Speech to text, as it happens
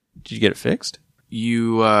Did you get it fixed?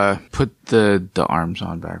 You put the arms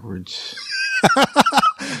on backwards.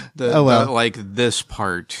 Like this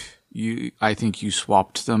part, I think you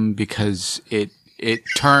swapped them because it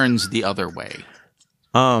turns the other way.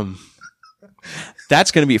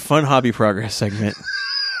 That's going to be a fun hobby progress segment.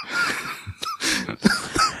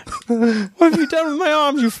 What have you done with my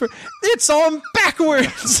arms? It's on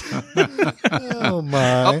backwards. Oh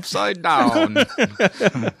my! Upside down.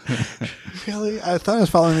 Really? I thought I was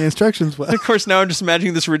following the instructions. Of course, now I'm just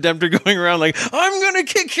imagining this Redemptor going around like, I'm going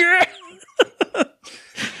to kick your ass.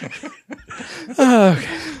 Okay.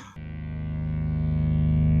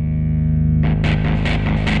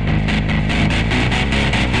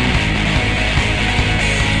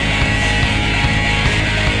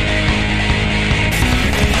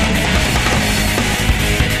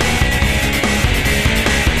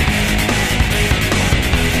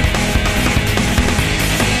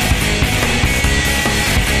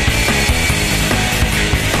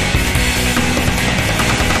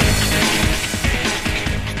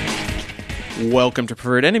 Welcome to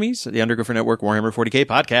Preferred Enemies, the Underground Network Warhammer 40k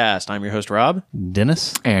podcast. I'm your host, Rob.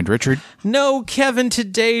 Dennis. And Richard. No, Kevin,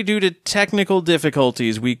 today, due to technical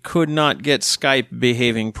difficulties, we could not get Skype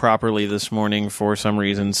behaving properly this morning for some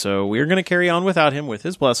reason, so we're going to carry on without him, with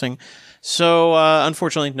his blessing. So,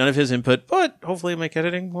 unfortunately, none of his input, but hopefully make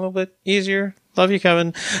editing a little bit easier. Love you,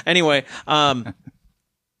 Kevin. Anyway,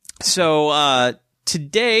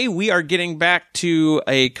 today, we are getting back to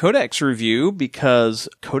a Codex review because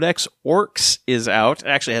Codex Orcs is out. It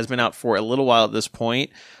actually has been out for a little while at this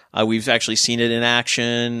point. We've actually seen it in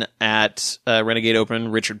action at Renegade Open.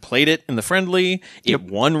 Richard played it in the friendly. It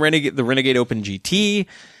won the Renegade Open GT.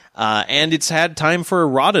 And it's had time for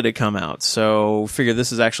errata to come out. So figure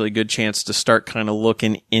this is actually a good chance to start kind of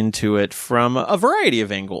looking into it from a variety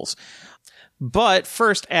of angles. But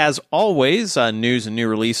first, as always, news and new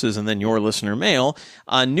releases, and then your listener mail.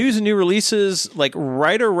 News and new releases, like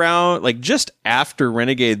right around, like just after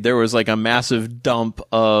Renegade, there was like a massive dump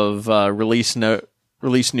of release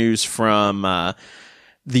news from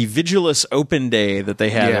the Vigilus Open Day that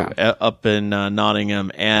they had up in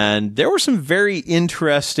Nottingham, and there were some very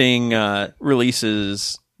interesting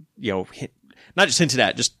releases. Not just hinted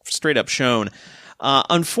at, just straight up shown.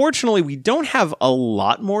 Unfortunately, we don't have a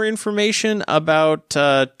lot more information about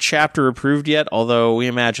chapter approved yet, although we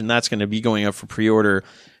imagine that's going to be going up for pre-order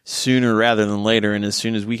sooner rather than later, and as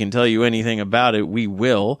soon as we can tell you anything about it, we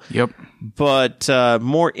will. Yep. But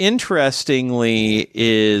more interestingly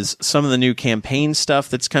is some of the new campaign stuff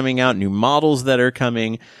that's coming out, new models that are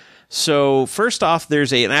coming. So first off,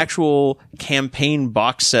 there's an actual campaign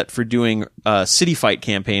box set for doing city fight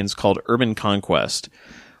campaigns called Urban Conquest,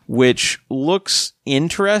 which looks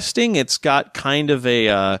interesting. It's got kind of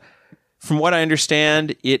a, from what I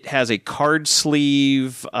understand, it has a card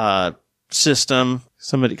sleeve system.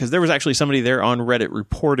 Because there was actually somebody there on Reddit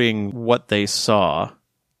reporting what they saw.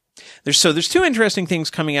 There's two interesting things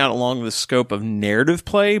coming out along the scope of narrative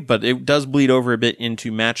play, but it does bleed over a bit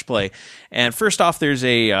into match play. And first off, there's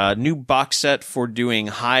a new box set for doing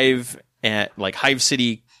Hive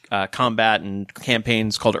City combat and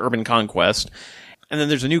campaigns called Urban Conquest. And then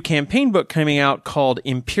there's a new campaign book coming out called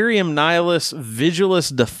Imperium Nihilus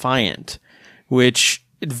Vigilus Defiant, which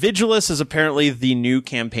Vigilus is apparently the new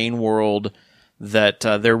campaign world that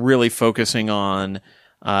they're really focusing on.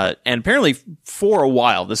 And apparently for a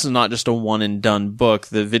while, this is not just a one and done book.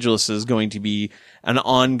 The Vigilus is going to be an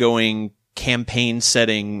ongoing campaign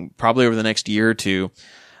setting probably over the next year or two.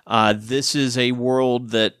 This is a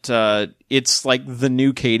world that it's like the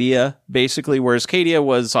new Cadia, basically, whereas Cadia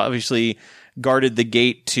was obviously guarded the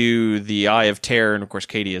gate to the Eye of Terror, and of course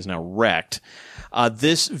Cadia is now wrecked.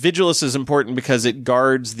 This Vigilus is important because it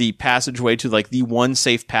guards the passageway to like the one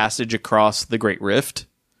safe passage across the Great Rift.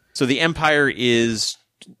 So the Empire is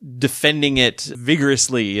defending it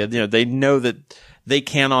vigorously. They know that they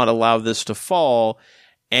cannot allow this to fall,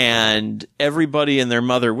 and everybody and their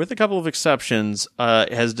mother, with a couple of exceptions,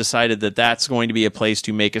 has decided that that's going to be a place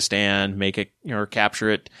to make a stand, or capture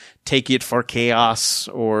it, take it for chaos,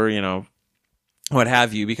 or what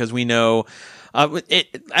have you, because we know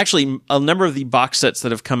actually a number of the box sets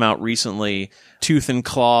that have come out recently, Tooth and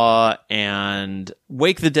Claw and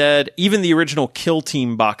Wake the Dead, even the original Kill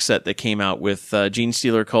Team box set that came out with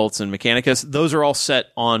Genestealer Cults and Mechanicus, those are all set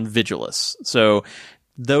on Vigilus. So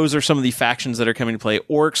those are some of the factions that are coming to play.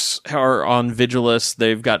 Orcs are on Vigilus.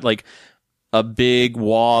 They've got like a big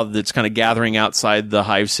wall that's kind of gathering outside the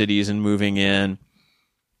hive cities and moving in.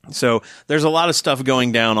 So there's a lot of stuff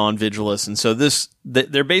going down on Vigilus, and so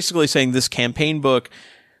they're basically saying this campaign book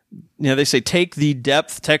they say take the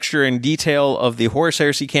depth, texture, and detail of the Horus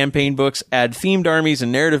Heresy campaign books, add themed armies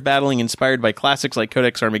and narrative battling inspired by classics like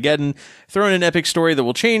Codex Armageddon, throw in an epic story that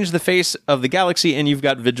will change the face of the galaxy, and you've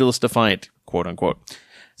got Vigilus Defiant, quote unquote.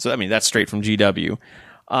 So, that's straight from GW.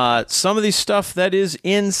 Some of the stuff that is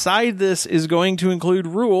inside this is going to include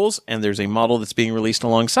rules, and there's a model that's being released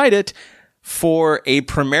alongside it for a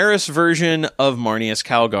Primaris version of Marneus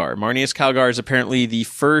Calgar. Marneus Calgar is apparently the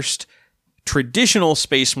first traditional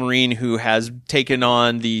Space Marine who has taken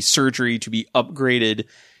on the surgery to be upgraded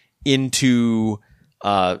into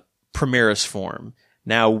Primaris form.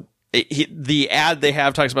 Now, the ad they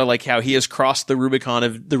have talks about like how he has crossed the Rubicon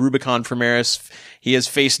Primaris. He has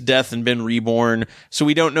faced death and been reborn. So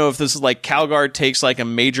we don't know if this is like Calgar takes like a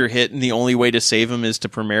major hit and the only way to save him is to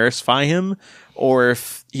Primarisfy him, or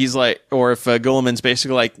if he's like, or if Guilliman's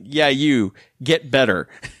basically like, yeah, you get better.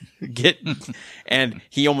 And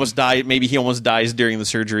he almost died. Maybe he almost dies during the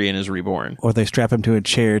surgery and is reborn. Or they strap him to a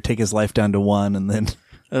chair, take his life down to 1, and then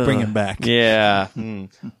bring him back. Yeah.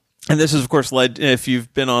 And this is, of course, led, if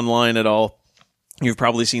you've been online at all, you've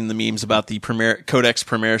probably seen the memes about the Codex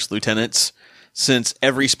Primaris lieutenants, since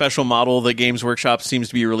every special model that Games Workshop seems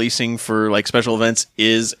to be releasing for like special events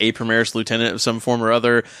is a Primaris lieutenant of some form or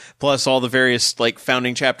other. Plus all the various like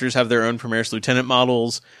founding chapters have their own Primaris lieutenant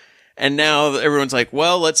models. And now everyone's like,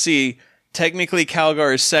 well, let's see. Technically,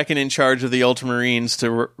 Calgar is second in charge of the Ultramarines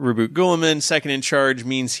to Reboot Guilliman. Second in charge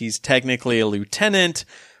means he's technically a lieutenant,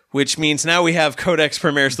 which means now we have Codex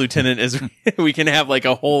Primaris Lieutenant as we can have like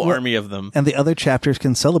a whole army of them. And the other chapters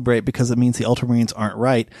can celebrate because it means the Ultramarines aren't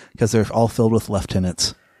right because they're all filled with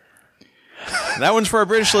lieutenants. That one's for our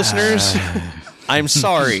British listeners. I'm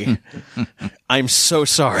sorry. I'm so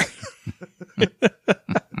sorry.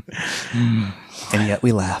 And yet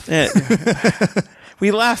we laugh.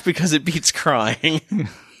 We laugh because it beats crying.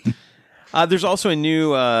 There's also a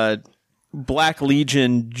new Black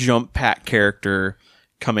Legion jump pack character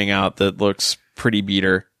coming out that looks pretty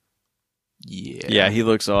beater. Yeah, he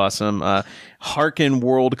looks awesome. Harkin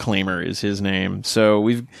World Claimer is his name. So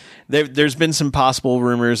there's been some possible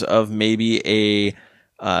rumors of maybe a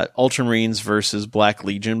Ultramarines versus Black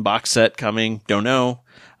Legion box set coming. Don't know.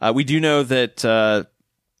 We do know that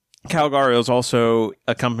Calgar is also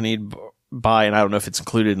accompanied by, and I don't know if it's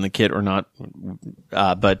included in the kit or not,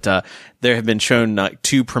 but there have been shown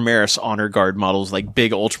 2 Primaris Honor Guard models, like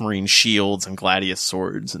big Ultramarine shields and Gladius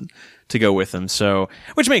swords, and to go with them. So,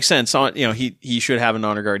 which makes sense. He should have an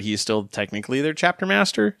Honor Guard. He is still technically their chapter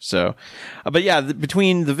master. So, but yeah,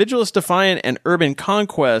 between the Vigilus Defiant and Urban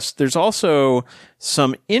Conquest, there's also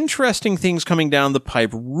some interesting things coming down the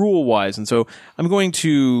pipe rule wise. And so I'm going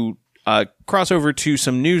to cross over to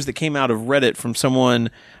some news that came out of Reddit from someone.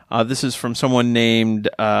 This is from someone named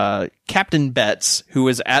Captain Betts, who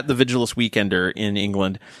was at the Vigilus Weekender in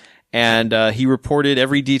England, and he reported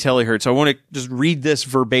every detail he heard. So I want to just read this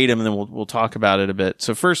verbatim, and then we'll talk about it a bit.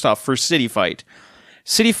 So first off, for City Fight.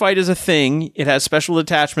 City Fight is a thing. It has special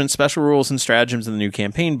detachments, special rules, and stratagems in the new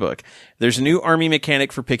campaign book. There's a new army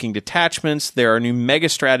mechanic for picking detachments. There are new mega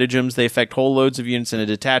stratagems. They affect whole loads of units in a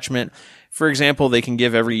detachment. For example, they can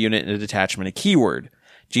give every unit in a detachment a keyword.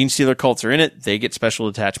 Genestealer cults are in it. They get special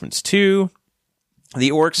attachments too.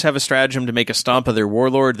 The orcs have a stratagem to make a stomp of their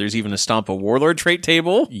warlord. There's even a stomp of warlord trait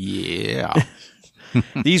table. Yeah.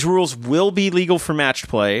 These rules will be legal for matched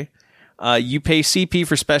play. You pay CP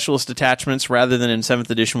for specialist attachments rather than in 7th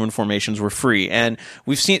edition when formations were free. And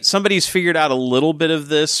we've seen somebody's figured out a little bit of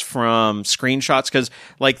this from screenshots, because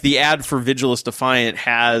like the ad for Vigilus Defiant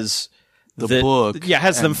has the book. Yeah,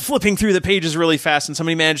 has them flipping through the pages really fast, and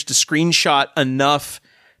somebody managed to screenshot enough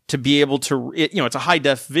to be able to, it's a high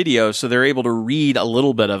def video, so they're able to read a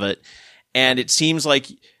little bit of it. And it seems like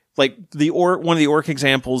one of the orc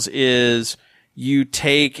examples is you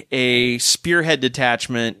take a spearhead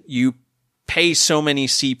detachment, you pay so many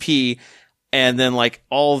CP, and then like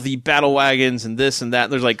all the battle wagons and this and that,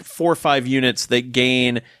 there's like 4 or 5 units that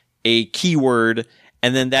gain a keyword,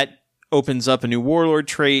 and then that opens up a new warlord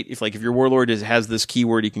trait. If your warlord has this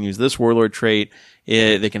keyword, you can use this warlord trait.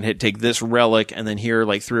 They can take this relic, and then here are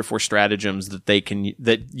like 3 or 4 stratagems that they can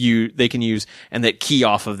use and that key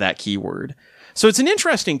off of that keyword. So it's an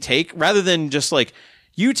interesting take, rather than just like,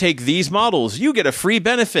 you take these models, you get a free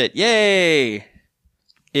benefit, yay!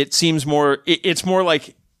 It seems more, it's more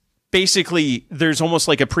like, basically, there's almost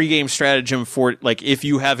like a pregame stratagem for, like, if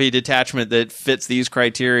you have a detachment that fits these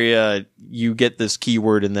criteria, you get this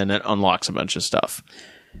keyword, and then it unlocks a bunch of stuff.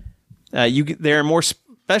 There are more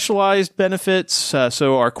specialized benefits,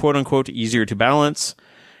 so are quote-unquote easier to balance.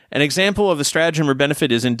 An example of a stratagem or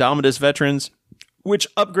benefit is Indomitus Veterans, which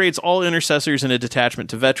upgrades all intercessors in a detachment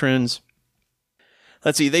to veterans.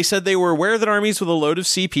 Let's see. They said they were aware that armies with a load of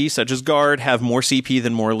CP, such as Guard, have more CP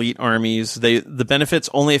than more elite armies. The benefits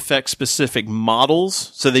only affect specific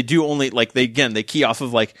models, so they do only they key off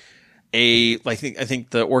of I think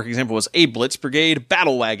the orc example was a Blitz Brigade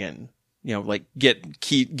battle wagon.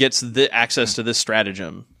 Gets the access to this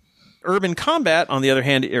stratagem. Urban Combat, on the other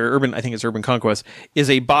hand, I think it's Urban Conquest, is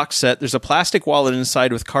a box set. There's a plastic wallet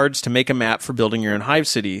inside with cards to make a map for building your own hive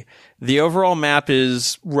city. The overall map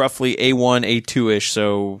is roughly A1, A2-ish,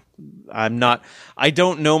 so I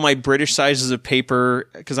don't know my British sizes of paper,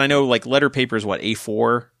 because I know letter paper is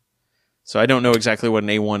A4? So I don't know exactly what an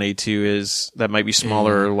A1, A2 is. That might be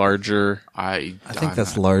smaller or larger. I think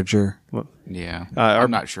that's larger. Yeah. I'm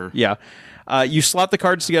not sure. Yeah. You slot the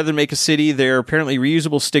cards together to make a city. They're apparently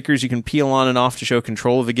reusable stickers you can peel on and off to show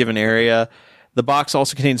control of a given area. The box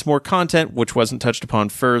also contains more content, which wasn't touched upon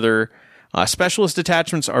further. Specialist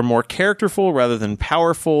detachments are more characterful rather than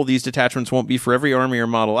powerful. These detachments won't be for every army or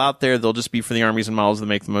model out there. They'll just be for the armies and models that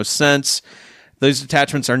make the most sense. Those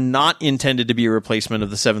detachments are not intended to be a replacement of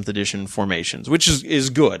the 7th edition formations, which is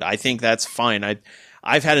good. I think that's fine.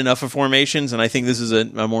 I've had enough of formations, and I think this is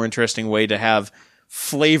a more interesting way to have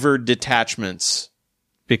flavored detachments,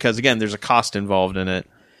 because again, there's a cost involved in it.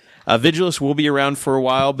 Vigilus will be around for a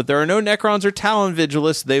while, but there are no Necrons or Talon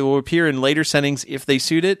Vigilus. They will appear in later settings if they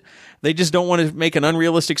suit it. They just don't want to make an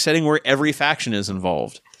unrealistic setting where every faction is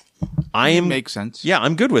involved. Makes sense. Yeah,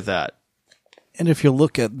 I'm good with that. And if you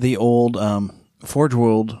look at the old Forge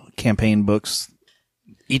World campaign books,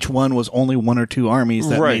 each one was only one or two armies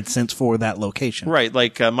that made sense for that location. Right,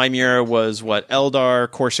 Mimera was Eldar,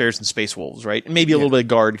 Corsairs, and Space Wolves, right? And maybe a little bit of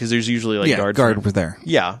Guard, because there's usually Guard was there.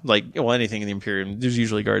 Yeah, anything in the Imperium, there's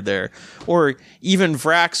usually Guard there. Or even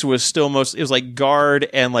Vrax was still it was Guard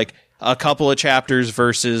and a couple of chapters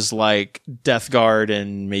versus Death Guard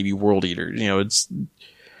and maybe World Eaters.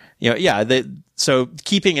 So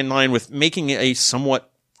keeping in line with making a somewhat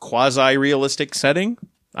quasi-realistic setting,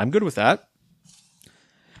 I'm good with that.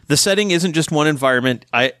 The setting isn't just one environment.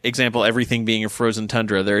 Example, everything being a frozen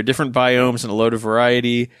tundra. There are different biomes and a load of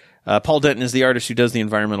variety. Paul Denton is the artist who does the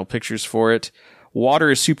environmental pictures for it. Water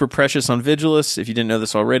is super precious on Vigilus, if you didn't know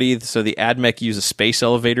this already, so the AdMech use a space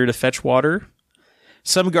elevator to fetch water.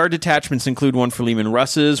 Some Guard detachments include one for Leman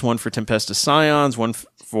Russes, one for Tempestus Scions, one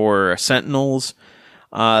for Sentinels.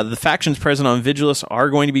 The factions present on Vigilus are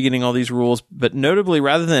going to be getting all these rules, but notably,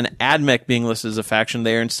 rather than AdMech being listed as a faction,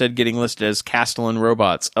 they are instead getting listed as Castellan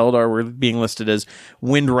Robots. Eldar were being listed as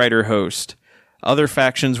Windrider Host. Other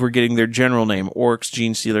factions were getting their general name, Orcs,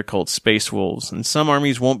 Genestealer Cult, Space Wolves. And some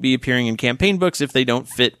armies won't be appearing in campaign books if they don't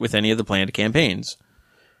fit with any of the planned campaigns.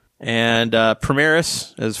 And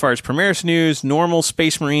Primaris, as far as Primaris news, normal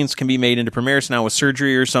Space Marines can be made into Primaris now with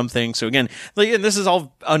surgery or something. So again, this is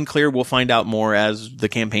all unclear. We'll find out more as the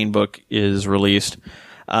campaign book is released.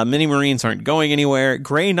 Mini Marines aren't going anywhere.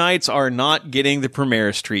 Grey Knights are not getting the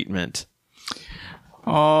Primaris treatment.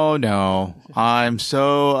 Oh no, I'm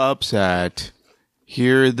so upset.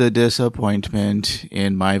 Hear the disappointment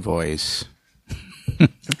in my voice.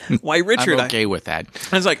 Why, Richard? I'm okay with that.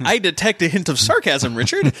 I was I detect a hint of sarcasm,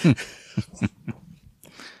 Richard.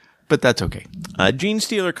 But that's okay.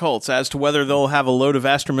 Genestealer cults, as to whether they'll have a load of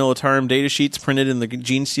Astra Militarum data sheets printed in the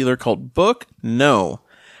Genestealer cult book, no.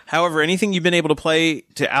 However, anything you've been able to play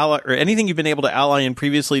to ally, or anything you've been able to ally in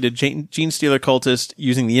previously to Genestealer cultist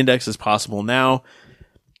using the index is possible now.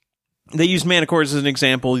 They use Mana Cores as an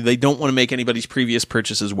example. They don't want to make anybody's previous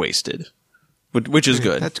purchases wasted, which is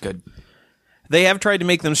good. That's good. They have tried to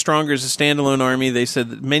make them stronger as a standalone army. They said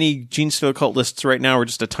that many Genestealer cult lists right now are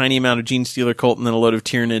just a tiny amount of Genestealer cult and then a load of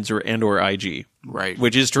Tyranids or IG. Right.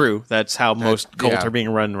 Which is true. That's how most cults are being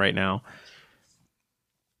run right now.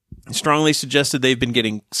 Strongly suggested they'd be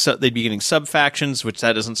getting sub factions, which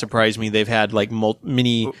that doesn't surprise me. They've had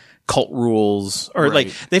mini cult rules, or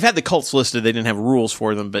they've had the cults listed. They didn't have rules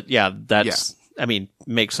for them, but that's. I mean,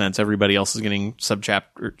 makes sense. Everybody else is getting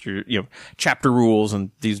chapter rules,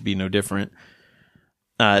 and these would be no different.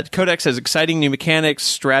 Codex has exciting new mechanics,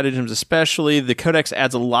 stratagems especially. The Codex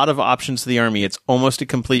adds a lot of options to the army. It's almost a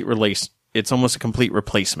complete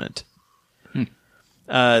replacement.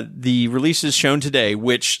 The releases shown today,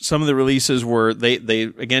 which some of the releases were, they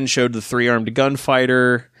again showed the 3-armed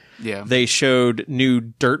gunfighter. Yeah. They showed new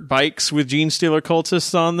dirt bikes with Genestealer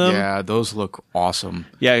cultists on them. Yeah, those look awesome.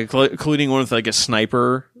 Yeah, including one with a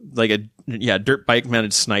sniper, dirt bike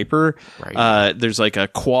mounted sniper. Right. There's a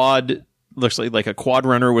quad, looks like a quad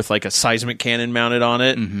runner with a seismic cannon mounted on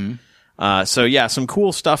it. Mm-hmm. So some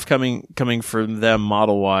cool stuff coming from them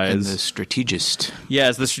model wise. And the strategist. Yeah,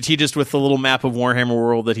 it's the strategist with the little map of Warhammer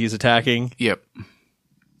World that he's attacking. Yep.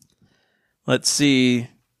 Let's see.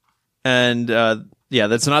 And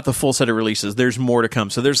that's not the full set of releases. There's more to come.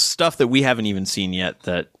 So there's stuff that we haven't even seen yet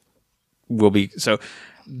that will be. So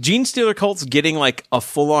Genestealer Cult's getting like a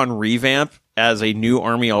full-on revamp as a new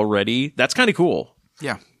army already. That's kind of cool.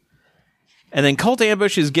 Yeah. And then Cult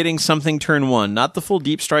Ambush is getting something turn 1. Not the full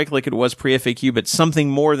deep strike like it was pre-FAQ, but something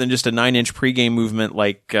more than just a 9-inch pregame movement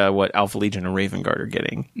like what Alpha Legion and Raven Guard are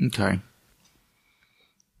getting. Okay.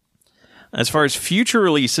 As far as future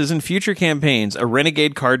releases and future campaigns, a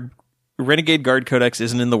Renegade Guard Codex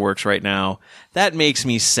isn't in the works right now. That makes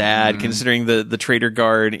me sad, considering the Traitor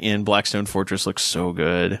Guard in Blackstone Fortress looks so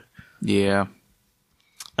good. Yeah.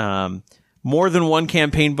 More than one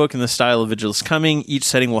campaign book in the style of Vigilus coming. Each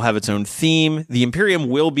setting will have its own theme. The Imperium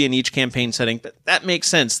will be in each campaign setting, but that makes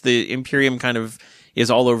sense. The Imperium kind of is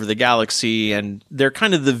all over the galaxy, and they're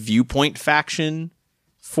kind of the viewpoint faction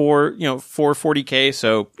for 40K,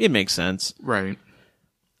 so it makes sense. Right.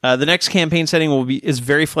 The next campaign setting is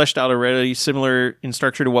very fleshed out already, similar in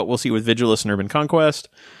structure to what we'll see with Vigilus and Urban Conquest.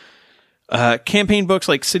 Campaign books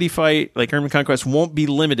like City Fight, like Urban Conquest, won't be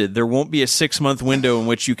limited. There won't be a 6-month window in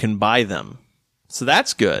which you can buy them. So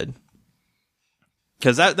that's good.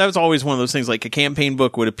 Because that was always one of those things, like a campaign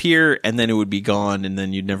book would appear, and then it would be gone, and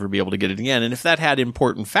then you'd never be able to get it again. And if that had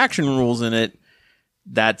important faction rules in it,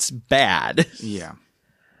 that's bad. Yeah.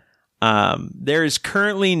 There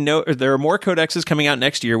are more codexes coming out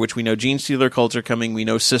next year, which we know Genestealer Cults are coming, we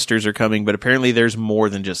know Sisters are coming, but apparently there's more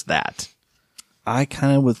than just that. I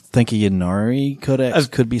kind of would think a Ynnari Codex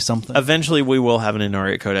could be something. Eventually we will have an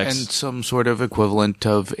Ynnari Codex. And some sort of equivalent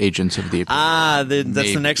of Agents of the Imperium.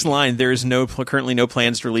 That's the next line. There is currently no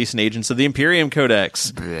plans to release an Agents of the Imperium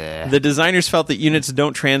Codex. Bleh. The designers felt that units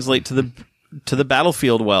don't translate to the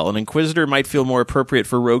battlefield well. An Inquisitor might feel more appropriate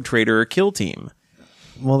for Rogue Trader or Kill Team.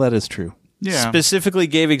 Well, that is true. Yeah. Specifically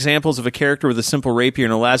gave examples of a character with a simple rapier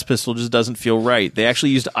and a las pistol just doesn't feel right. They actually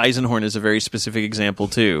used Eisenhorn as a very specific example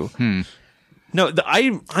too. No,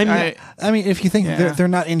 I mean, if you think they're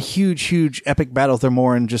not in huge epic battles, they're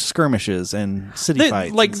more in just skirmishes and city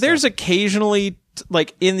fights. Like there's occasionally,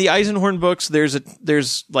 like in the Eisenhorn books,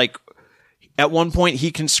 there's like at one point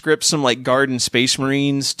he conscripts some like guard and space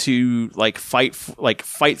marines to fight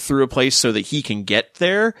through a place so that he can get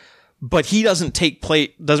there. But he doesn't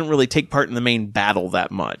really take part in the main battle that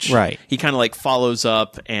much. Right. He kind of like follows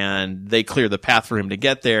up and they clear the path for him to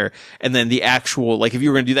get there. And then the actual, like if you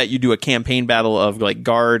were going to do that, you do a campaign battle of like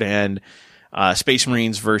guard and, space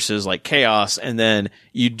marines versus like chaos. And then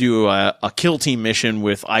you do a kill team mission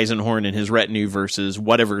with Eisenhorn and his retinue versus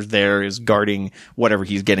whatever's there is guarding whatever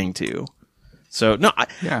he's getting to. So no,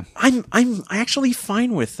 I'm actually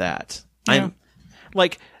fine with that. Yeah. I'm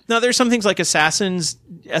like, now, there's some things like assassins.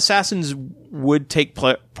 Assassins would take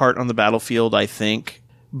part on the battlefield, I think,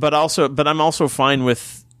 but I'm also fine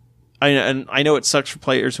with. I know it sucks for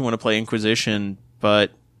players who want to play Inquisition,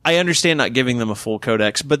 but I understand not giving them a full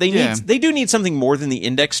codex. But they do need something more than the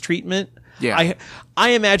index treatment. Yeah, I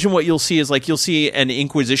imagine what you'll see is like you'll see an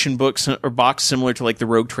Inquisition book or box similar to like the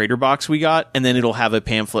Rogue Trader box we got, and then it'll have a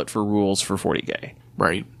pamphlet for rules for 40K.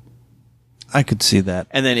 Right. I could see that,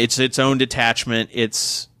 and then it's its own detachment.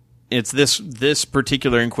 It's this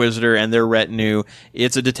particular Inquisitor and their retinue.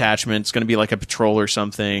 It's a detachment. It's going to be like a patrol or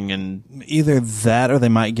something. And either that or they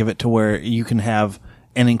might give it to where you can have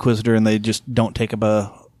an Inquisitor and they just don't take up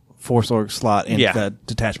a Force Org slot in the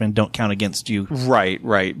detachment, don't count against you. Right.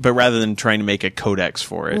 But rather than trying to make a codex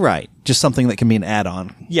for it. Right. Just something that can be an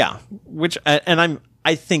add-on. Yeah.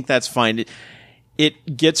 I think that's fine.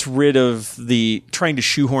 It gets rid of the trying to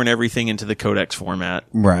shoehorn everything into the codex format.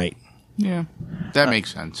 Right. Yeah. That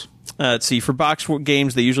makes sense. Let's see. For box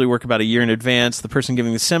games, they usually work about a year in advance. The person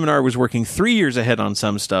giving the seminar was working 3 years ahead on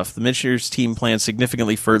some stuff. The Miniatures team plans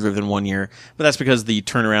significantly further than 1 year, but that's because the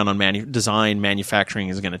turnaround on design manufacturing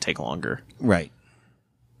is going to take longer. Right.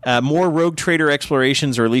 More Rogue Trader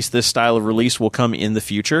explorations, or at least this style of release, will come in the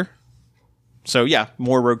future. So yeah,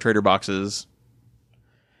 more Rogue Trader boxes.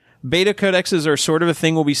 Beta codexes are sort of a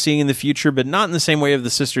thing we'll be seeing in the future, but not in the same way of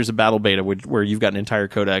the Sisters of Battle beta, where you've got an entire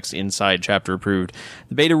codex inside chapter approved.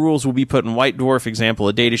 The beta rules will be put in White Dwarf, example,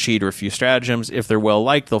 a datasheet or a few stratagems. If they're well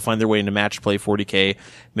liked, they'll find their way into Match Play 40K,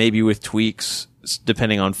 maybe with tweaks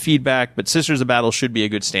depending on feedback, but Sisters of Battle should be a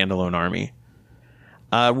good standalone army.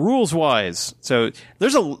 Rules wise, so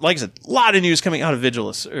there's a lot of news coming out of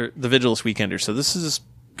Vigilus, or the Vigilus Weekender, so this is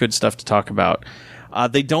good stuff to talk about.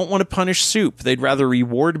 They don't want to punish soup. They'd rather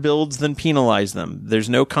reward builds than penalize them. There's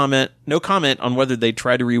no comment on whether they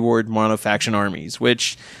try to reward monofaction armies,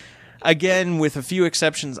 which, again, with a few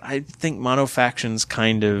exceptions, I think monofaction's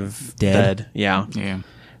kind of dead. Yeah. Yeah.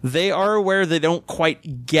 They are aware they don't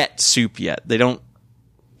quite get soup yet. They don't.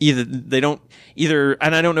 either,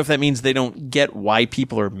 and I don't know if that means they don't get why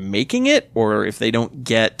people are making it, or if they don't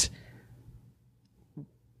get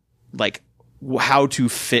like how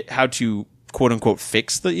to quote unquote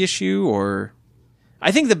fix the issue. Or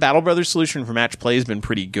I think the Battle Brothers solution for match play has been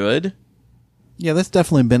pretty good. Yeah, that's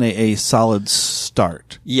definitely been a solid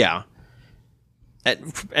start. Yeah.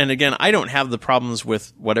 And again, I don't have the problems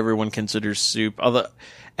with what everyone considers soup.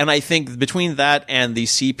 And I think between that and the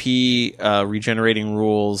CP regenerating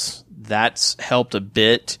rules, that's helped a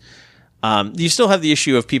bit. You still have the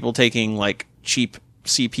issue of people taking like cheap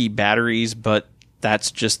CP batteries, but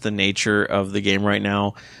that's just the nature of the game right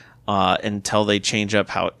now. Until they change up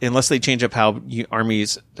how some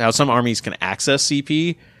armies can access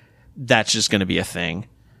CP, that's just going to be a thing.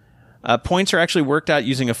 Points are actually worked out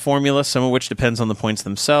using a formula, some of which depends on the points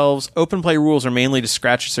themselves. Open play rules are mainly to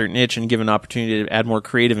scratch a certain itch and give an opportunity to add more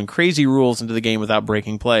creative and crazy rules into the game without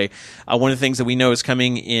breaking play. One of the things that we know is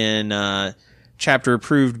coming in chapter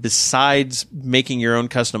approved, besides making your own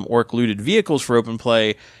custom orc looted vehicles for open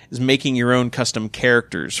play, is making your own custom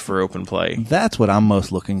characters for open play. That's what I'm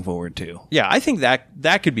most looking forward to. Yeah, I think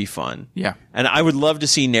that could be fun. Yeah. And I would love to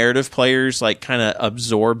see narrative players like kind of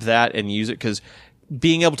absorb that and use it, because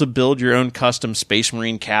being able to build your own custom Space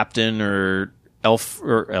Marine captain or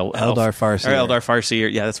Eldar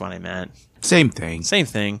Farseer. Yeah, that's what I meant. Same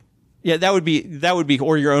thing. Yeah, that would be,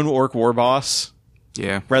 or your own orc war boss.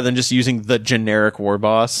 Yeah. Rather than just using the generic war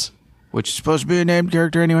boss. Which is supposed to be a named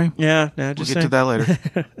character anyway. Yeah, We'll get to that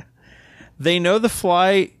later. They know the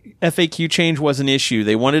fly FAQ change was an issue.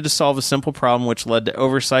 They wanted to solve a simple problem which led to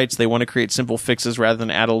oversights. They want to create simple fixes rather than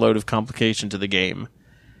add a load of complication to the game.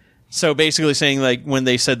 So basically saying, like, when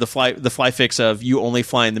they said the fly fix of you only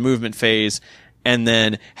fly in the movement phase, and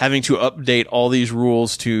then having to update all these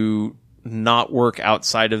rules to not work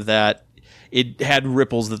outside of that, it had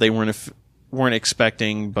ripples that they weren't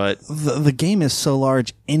expecting. But the game is so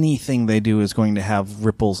large, anything they do is going to have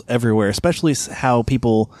ripples everywhere, especially how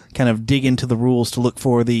people kind of dig into the rules to look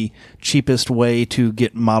for the cheapest way to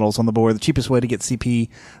get models on the board, the cheapest way to get CP,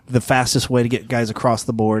 the fastest way to get guys across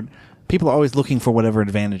the board. People are always looking for whatever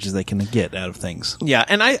advantages they can get out of things. Yeah,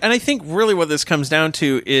 and I think really what this comes down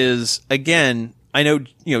to is, again, I know,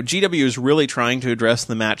 GW is really trying to address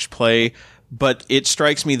the match play, but it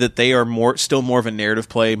strikes me that they are still more of a narrative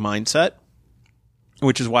play mindset,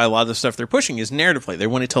 which is why a lot of the stuff they're pushing is narrative play. They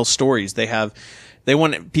want to tell stories. They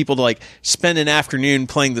want people to like spend an afternoon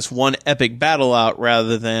playing this one epic battle out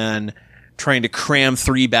rather than trying to cram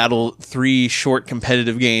three short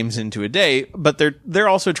competitive games into a day, but they're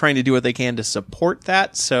also trying to do what they can to support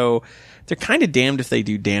that. So they're kind of damned if they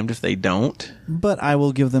do, damned if they don't. But I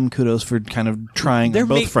will give them kudos for kind of trying on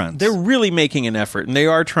both fronts. They're really making an effort, and they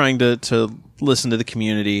are trying to listen to the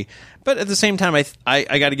community. But at the same time,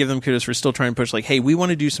 I got to give them kudos for still trying to push, like, hey, we want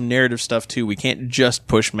to do some narrative stuff too. We can't just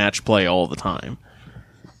push match play all the time.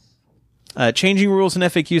 Changing rules and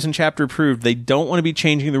FAQs in chapter approved. They don't want to be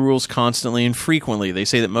changing the rules constantly and frequently. They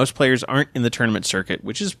say that most players aren't in the tournament circuit,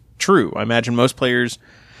 which is true. I imagine most players,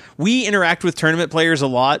 we interact with tournament players a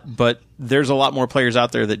lot, but there's a lot more players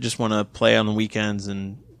out there that just want to play on the weekends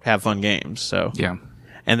and have fun games. So yeah.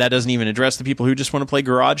 And that doesn't even address the people who just want to play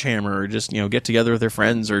Garage Hammer or just, get together with their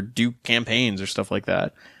friends or do campaigns or stuff like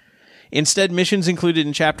that. Instead, missions included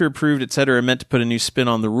in chapter approved, etc., are meant to put a new spin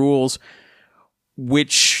on the rules,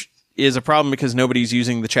 which is a problem because nobody's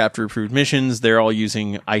using the chapter approved missions. They're all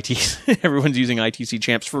using everyone's using ITC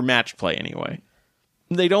champs for match play anyway.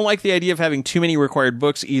 They don't like the idea of having too many required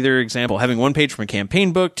books either. Example, having one page from a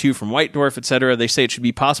campaign book, 2 from White Dwarf, etc. They say it should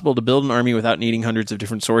be possible to build an army without needing hundreds of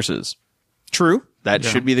different sources. True. That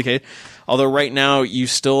should be the case. Although right now you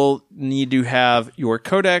still need to have your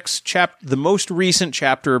codex the most recent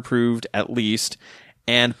chapter approved at least,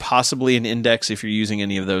 and possibly an index if you're using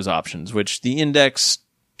any of those options, which the index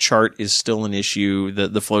chart is still an issue,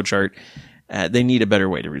 the flow chart. They need a better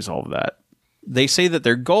way to resolve that. They say that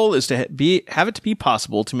their goal is to have it to be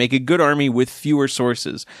possible to make a good army with fewer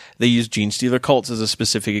sources. They use Genestealer cults as a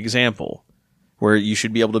specific example, where you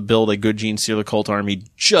should be able to build a good Genestealer cult army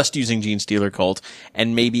just using Genestealer cult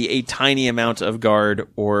and maybe a tiny amount of guard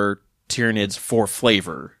or Tyranids for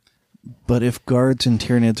flavor. But if guards and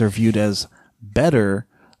Tyranids are viewed as better,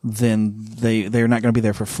 then they're not going to be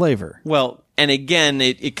there for flavor. Well, and again,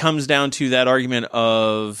 it comes down to that argument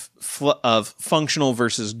of functional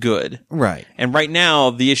versus good. Right. And right now,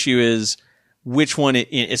 the issue is which one,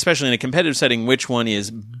 especially in a competitive setting, which one is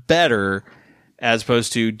better as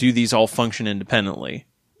opposed to do these all function independently.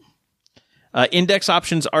 Index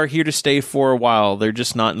options are here to stay for a while. They're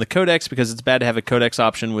just not in the codex because it's bad to have a codex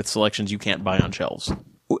option with selections you can't buy on shelves.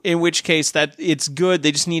 In which case, that it's good.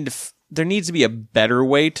 They just need to there needs to be a better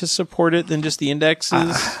way to support it than just the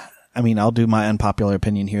indexes. I mean, I'll do my unpopular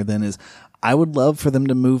opinion here then is I would love for them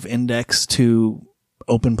to move index to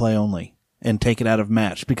open play only and take it out of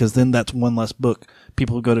match, because then that's one less book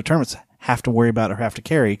people who go to tournaments have to worry about or have to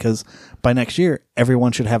carry, because by next year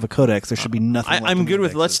everyone should have a codex. There should be nothing left I'm good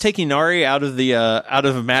with let's take Inari out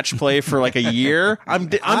of match play for like a year. I'm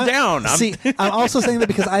down. I'm also saying that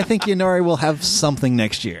because I think Inari will have something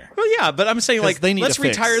next year. Well, yeah, but I'm saying like they need let's a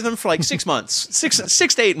fix. retire them for like 6 months,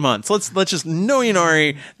 six to 8 months. Let's just no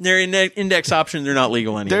Inari. Their index option, they're not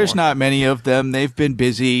legal anymore. There's not many of them. They've been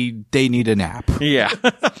busy. They need a nap. Yeah.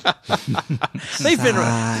 They've been.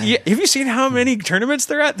 Yeah, have you seen how many tournaments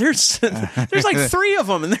they're at? There's like 3 of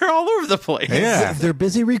them, and they're all over the place. Yeah. They're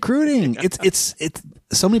busy recruiting. It's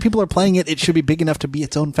so many people are playing it. It should be big enough to be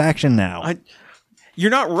its own faction now.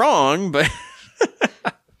 You're not wrong, but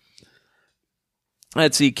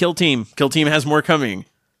let's see. Kill Team has more coming.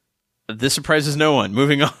 This surprises no one.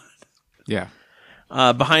 Moving on. Yeah.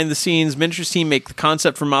 Behind the scenes, Miniatures team make the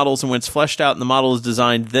concept for models, and when it's fleshed out and the model is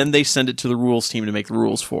designed, then they send it to the rules team to make the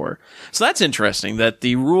rules for. So that's interesting that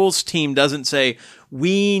the rules team doesn't say,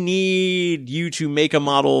 we need you to make a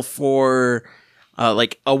model for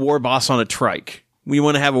like a war boss on a trike. We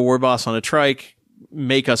want to have a war boss on a trike.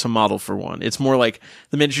 Make us a model for one. It's more like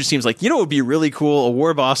the Miniatures team's like, it would be really cool, a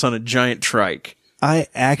war boss on a giant trike. I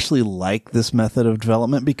actually like this method of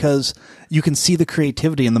development because you can see the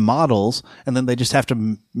creativity in the models, and then they just have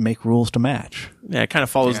to make rules to match. Yeah, it kind of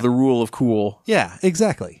follows the rule of cool. Yeah,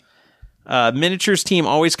 exactly. Miniatures team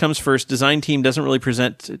always comes first. Design team doesn't really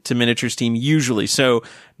present to Miniatures team usually. So,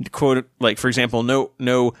 quote, like, for example,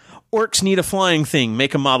 no orcs need a flying thing.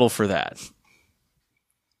 Make a model for that.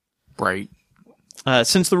 Right.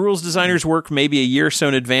 Since the rules designers work maybe a year or so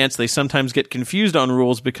in advance, they sometimes get confused on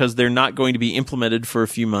rules because they're not going to be implemented for a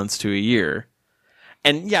few months to a year.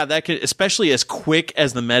 And yeah, that could, especially as quick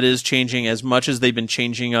as the meta is changing, as much as they've been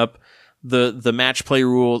changing up the match play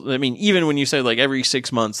rules. I mean, even when you say like every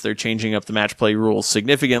 6 months they're changing up the match play rules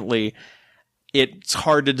significantly, it's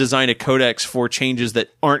hard to design a codex for changes that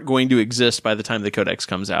aren't going to exist by the time the codex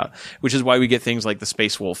comes out, which is why we get things like the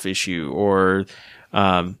Space Wolf issue or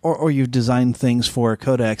you design things for a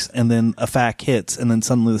codex and then a FAQ hits and then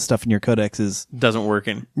suddenly the stuff in your codex doesn't work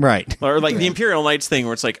in. Right. Or like the Imperial Knights thing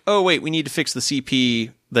where it's like, oh wait, we need to fix the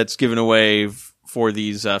CP that's given away for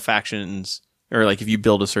these factions, or like if you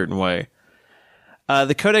build a certain way.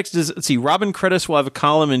 The codex does, let's see, Robin Credis will have a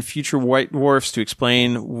column in future White Dwarfs to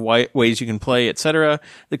explain ways you can play, etc.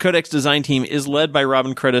 The codex design team is led by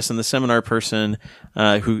Robin Credis and the seminar person,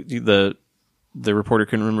 who the reporter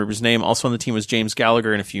couldn't remember his name. Also on the team was James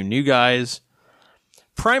Gallagher and a few new guys.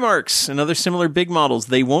 Primarchs and other similar big models.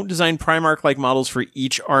 They won't design Primarch-like models for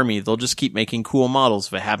each army. They'll just keep making cool models.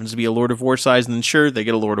 If it happens to be a Lord of War size, then sure, they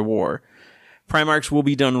get a Lord of War. Primarchs will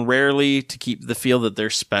be done rarely to keep the feel that they're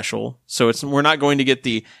special. So we're not going to get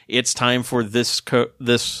it's time for this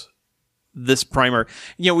Primarch.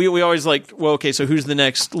 We always like, well, okay, so who's the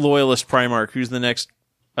next Loyalist Primarch? Who's the next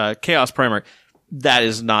Chaos Primarch? That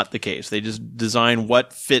is not the case. They just design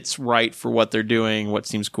what fits right for what they're doing, what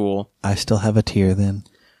seems cool. I still have a tier then.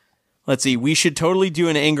 Let's see. We should totally do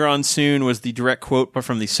an Angron soon was the direct quote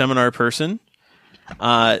from the seminar person.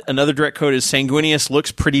 Another direct quote is Sanguinius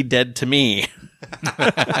looks pretty dead to me.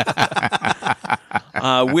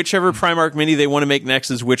 Whichever Primarch mini they want to make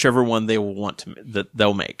next is whichever one they will want that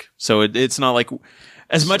they'll make. So it's not like,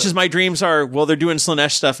 as much as my dreams are, well, they're doing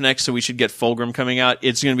Slaanesh stuff next, so we should get Fulgrim coming out.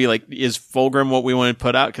 It's going to be like, is Fulgrim what we want to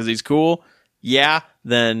put out because he's cool? Yeah.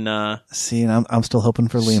 Then, see, and I'm still hoping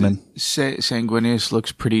for Lehman. Sanguinius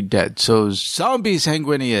looks pretty dead. So Zombie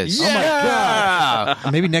Sanguinius. Yeah! Oh my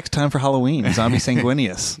God. Maybe next time for Halloween, Zombie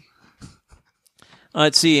Sanguinius.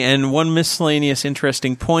 Let's see, and one miscellaneous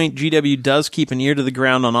interesting point, GW does keep an ear to the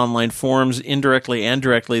ground on online forums, indirectly and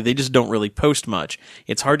directly. They just don't really post much.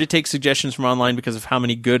 It's hard to take suggestions from online because of how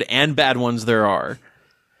many good and bad ones there are.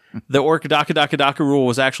 The Orc Daka Daka Daka rule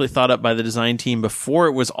was actually thought up by the design team before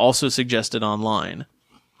it was also suggested online.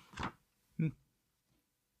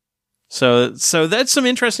 So that's some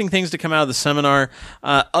interesting things to come out of the seminar.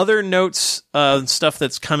 Other notes, stuff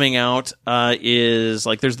that's coming out, is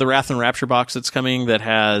like there's the Wrath and Rapture box that's coming that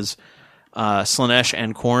has, Slaanesh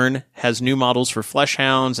and Khorne, has new models for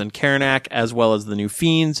Fleshhounds and Karanak, as well as the new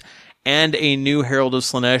Fiends, and a new Herald of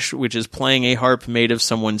Slaanesh, which is playing a harp made of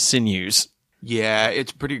someone's sinews. Yeah,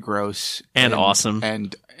 it's pretty gross. And awesome.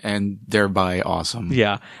 And thereby awesome.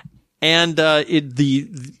 Yeah. And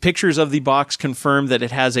the pictures of the box confirm that it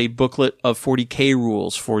has a booklet of 40k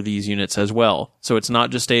rules for these units as well. So it's not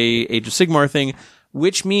just a Age of Sigmar thing,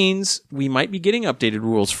 which means we might be getting updated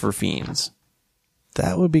rules for Fiends.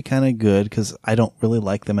 That would be kind of good because I don't really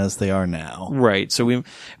like them as they are now. Right. So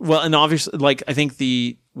and obviously, like, I think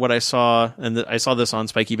what I saw, and I saw this on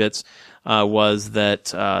Spiky Bits, was that,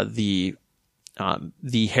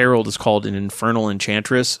 the Herald is called an Infernal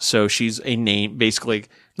Enchantress. So she's a name, basically,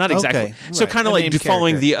 not exactly. Okay, So right. kind of A like named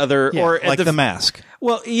following character. the other, Yeah, or like the Mask.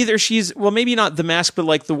 Well, either maybe not the Mask, but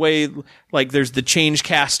like the way, like there's the Change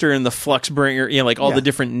Caster and the Flux Bringer, like all the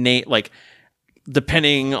different like,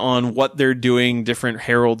 depending on what they're doing, different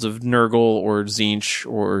heralds of Nurgle or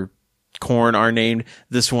Tzeentch or Khorne are named.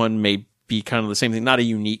 This one may be kind of the same thing. Not a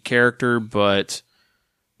unique character, but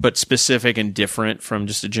specific and different from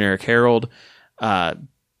just a generic herald.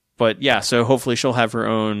 But yeah, so hopefully she'll have her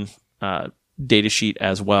own data sheet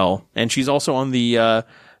as well. And she's also on the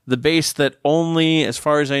base that only, as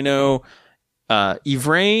far as I know,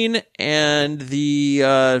 Yvraine and the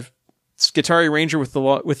Skitarii Ranger with the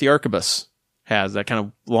Arquebus has that kind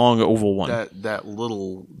of long oval one. That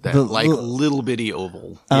little bitty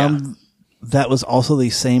oval. That was also the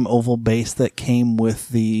same oval base that came with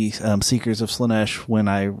the Seekers of Slaanesh when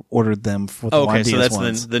I ordered them for the okay, so that's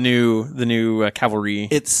ones. the new cavalry.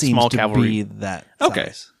 It seems small to cavalry. be that Okay.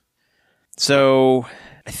 size. So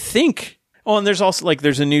I think. Oh, and there's also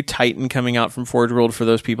there's a new Titan coming out from Forge World for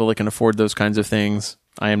those people that can afford those kinds of things.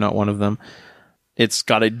 I am not one of them. It's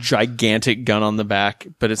got a gigantic gun on the back,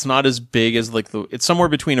 but it's not as big as it's somewhere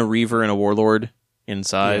between a Reaver and a Warlord in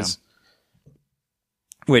size. Yeah.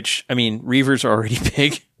 Which, I mean, Reavers are already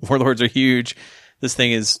big. Warlords are huge. This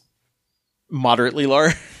thing is moderately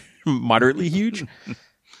large, moderately huge.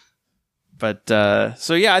 But,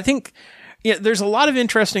 so yeah, I think, there's a lot of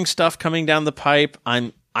interesting stuff coming down the pipe.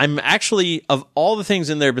 I'm actually, of all the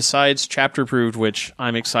things in there besides Chapter Approved, which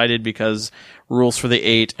I'm excited because rules for the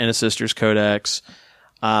 8 and a Sisters Codex,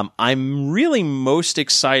 I'm really most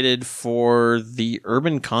excited for the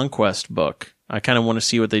Urban Conquest book. I kind of want to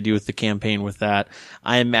see what they do with the campaign with that.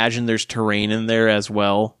 I imagine there's terrain in there as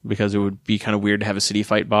well, because it would be kind of weird to have a city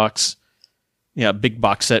fight box. Yeah, a big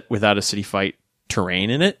box set without a city fight terrain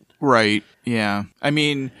in it. Right, yeah. I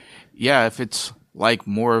mean, yeah, if it's like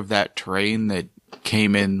more of that terrain that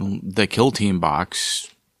came in the Kill Team box.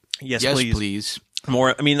 Yes, please.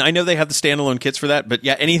 More. I mean, I know they have the standalone kits for that, but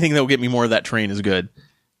yeah, anything that will get me more of that terrain is good.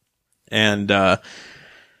 And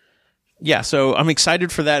yeah, so I'm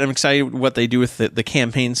excited for that. I'm excited what they do with the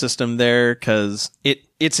campaign system there, because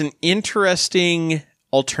it's an interesting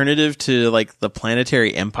alternative to like the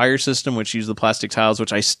Planetary Empire system, which used the plastic tiles,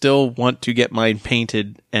 which I still want to get mine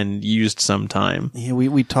painted and used sometime. Yeah,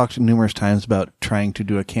 we talked numerous times about trying to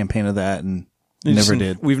do a campaign of that and never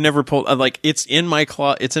did. We've never pulled it's in my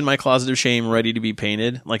closet of shame, ready to be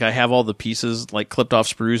painted. Like, I have all the pieces like clipped off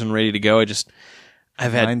sprues and ready to go.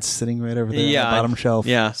 I've had mine's sitting right over there on the bottom shelf.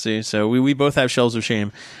 Yeah, see, so we both have shelves of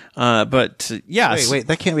shame. But yeah, wait,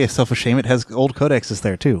 that can't be a shelf of shame. It has old codexes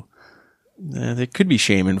there too. There could be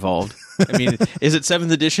shame involved. I mean, is it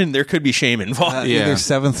 7th edition? There could be shame involved. Yeah. Either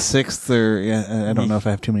 7th, 6th, or I don't know if I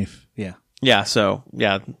have too many. Yeah. Yeah. So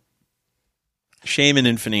yeah, shame and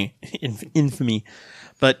infamy.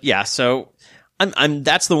 But yeah, so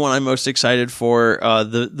that's the one I'm most excited for.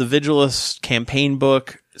 The Vigilus campaign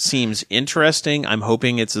book seems interesting. I'm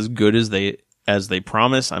hoping it's as good as they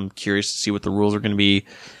promise. I'm curious to see what the rules are going to be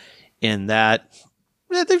in that.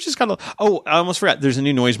 They've just got I almost forgot. There's a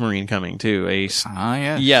new Noise Marine coming too. Yes.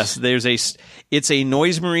 Yes, it's a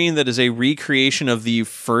Noise Marine that is a recreation of the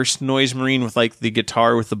first Noise Marine with like the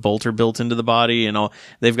guitar with the bolter built into the body and all.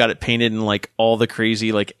 They've got it painted in like all the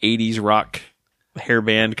crazy like 80s rock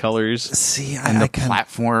hairband colors. See, and the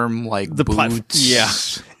platform, like the boots. Yeah.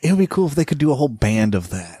 It would be cool if they could do a whole band of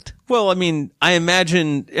that. Well, I mean,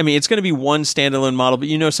 it's going to be one standalone model,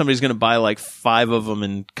 but somebody's going to buy like 5 of them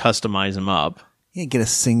and customize them up. Yeah, get a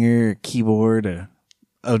singer, a keyboard,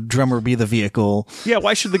 a drummer be the vehicle. Yeah,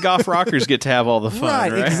 why should the Goth Rockers get to have all the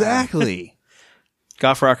fun, right? Exactly.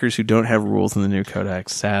 Goth Rockers who don't have rules in the new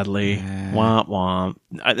codex, sadly. Womp womp.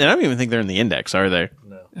 I don't even think they're in the index, are they?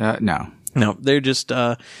 No. No, they're just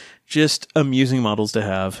amusing models to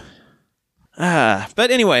have.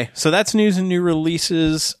 But anyway, so that's news and new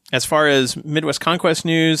releases. As far as Midwest Conquest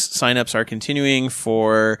news, signups are continuing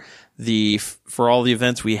for all the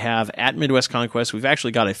events we have at Midwest Conquest. We've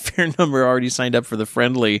actually got a fair number already signed up for the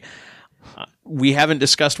friendly. We haven't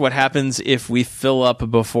discussed what happens if we fill up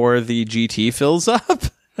before the GT fills up.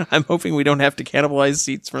 I'm hoping we don't have to cannibalize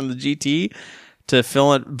seats from the GT to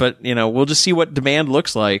fill it, but we'll just see what demand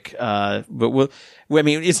looks like. But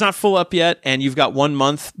it's not full up yet, and you've got 1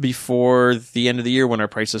 month before the end of the year when our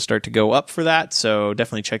prices start to go up for that. So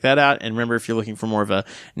definitely check that out. And remember, if you're looking for more of a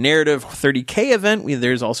narrative 30K event,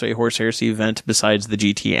 there's also a Horse Heresy event besides the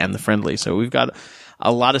GT and the friendly. So we've got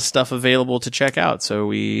a lot of stuff available to check out. So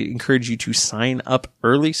we encourage you to sign up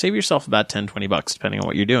early. Save yourself about $10-20 depending on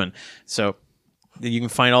what you're doing. So you can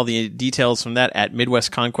find all the details from that at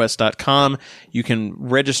MidwestConquest.com. You can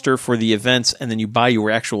register for the events, and then you buy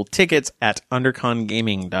your actual tickets at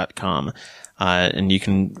UnderconGaming.com. And you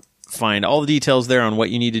can find all the details there on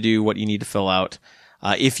what you need to do, what you need to fill out.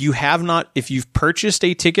 If you've purchased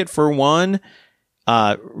a ticket for one,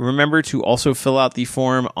 remember to also fill out the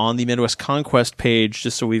form on the Midwest Conquest page,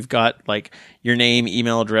 just so we've got like your name,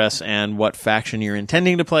 email address, and what faction you're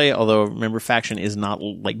intending to play. Although remember, faction is not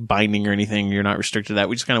like binding or anything. You're not restricted to that.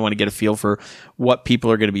 We just kind of want to get a feel for what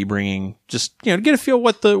people are going to be bringing. Just, to get a feel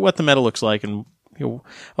what the meta looks like. And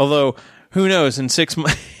although who knows, in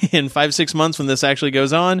 5-6 months when this actually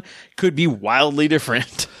goes on, could be wildly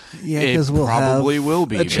different. Yeah, because we'll probably have will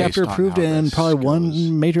be a chapter approved and probably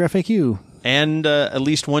one major FAQ. And at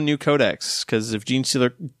least one new codex, because if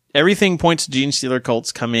everything points to Gene Stealer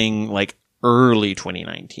Cults coming like early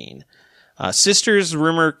 2019. Sisters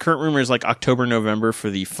current rumor is like October, November for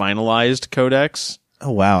the finalized codex.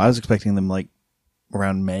 Oh wow, I was expecting them like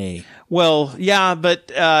around May. Well, yeah,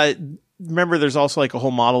 but remember, there's also like a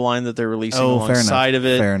whole model line that they're releasing alongside of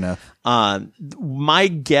it. Fair enough. My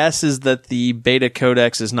guess is that the beta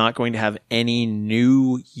codex is not going to have any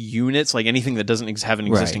new units, like anything that doesn't have an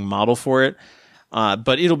existing model for it.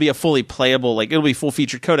 But it'll be a fully playable, like it'll be full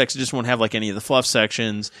featured codex. It just won't have like any of the fluff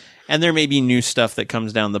sections. And there may be new stuff that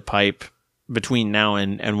comes down the pipe between now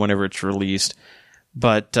and whenever it's released.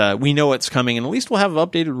 But we know it's coming, and at least we'll have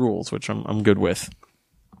updated rules, which I'm good with.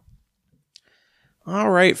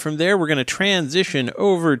 All right, from there, we're going to transition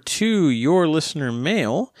over to your listener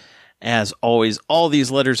mail. As always, all these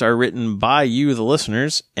letters are written by you, the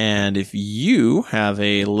listeners, and if you have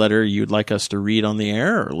a letter you'd like us to read on the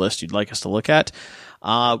air or a list you'd like us to look at,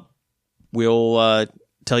 we'll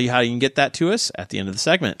tell you how you can get that to us at the end of the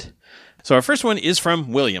segment. So our first one is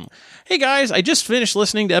from William. Hey guys, I just finished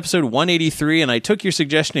listening to episode 183 and I took your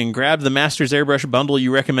suggestion and grabbed the Masters Airbrush bundle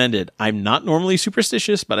you recommended. I'm not normally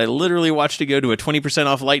superstitious, but I literally watched it go to a 20%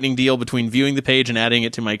 off lightning deal between viewing the page and adding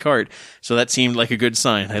it to my cart. So that seemed like a good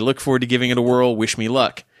sign. I look forward to giving it a whirl. Wish me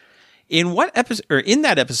luck. In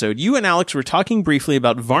that episode, you and Alex were talking briefly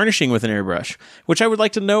about varnishing with an airbrush, which I would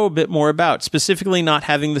like to know a bit more about, specifically not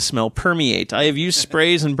having the smell permeate. I have used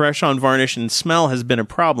sprays and brush-on varnish, and smell has been a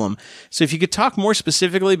problem. So if you could talk more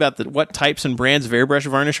specifically about what types and brands of airbrush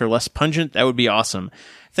varnish are less pungent, that would be awesome.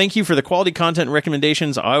 Thank you for the quality content and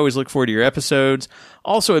recommendations. I always look forward to your episodes.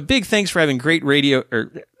 Also, a big thanks for having great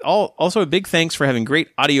also a big thanks for having great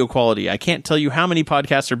audio quality. I can't tell you how many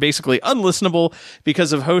podcasts are basically unlistenable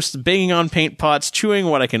because of hosts banging on paint pots, chewing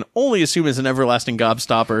what I can only assume is an everlasting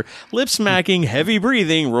gobstopper, lip smacking, heavy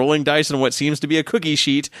breathing, rolling dice on what seems to be a cookie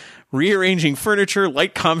sheet, rearranging furniture,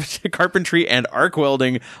 light carpentry, and arc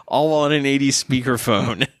welding, all while on an 80s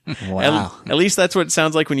speakerphone. Wow. At least that's what it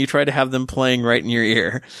sounds like when you try to have them playing right in your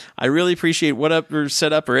ear. I really appreciate whatever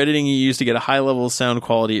setup or editing you use to get a high level of sound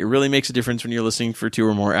quality. It really makes a difference when you're listening for 2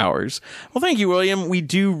 or more hours. Well, thank you, William. We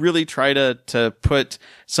do really try to put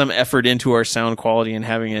some effort into our sound quality and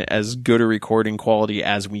having it as good a recording quality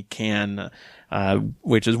as we can.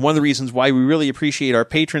 Which is one of the reasons why we really appreciate our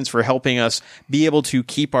patrons for helping us be able to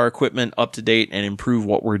keep our equipment up to date and improve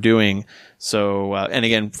what we're doing. So, and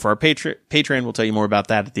again, for our Patreon, we'll tell you more about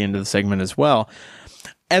that at the end of the segment as well.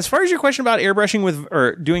 As far as your question about airbrushing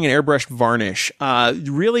or doing an airbrushed varnish,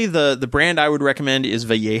 really the brand I would recommend is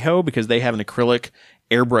Vallejo, because they have an acrylic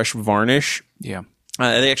airbrush varnish. Yeah.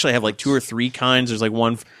 They actually have like 2 or 3 kinds. There's like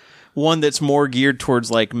one that's more geared towards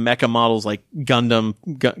like mecha models like Gundam,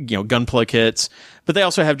 Gunpla kits. But they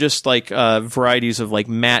also have just like varieties of like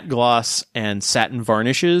matte gloss and satin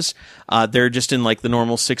varnishes. They're just in like the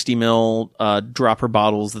normal 60 mil dropper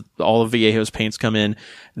bottles that all of Vallejo's paints come in.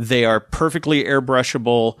 They are perfectly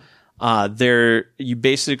airbrushable. You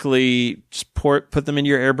basically just put them into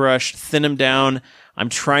your airbrush, thin them down. I'm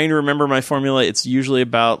trying to remember my formula. It's usually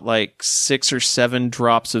about like 6 or 7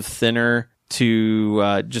 drops of thinner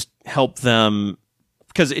to just help them,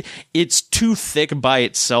 because it's too thick by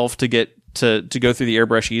itself to get to go through the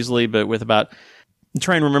airbrush easily. But with I'm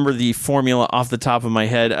trying to remember the formula off the top of my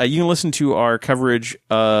head. You can listen to our coverage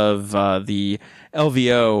of the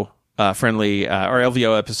LVO friendly our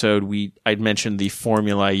LVO episode. I'd mentioned the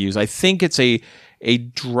formula I use. I think it's a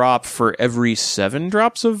drop for every 7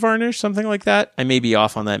 drops of varnish, something like that. I may be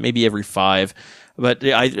off on that, maybe every 5, but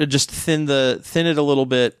I just thin it a little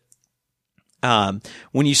bit.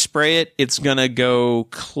 When you spray it, it's gonna go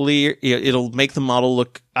clear. It'll make the model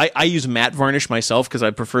look. I use matte varnish myself because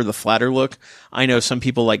I prefer the flatter look. I know some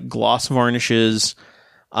people like gloss varnishes,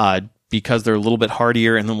 because they're a little bit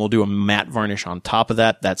hardier, and then we'll do a matte varnish on top of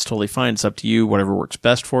that. That's totally fine. It's up to you, whatever works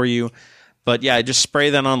best for you. But yeah, just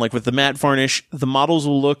spray that on. Like with the matte varnish, the models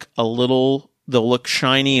will look they'll look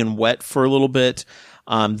shiny and wet for a little bit.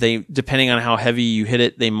 Depending on how heavy you hit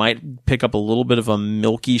it, they might pick up a little bit of a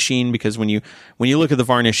milky sheen, because when you look at the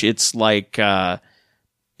varnish, it's like,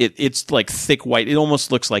 it's like thick white. It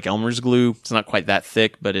almost looks like Elmer's glue. It's not quite that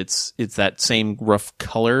thick, but it's that same rough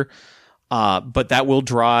color. But that will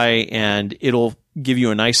dry, and it'll give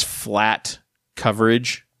you a nice flat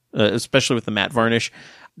coverage, especially with the matte varnish.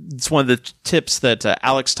 It's one of the tips that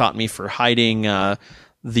Alex taught me for hiding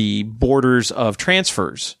the borders of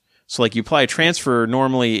transfers. So like you apply a transfer,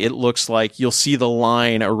 normally it looks like you'll see the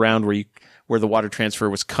line around where the water transfer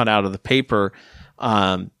was cut out of the paper.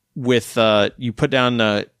 You put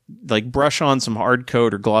down like brush on some hard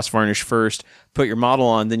coat or gloss varnish first, put your model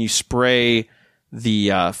on, then you spray the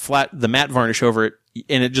matte varnish over it,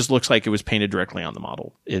 and it just looks like it was painted directly on the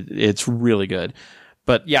model. It's really good.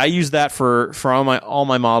 But yeah, I use that for all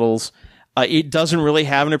my models. It doesn't really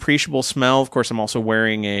have an appreciable smell. Of course, I'm also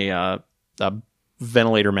wearing a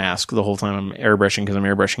ventilator mask the whole time I'm airbrushing, because I'm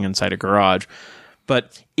airbrushing inside a garage.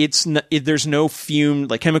 But there's no fume,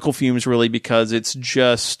 like chemical fumes really, because it's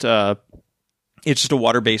just a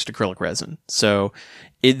water-based acrylic resin. So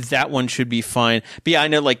that one should be fine. But yeah, I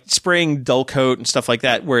know like spraying dull coat and stuff like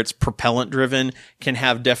that, where it's propellant driven, can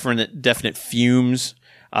have definite fumes.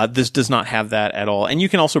 This does not have that at all. And you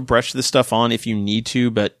can also brush this stuff on if you need to,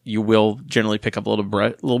 but you will generally pick up a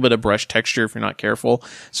little bit of brush texture if you're not careful.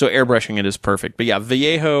 So airbrushing it is perfect. But yeah,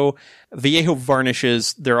 Vallejo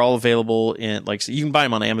varnishes, they're all available so you can buy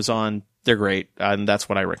them on Amazon. They're great. And that's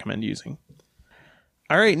what I recommend using.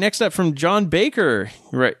 All right, next up from John Baker.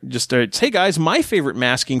 Right, hey guys, my favorite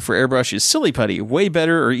masking for airbrush is Silly Putty. Way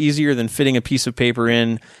better or easier than fitting a piece of paper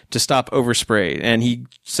in to stop overspray. And he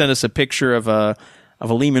sent us a picture of a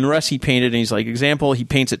Lehman Russ he painted, and he's like, example, he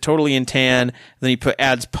paints it totally in tan, then he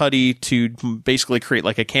adds putty to basically create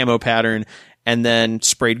like a camo pattern, and then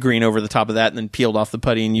sprayed green over the top of that, and then peeled off the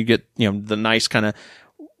putty, and you get, the nice kind of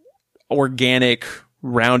organic,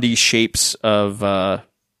 roundy shapes of,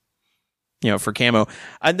 for camo.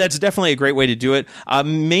 That's definitely a great way to do it.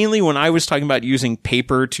 Mainly when I was talking about using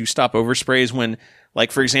paper to stop oversprays, when,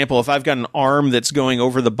 like, for example, if I've got an arm that's going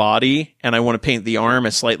over the body, and I want to paint the arm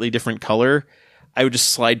a slightly different color, I would just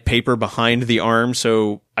slide paper behind the arm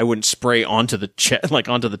so I wouldn't spray onto the chest, like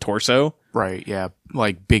onto the torso. Right, yeah.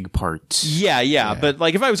 Like big parts. Yeah. But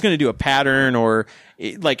like if I was going to do a pattern, or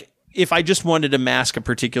like if I just wanted to mask a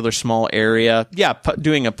particular small area, yeah,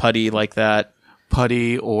 doing a putty like that.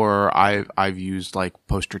 Putty, or I've used like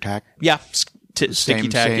poster tack. Yeah, sticky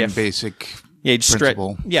tack. Same yeah, basic just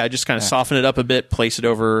principle. Just kind of soften it up a bit, place it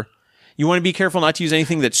over. You want to be careful not to use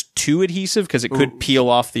anything that's too adhesive, because it could peel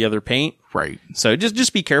off the other paint. Right. So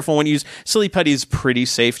just be careful when you use Silly Putty. Is pretty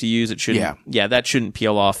safe to use. It shouldn't. Yeah, that shouldn't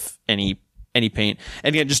peel off any paint.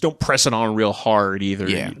 And again, just don't press it on real hard either.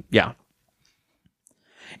 Yeah.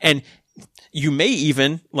 And you may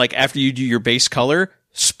even, like, after you do your base color,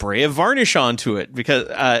 spray a varnish onto it, because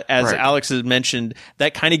as Alex has mentioned,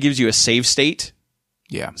 that kind of gives you a save state.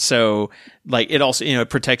 Yeah. So like it also, it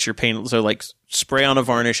protects your paint. So like spray on a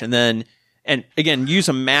varnish, and again, use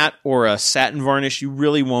a matte or a satin varnish.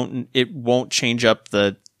 It won't change up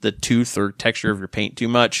the tooth or texture of your paint too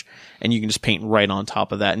much. And you can just paint right on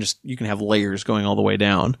top of that, and you can have layers going all the way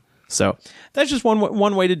down. So that's just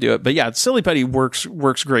one way to do it. But yeah, Silly Putty works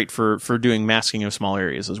great for doing masking of small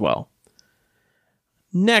areas as well.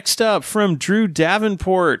 Next up from Drew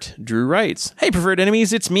Davenport. Drew writes, "Hey, Preferred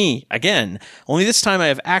Enemies, it's me, again. Only this time I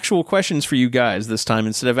have actual questions for you guys this time,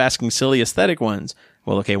 instead of asking silly aesthetic ones.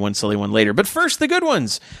 Well, okay, one silly one later. But first, the good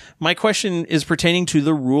ones. My question is pertaining to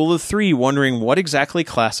the rule of three, wondering what exactly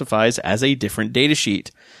classifies as a different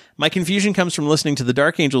datasheet. My confusion comes from listening to the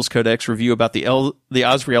Dark Angels Codex review about the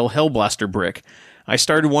Azrael Hellblaster brick. I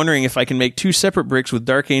started wondering if I can make two separate bricks with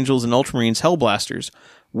Dark Angels and Ultramarines Hellblasters.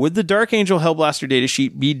 Would the Dark Angel Hellblaster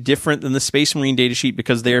datasheet be different than the Space Marine datasheet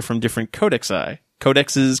because they are from different codexes,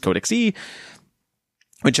 Codex E,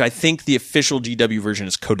 which I think the official GW version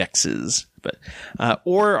is codexes, but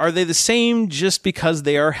or are they the same just because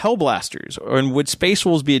they are Hellblasters? And would Space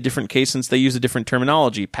Wolves be a different case since they use a different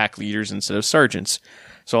terminology, pack leaders instead of sergeants?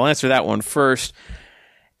 So I'll answer that one first.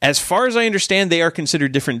 As far as I understand, they are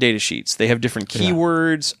considered different data sheets. They have different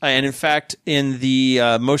keywords. And in fact, in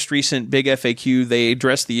the most recent big FAQ, they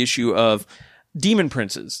addressed the issue of Demon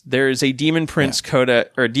Princes. There is a Demon Prince coda,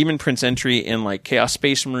 or a Demon Prince entry in like Chaos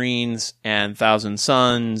Space Marines and Thousand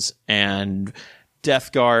Suns and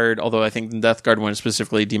Death Guard, although I think the Death Guard one is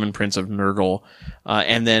specifically Demon Prince of Nurgle,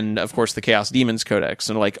 and then of course the Chaos Demons Codex.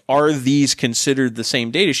 And like, are these considered the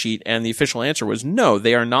same datasheet? And the official answer was no,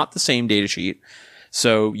 they are not the same datasheet.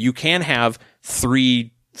 So you can have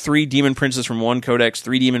three Demon Princes from one codex,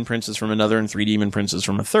 3 Demon Princes from another, and 3 Demon Princes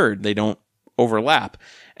from a third. They don't overlap.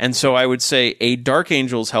 And so I would say a Dark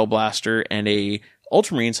Angels Hellblaster and a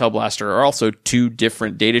Ultramarines Hellblaster are also 2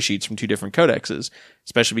 different datasheets from 2 different codexes,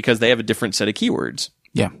 especially because they have a different set of keywords.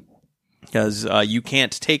 Yeah. Because you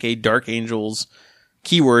can't take a Dark Angels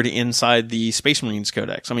keyword inside the Space Marines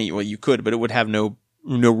Codex. I mean, well, you could, but it would have no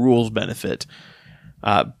rules benefit.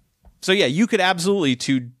 So yeah, you could absolutely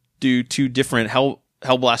do 2 different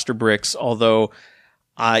Hellblaster bricks, although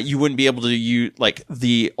you wouldn't be able to use, like,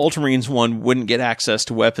 the Ultramarines one wouldn't get access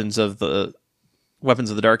to weapons of the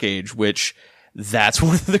Dark Age, which that's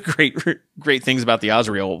one of the great things about the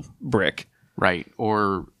Azrael brick. Right.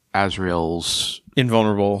 Or Azrael's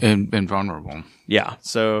Invulnerable. Invulnerable. Yeah.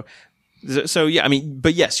 So yeah, I mean,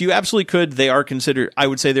 but yes, you absolutely could. They are considered, I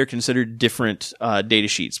would say they're considered different data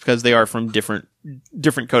sheets because they are from different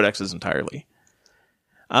codexes entirely.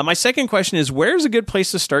 My second question is, where's a good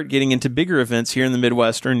place to start getting into bigger events here in the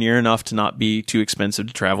Midwest or near enough to not be too expensive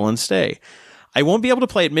to travel and stay? I won't be able to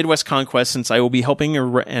play at Midwest Conquest since I will be helping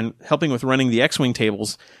with running the X-Wing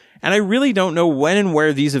tables, and I really don't know when and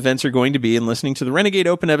where these events are going to be, and listening to the Renegade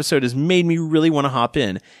Open episode has made me really want to hop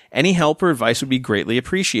in. Any help or advice would be greatly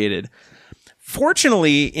appreciated.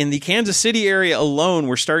 Fortunately, in the Kansas City area alone,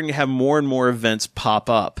 we're starting to have more and more events pop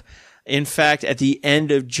up. In fact, at the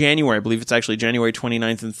end of January, I believe it's actually January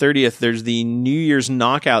 29th and 30th, there's the New Year's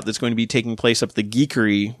Knockout that's going to be taking place up the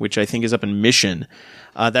Geekery, which I think is up in Mission.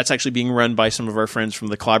 That's actually being run by some of our friends from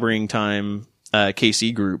the Clobbering Time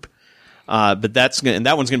KC group. But that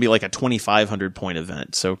one's going to be like a 2,500 point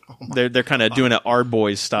event. So they're kind of doing it our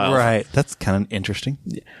boys style. Right. That's kind of interesting.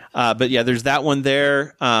 But yeah, there's that one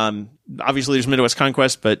there. Obviously there's Midwest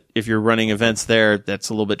Conquest, but if you're running events there, that's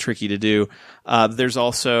a little bit tricky to do. There's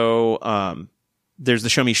also, there's the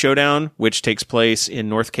Show Me Showdown, which takes place in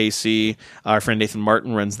North KC. Our friend Nathan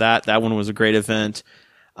Martin runs that. That one was a great event.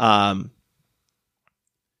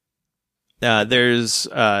 There's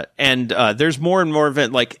more and more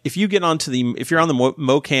event. Like if you're on the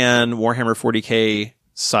Mocan Warhammer 40K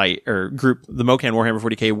site or group, the Mocan Warhammer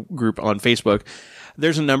 40K group on Facebook,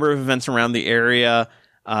 there's a number of events around the area.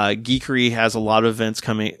 Geekery has a lot of events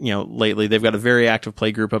coming, lately. They've got a very active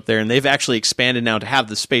play group up there, and they've actually expanded now to have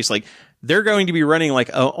the space. Like they're going to be running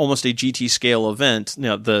like almost a GT scale event.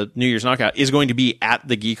 The New Year's Knockout is going to be at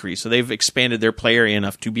the Geekery. So they've expanded their play area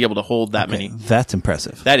enough to be able to hold that many. That's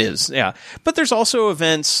impressive. That is, yeah. But there's also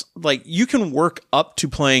events, like you can work up to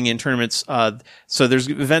playing in tournaments. So there's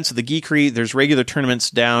events at the Geekery. There's regular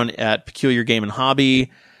tournaments down at Peculiar Game and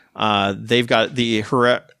Hobby. They've got the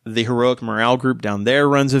Heroic Morale group down there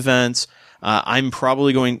runs events. I'm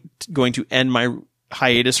probably going to end my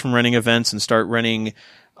hiatus from running events and start running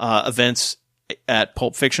events at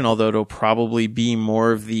Pulp Fiction, although it'll probably be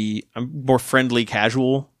more of the more friendly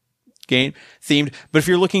casual game themed. But if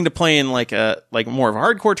you're looking to play in like more of a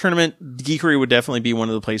hardcore tournament, Geekery would definitely be one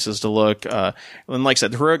of the places to look. And like I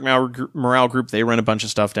said, the Heroic Morale group, they run a bunch of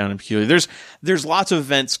stuff down in Peculiar. There's lots of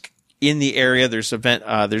events in the area. There's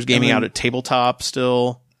gaming out at Tabletop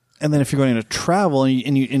still. And then if you're going to travel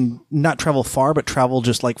and not travel far, but travel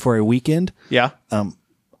just like for a weekend. Yeah.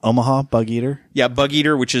 Omaha, Bug Eater. Yeah, Bug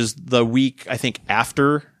Eater, which is the week, I think,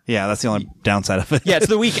 after. Yeah, that's the only downside of it. Yeah, it's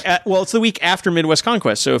the week. It's the week after Midwest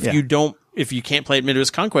Conquest. So if you can't play at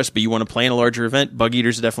Midwest Conquest, but you want to play in a larger event, Bug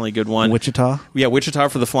Eater's definitely a good one. Wichita. Yeah, Wichita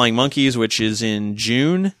for the Flying Monkeys, which is in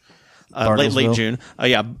June, late June.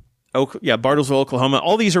 Bartlesville, Oklahoma.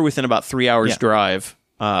 All these are within about 3 hours drive.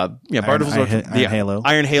 Halo.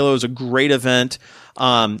 Iron Halo is a great event.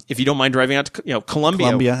 If you don't mind driving out to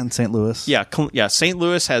Columbia and St. Louis. Yeah, St.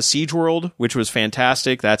 Louis has Siege World, which was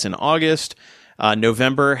fantastic. That's in August.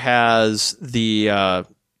 November has the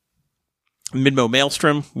Midmo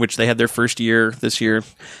Maelstrom, which they had their first year this year.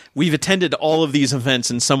 We've attended all of these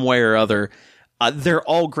events in some way or other. They're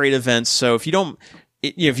all great events. So if you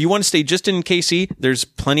want to stay just in KC, there's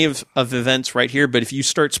plenty of events right here. But if you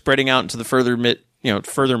start spreading out into the further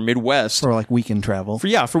Midwest. For like weekend travel.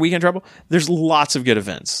 For weekend travel, there's lots of good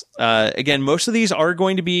events. Again, most of these are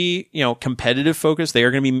going to be, competitive focused. They are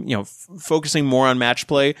going to be, focusing more on match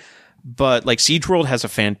play. But like Siege World has a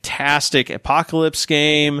fantastic Apocalypse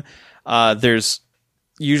game. There's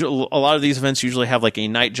usually a lot of these events usually have like a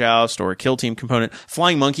Night Joust or a Kill Team component.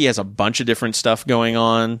 Flying Monkey has a bunch of different stuff going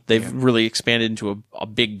on. They've really expanded into a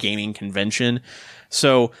big gaming convention.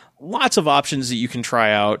 So lots of options that you can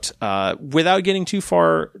try out without getting too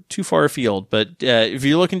far afield. But if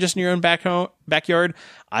you're looking just in your own backyard,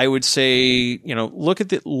 I would say, look at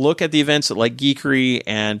the events at like Geekery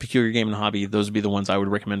and Peculiar Game and Hobby. Those would be the ones I would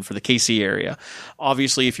recommend for the KC area.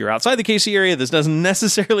 Obviously, if you're outside the KC area, this doesn't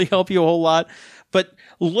necessarily help you a whole lot. But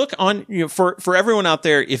look on, for everyone out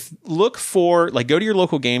there, go to your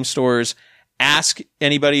local game stores. Ask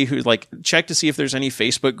anybody who check to see if there's any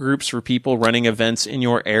Facebook groups for people running events in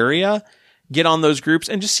your area. Get on those groups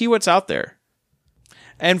and just see what's out there.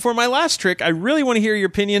 And for my last trick, I really want to hear your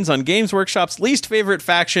opinions on Games Workshop's least favorite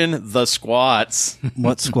faction, the Squats.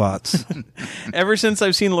 What Squats? Ever since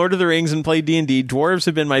I've seen Lord of the Rings and played D&D, dwarves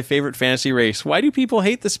have been my favorite fantasy race. Why do people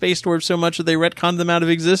hate the space dwarves so much that they retcon them out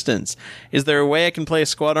of existence? Is there a way I can play a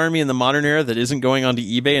squad army in the modern era that isn't going onto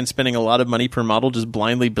eBay and spending a lot of money per model just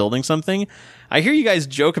blindly building something? I hear you guys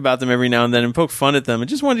joke about them every now and then and poke fun at them. I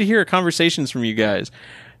just wanted to hear conversations from you guys.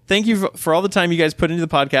 Thank you for all the time you guys put into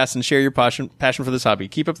the podcast and share your passion for this hobby.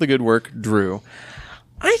 Keep up the good work, Drew.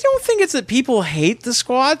 I don't think it's that people hate the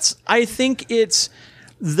Squats. I think it's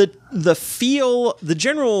the feel, the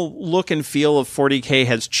general look and feel of 40K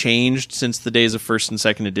has changed since the days of 1st and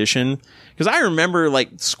 2nd edition. Because I remember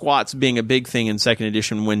Squats being a big thing in 2nd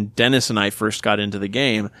edition when Dennis and I first got into the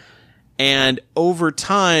game. And over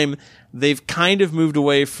time, they've kind of moved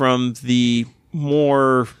away from the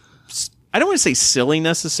more, I don't want to say silly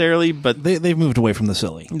necessarily, but They've moved away from the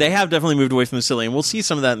silly. They have definitely moved away from the silly, and we'll see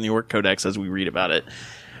some of that in the Orc Codex as we read about it.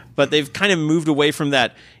 But they've kind of moved away from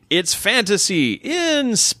that it's fantasy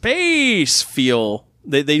in space feel.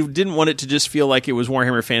 They didn't want it to just feel like it was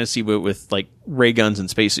Warhammer Fantasy, but with ray guns and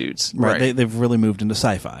spacesuits. Right. They've really moved into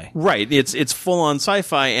sci-fi. Right. It's full on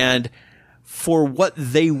sci-fi, and for what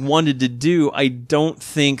they wanted to do, I don't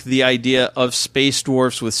think the idea of space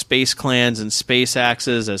dwarfs with space clans and space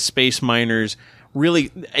axes as space miners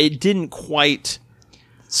really, it didn't quite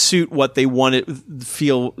suit what they wanted the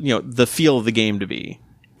feel of the game to be.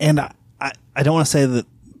 And I don't want to say that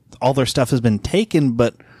all their stuff has been taken,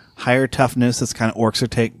 but higher toughness, that's kind of orcs are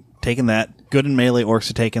taking that. Good in melee orcs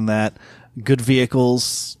are taking that. Good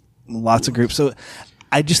vehicles, lots of groups. So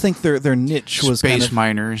I just think their niche was space kind of,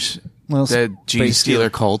 miners. Well, The Gene Stealer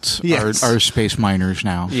cults Yes. are space miners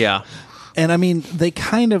now. Yeah. And I mean, they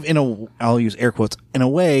kind of, I'll use air quotes, in a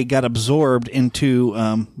way, got absorbed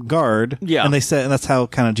into Guard. Yeah. And they said, and that's how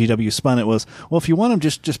kind of GW spun it was, well, if you want them,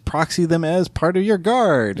 just proxy them as part of your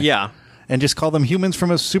Guard. Yeah. And just call them humans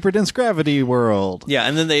from a super dense gravity world. Yeah,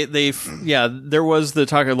 and then there was the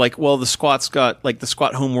talk of the Squats the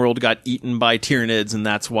Squat homeworld got eaten by Tyranids, and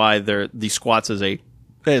that's why the Squats as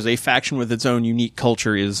a faction with its own unique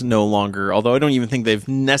culture is no longer, although I don't even think they've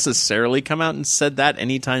necessarily come out and said that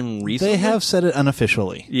anytime recently. They have said it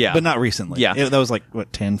unofficially. Yeah. But not recently. Yeah. That was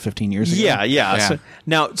 10, 15 years ago? Yeah. So,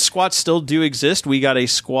 now, Squats still do exist. We got a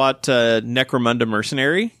Squat Necromunda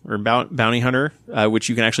mercenary, or bounty hunter, which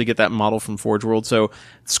you can actually get that model from Forge World. So,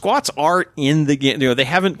 Squats are in the game. They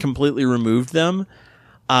haven't completely removed them.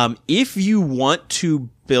 If you want to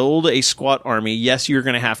build a Squat army, yes, you're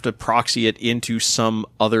going to have to proxy it into some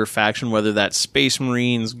other faction, whether that's Space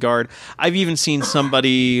Marines, Guard. I've even seen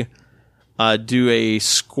somebody do a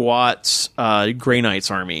Squats Grey Knights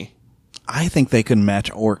army. I think they could match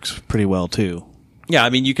orcs pretty well, too. Yeah, I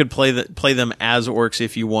mean, you could play them as orcs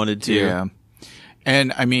if you wanted to. Yeah.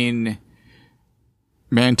 And, I mean,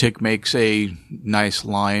 Mantic makes a nice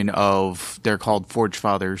line of, they're called Forge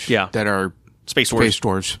Fathers. Yeah. That are Space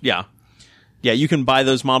Dwarves. Yeah. Yeah, you can buy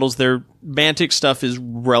those models. Their Mantic stuff is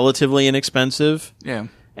relatively inexpensive. Yeah.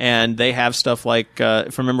 And they have stuff if I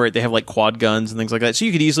remember right, they have quad guns and things like that. So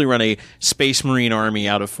you could easily run a Space Marine army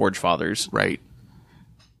out of Forge Fathers. Right.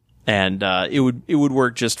 And it would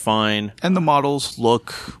work just fine. And the models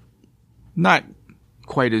look not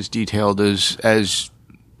quite as detailed as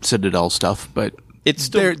Citadel stuff, but It's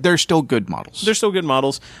still, they're still good models. they're still good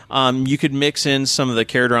models. You could mix in some of the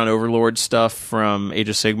Caradron Overlord stuff from Age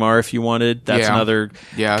of Sigmar if you wanted. That's Yeah. another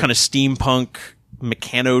Yeah. kind of steampunk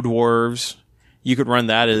mechano dwarves. You could run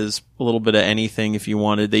that as a little bit of anything if you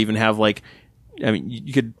wanted. They even have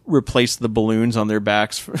you could replace the balloons on their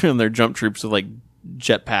backs on their jump troops with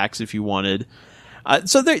jetpacks if you wanted.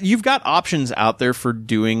 So you've got options out there for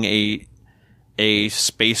doing a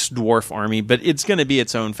space dwarf army, but it's going to be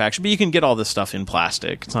its own faction. But you can get all this stuff in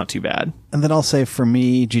plastic. It's not too bad. And then I'll say for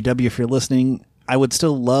me, GW, if you're listening, I would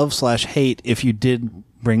still love/hate if you did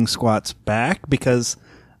bring Squats back, because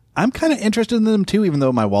I'm kind of interested in them too, even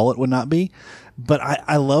though my wallet would not be. But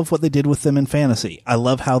I love what they did with them in fantasy. I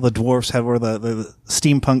love how the dwarves have, or the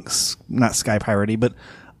steampunks, not sky piratey, but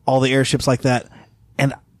all the airships like that.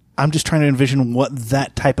 And I'm just trying to envision what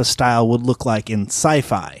that type of style would look like in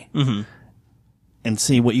sci-fi, and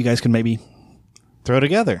see what you guys can maybe throw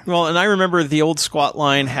together. Well, and I remember the old squat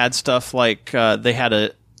line had stuff like they had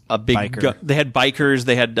a big Biker. they had bikers,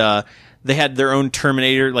 they had their own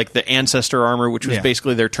Terminator, like the Ancestor armor, which was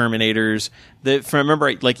basically their Terminators. If I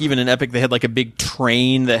remember, like even in Epic, they had like a big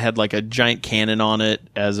train that had like a giant cannon on it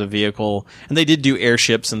as a vehicle, and they did do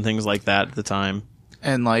airships and things like that at the time.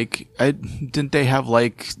 And like, didn't they have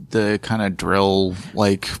like the kind of drill,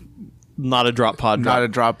 like Not a drop pod. not a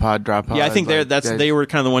drop pod? Yeah, I think like, they were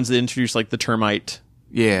kind of the ones that introduced like the termite.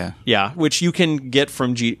 Yeah. Yeah, which you can get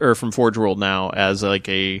from from Forge World now as like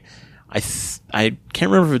a I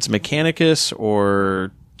can't remember if it's Mechanicus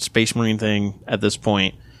or Space Marine thing at this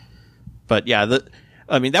point. But yeah, that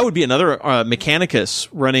would be another Mechanicus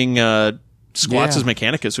running squats as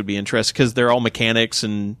Mechanicus would be interesting because they're all mechanics,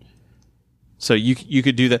 and so you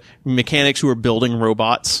could do that. Mechanics who are building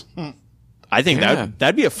robots. I think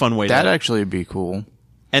that'd be a fun way. That'd actually be cool.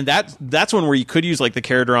 And that's one where you could use like the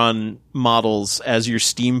Caradron models as your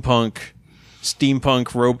steampunk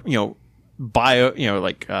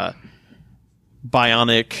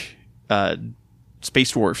bionic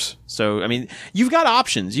space dwarfs. So I mean, you've got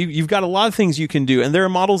options. You've got a lot of things you can do, and there are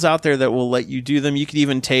models out there that will let you do them. You could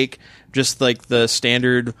even take just like the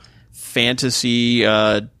standard fantasy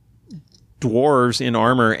dwarves in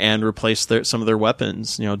armor and replace some of their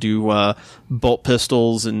weapons. Do bolt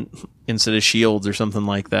pistols and instead of shields or something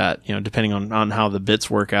like that. Depending on how the bits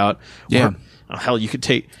work out. Yeah. Or, hell, you could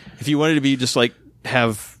take if you wanted to be just like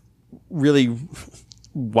have really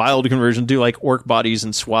wild conversion, do like orc bodies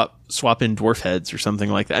and swap in dwarf heads or something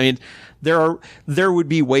like that. I mean, there would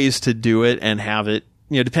be ways to do it and have it,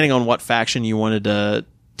 depending on what faction you wanted to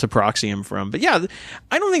proxy him from. But yeah,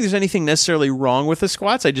 I don't think there's anything necessarily wrong with the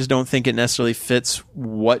squats. I just don't think it necessarily fits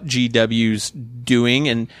what GW's doing,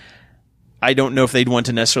 and I don't know if they'd want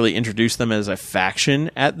to necessarily introduce them as a faction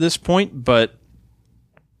at this point, but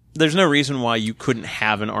there's no reason why you couldn't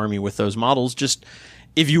have an army with those models. Just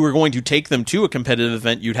if you were going to take them to a competitive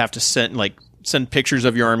event, you'd have to send pictures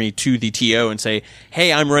of your army to the TO and say,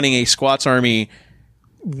 "Hey, I'm running a squats army.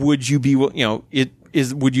 Would you be,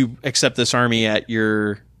 would you accept this army at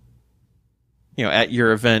your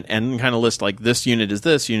event?" And kind of list like this unit is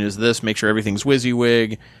this, make sure everything's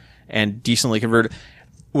WYSIWYG and decently converted.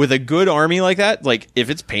 With a good army like that, like if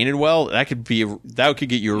it's painted well, that could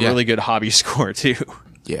get you a really good hobby score too.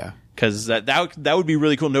 Yeah. Because that would be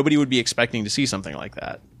really cool. Nobody would be expecting to see something like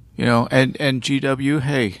that. And GW,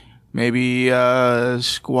 hey, maybe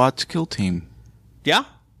squats kill team. Yeah,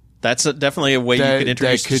 that's definitely a way you could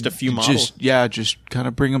introduce just a few models. Just kind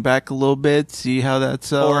of bring them back a little bit, see how that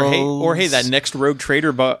sells. Or hey, that next Rogue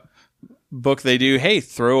Trader book they do. Hey,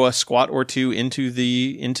 throw a squat or two into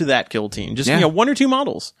that kill team. Just one or two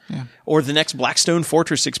models. Yeah. Or the next Blackstone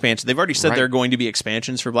Fortress expansion. They've already said there are going to be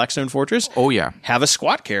expansions for Blackstone Fortress. Oh yeah, have a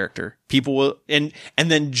squat character. People will and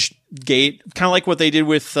then gate kind of like what they did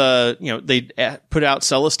with they put out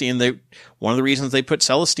Celestine. One of the reasons they put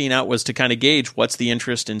Celestine out was to kind of gauge what's the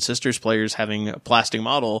interest in Sisters players having a plastic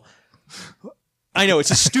model. I know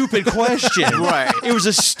it's a stupid question, right? It was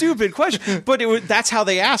a stupid question, but that's how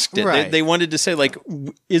they asked it. Right. They wanted to say like,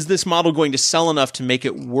 is this model going to sell enough to make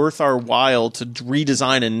it worth our while to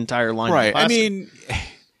redesign an entire line? Right. Of plastic? I mean,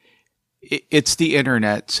 it's the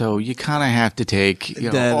internet, so you kind of have to take,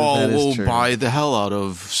 we'll buy the hell out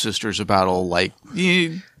of Sisters of Battle. Like,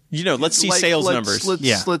 let's see sales numbers.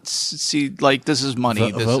 Let's see, like, this is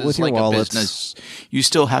money. This vote with is your like wallets. a business. You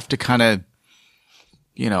still have to kind of,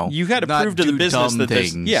 you got to not prove to the do business dumb that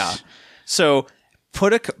this, things. So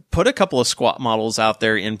put a couple of squat models out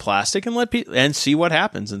there in plastic and and see what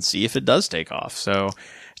happens and see if it does take off. So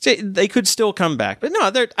they could still come back, but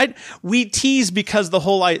no, we tease because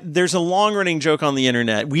there's a long running joke on the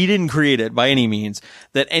internet. We didn't create it by any means.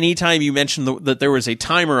 That anytime you mentioned that there was a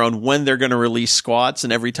timer on when they're going to release squats,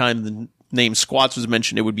 and every time the name squats was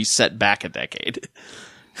mentioned, it would be set back a decade.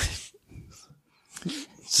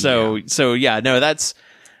 So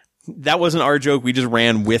that wasn't our joke. We just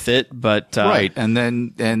ran with it, but right. And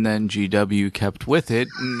then GW kept with it,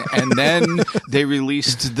 and then they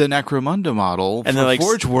released the Necromunda model and for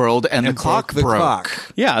Forge World, and the clock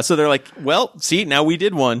broke. Yeah, so they're like, well, see, now we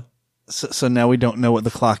did one. So now we don't know what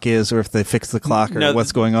the clock is, or if they fixed the clock, or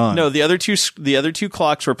what's going on. No, the other two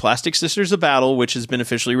clocks were Plastic Sisters of Battle, which has been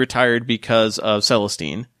officially retired because of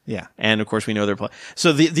Celestine. Yeah, and of course we know they're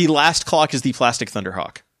so the last clock is the Plastic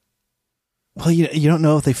Thunderhawk. Well, you don't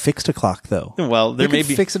know if they fixed a clock though. Well, there may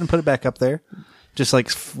be fix it and put it back up there, just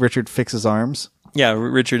like Richard fixes arms. Yeah,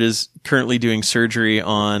 Richard is currently doing surgery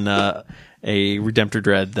on a Redemptor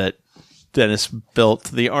Dread that Dennis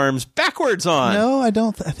built the arms backwards on. No, I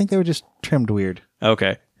don't. I think they were just trimmed weird.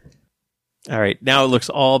 Okay. All right. Now it looks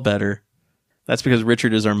all better. That's because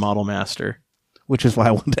Richard is our model master. Which is why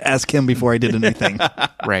I wanted to ask him before I did anything.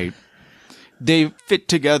 Right. They fit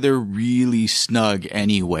together really snug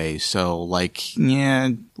anyway. So, like, yeah,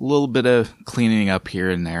 a little bit of cleaning up here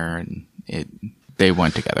and there, and they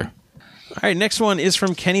went together. All right, next one is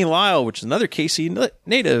from Kenny Lyle, which is another KC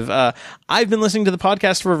native. I've been listening to the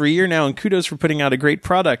podcast for over a year now, and kudos for putting out a great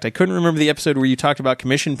product. I couldn't remember the episode where you talked about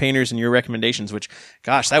commission painters and your recommendations, which,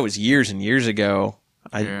 gosh, that was years and years ago.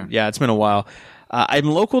 Yeah, it's been a while. I'm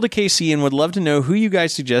local to KC and would love to know who you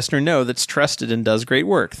guys suggest or know that's trusted and does great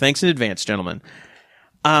work. Thanks in advance, gentlemen.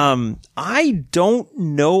 I don't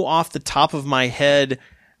know off the top of my head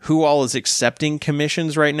who all is accepting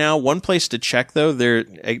commissions right now. One place to check, though, there,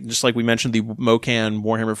 just like we mentioned, the Mocan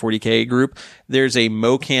Warhammer 40K group, there's a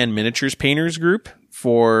Mocan Miniatures Painters group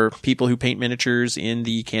for people who paint miniatures in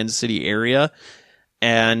the Kansas City area.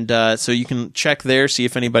 And so you can check there, see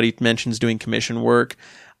if anybody mentions doing commission work.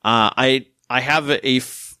 I have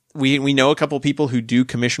we know a couple of people who do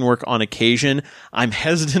commission work on occasion. I'm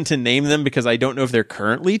hesitant to name them because I don't know if they're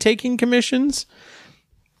currently taking commissions.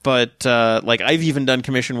 But, like, I've even done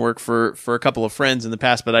commission work for a couple of friends in the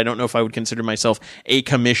past, but I don't know if I would consider myself a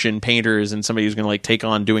commission painter as in somebody who's going to, like, take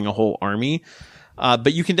on doing a whole army.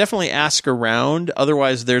 But you can definitely ask around.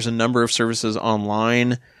 Otherwise, there's a number of services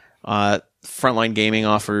online. Frontline Gaming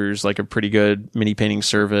offers, like, a pretty good mini painting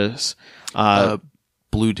service. There's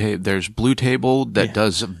Blue Table that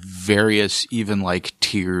does various, even, like,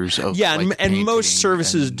 tiers of, and most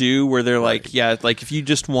services do, where they're like, like, if you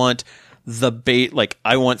just want like,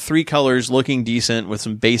 I want 3 colors looking decent with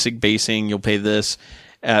some basic basing, you'll pay this.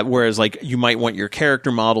 Whereas, like, you might want your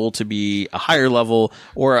character model to be a higher level,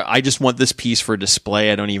 or I just want this piece for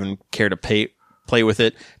display. I don't even care to play with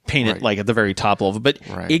it, paint it like at the very top level, but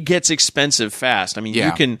it gets expensive fast. I mean,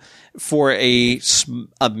 you can, for a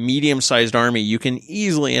medium-sized army, you can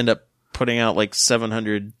easily end up putting out like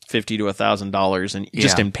 $750 to $1,000 and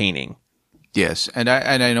just in painting. Yes, and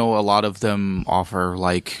I know a lot of them offer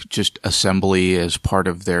like just assembly as part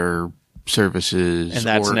of their services, and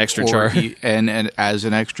that's an extra charge, and as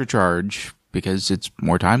an extra charge because it's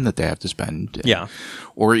more time that they have to spend.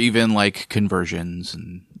 Or even like conversions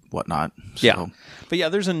and whatnot. So. Yeah, but yeah,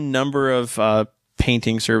 there's a number of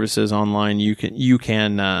painting services online you can use.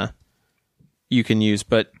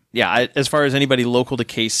 But yeah, as far as anybody local to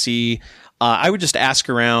KC, I would just ask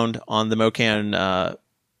around on the Mocan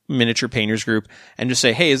Miniature Painters group and just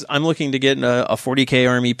say, hey, I'm looking to get a 40K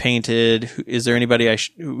army painted. Is there anybody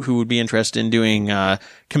who would be interested in doing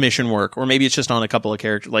commission work? Or maybe it's just on a couple of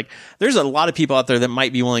characters. Like, there's a lot of people out there that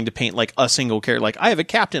might be willing to paint like a single character. Like, I have a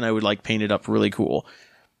captain I would like painted up really cool.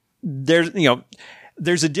 There's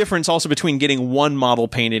a difference also between getting one model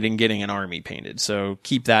painted and getting an army painted. So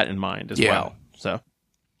keep that in mind as well. So.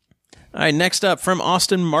 All right, next up from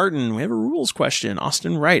Austin Martin, we have a rules question.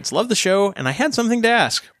 Austin writes, love the show, and I had something to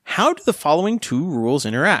ask. How do the following 2 rules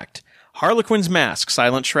interact? Harlequin's Mask,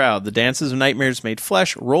 Silent Shroud, the Dances of Nightmares Made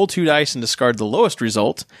Flesh, roll 2 dice and discard the lowest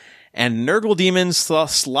result. And Nurgle Demons,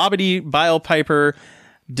 Slobbity Bile Piper,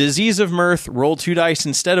 Disease of Mirth, roll 2 dice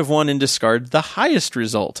instead of 1 and discard the highest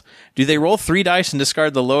result. Do they roll 3 dice and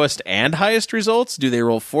discard the lowest and highest results? Do they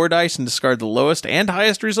roll 4 dice and discard the lowest and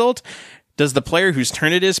highest result? Does the player whose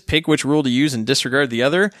turn it is pick which rule to use and disregard the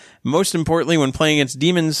other? Most importantly, when playing against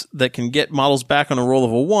demons that can get models back on a roll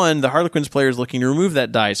of a 1, the Harlequins player is looking to remove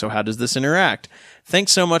that die, so how does this interact?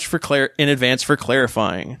 Thanks so much in advance for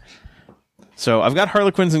clarifying. So I've got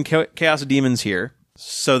Harlequins and Chaos Demons here,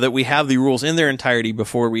 so that we have the rules in their entirety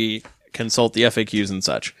before we consult the FAQs and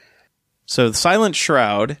such. So the Silent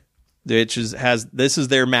Shroud, which this is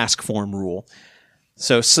their mask form rule.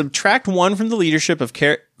 So subtract 1 from the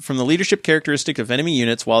leadership characteristic of enemy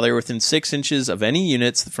units while they're within 6 inches of any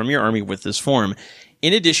units from your army with this form.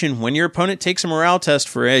 In addition, when your opponent takes a morale test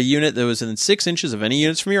for a unit that was within 6 inches of any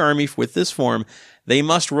units from your army with this form, they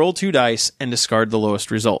must roll 2 dice and discard the lowest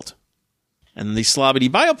result. And the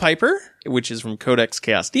Slobbity Bile Piper, which is from Codex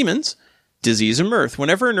Chaos Demons, Disease of Mirth.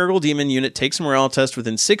 Whenever a Nurgle Demon unit takes a morale test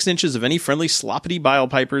within 6 inches of any friendly Sloppity Bile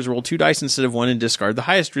Pipers, roll 2 dice instead of 1 and discard the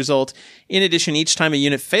highest result. In addition, each time a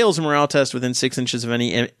unit fails a morale test within 6 inches of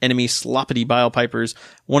any enemy Sloppity Bile Pipers,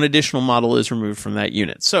 1 additional model is removed from that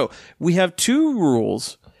unit. So we have 2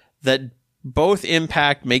 rules that both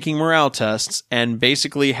impact making morale tests and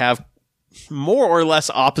basically have more or less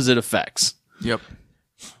opposite effects. Yep.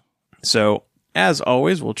 So, as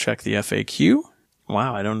always, we'll check the FAQ.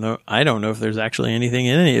 Wow, I don't know if there's actually anything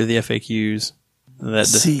in any of the FAQs.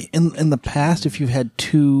 See, in the past, if you've had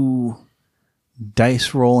 2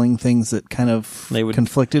 dice rolling things that kind of They would-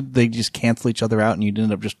 conflicted, they just cancel each other out and you'd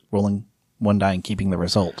end up just rolling one die and keeping the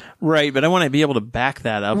result. Right, but I want to be able to back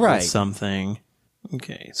that up Right. with something.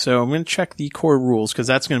 Okay, so I'm going to check the core rules because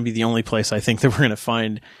that's going to be the only place I think that we're going to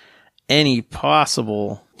find any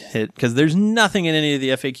possible hit, because there's nothing in any of the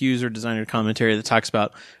FAQs or designer commentary that talks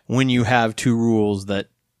about when you have two rules that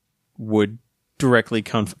would directly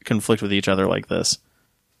conflict with each other like this.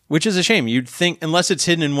 Which is a shame. You'd think, unless it's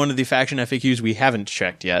hidden in one of the faction FAQs we haven't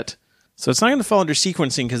checked yet. So it's not going to fall under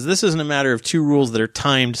sequencing because this isn't a matter of two rules that are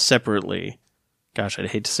timed separately. Gosh, I'd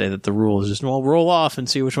hate to say that the rule is just, well, roll off and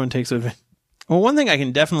see which one takes it. Well, one thing I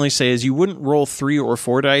can definitely say is you wouldn't roll 3 or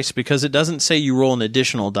 4 dice because it doesn't say you roll an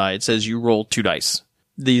additional die. It says you roll 2 dice.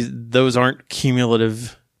 Those aren't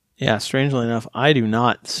cumulative. Yeah, strangely enough, I do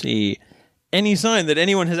not see any sign that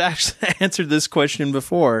anyone has actually answered this question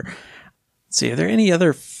before. Let's see, are there any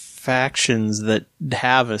other factions that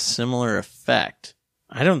have a similar effect?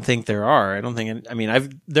 I don't think there are.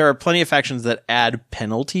 There are plenty of factions that add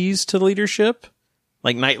penalties to leadership.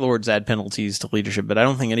 Like Night Lords add penalties to leadership, but I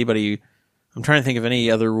don't think anybody... I'm trying to think of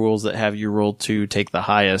any other rules that have you roll 2, take the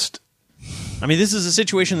highest. I mean, this is a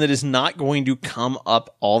situation that is not going to come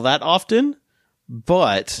up all that often,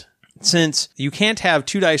 but since you can't have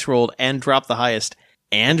 2 dice rolled and drop the highest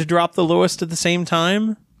and drop the lowest at the same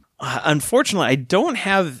time, unfortunately, I don't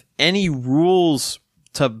have any rules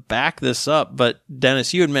to back this up, but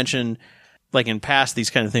Dennis, you had mentioned, like in past, these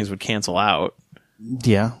kind of things would cancel out.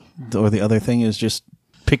 Yeah. Or the other thing is just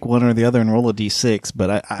pick one or the other and roll a d6.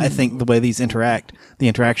 But I think the way these interact, the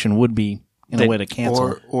interaction would be in a way to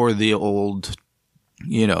cancel. Or the old,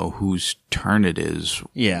 whose turn it is.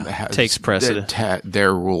 Yeah. Takes precedent.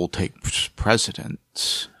 Their rule takes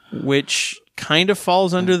precedence. Which kind of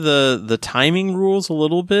falls under the timing rules a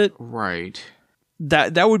little bit. Right.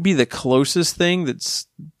 That would be the closest thing that's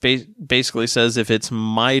basically says if it's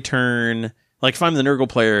my turn, like if I'm the Nurgle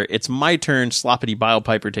player, it's my turn, Sloppity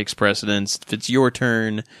Bilepiper takes precedence. If it's your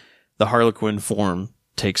turn, the Harlequin form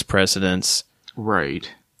takes precedence.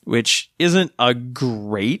 Right. Which isn't a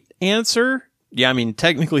great answer. Yeah, I mean,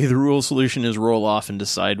 technically the rule solution is roll off and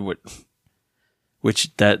decide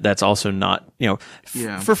that's also not,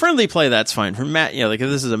 for friendly play, that's fine. For like if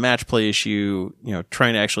this is a match play issue,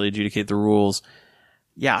 trying to actually adjudicate the rules.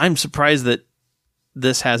 Yeah, I'm surprised that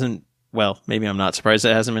this hasn't, well, maybe I'm not surprised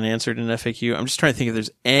that it hasn't been answered in FAQ. I'm just trying to think if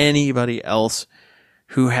there's anybody else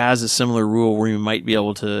who has a similar rule where you might be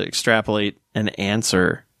able to extrapolate an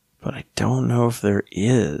answer, but I don't know if there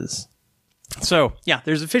is. So, yeah,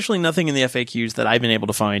 there's officially nothing in the FAQs that I've been able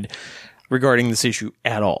to find regarding this issue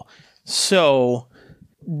at all. So,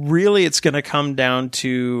 really, it's going to come down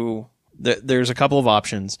to there's a couple of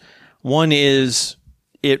options. One is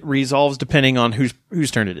it resolves depending on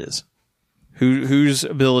whose turn it is. Whose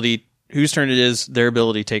turn it is, their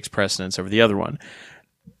ability takes precedence over the other one,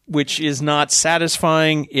 which is not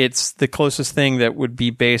satisfying. It's the closest thing that would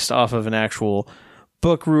be based off of an actual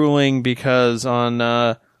book ruling, because on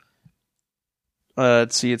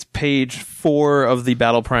let's see, it's page 4 of the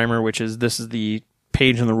battle primer, this is the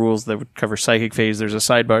page in the rules that would cover psychic phase. There's a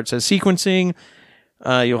sidebar that says sequencing.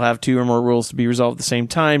 You'll have 2 or more rules to be resolved at the same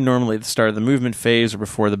time, normally at the start of the movement phase or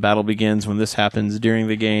before the battle begins. When this happens during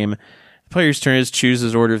the game, the player's turn is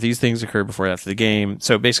chooses order if these things occur before or after the game.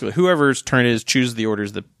 So basically, whoever's turn is chooses the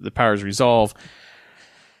orders that the powers resolve,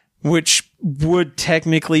 which would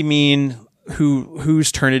technically mean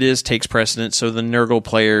whose turn it is takes precedence. So the Nurgle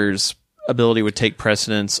player's ability would take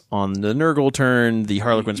precedence on the Nurgle turn. The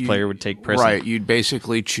Harlequin's player would take precedence. Right. You'd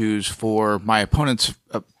basically choose for my opponent's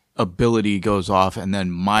ability goes off, and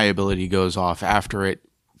then my ability goes off after it,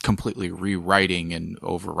 completely rewriting and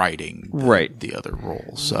overriding the other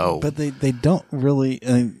role. So, but they don't really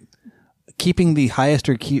keeping the highest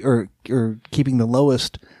or keeping the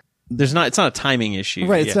lowest. It's not a timing issue.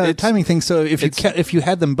 Right, it's not a timing thing. So if you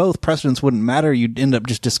had them both, precedence wouldn't matter. You'd end up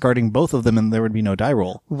just discarding both of them, and there would be no die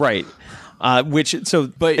roll. Right.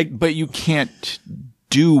 But you can't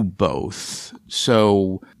do both.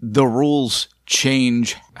 So the rules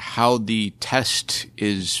change how the test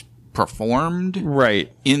is performed. Right.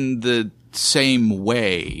 In the same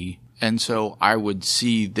way. And so I would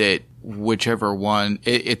see that whichever one,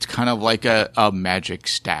 it's kind of like a magic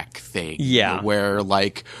stack thing. Yeah. Where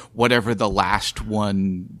like whatever the last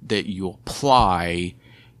one that you apply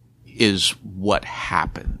is what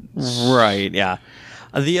happens. Right, yeah.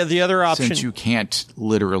 The other option, since you can't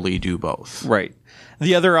literally do both. Right.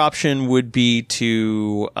 The other option would be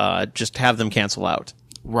to just have them cancel out.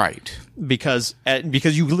 Right. Because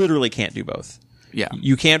you literally can't do both. Yeah.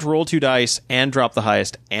 You can't roll 2 dice and drop the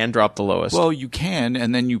highest and drop the lowest. Well, you can,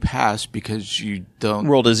 and then you pass because you don't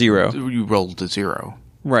roll to 0. You rolled to 0.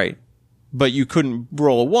 Right. But you couldn't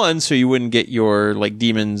roll a 1, so you wouldn't get your like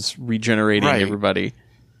demons regenerating everybody.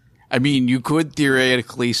 I mean, you could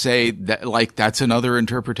theoretically say that, like, that's another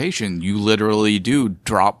interpretation. You literally do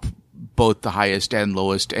drop both the highest and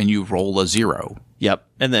lowest, and you roll a 0. Yep.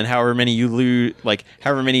 And then however many you lose, like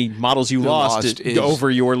however many models you lost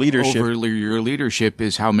over your leadership. Over your leadership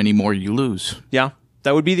is how many more you lose. Yeah.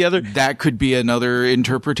 That would be the other. That could be another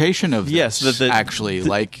interpretation of this. Yes. Actually,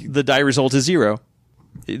 the die result is 0.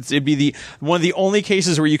 It'd be one of the only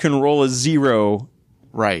cases where you can roll a 0.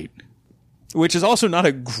 Right. Which is also not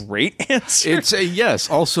a great answer. It's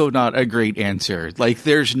also not a great answer. Like,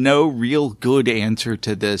 there's no real good answer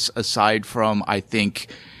to this aside from, I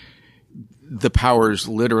think, the powers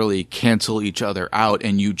literally cancel each other out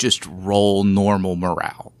and you just roll normal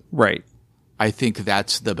morale. Right. I think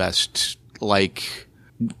that's the best,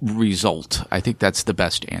 result. I think that's the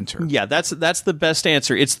best answer. Yeah, that's the best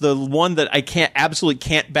answer. It's the one that I absolutely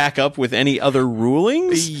can't back up with any other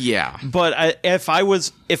rulings. Yeah. But if I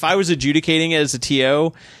was adjudicating it as a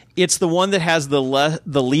TO, it's the one that has the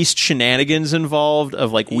least shenanigans involved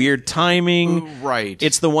of like weird timing. Right.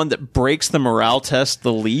 It's the one that breaks the morale test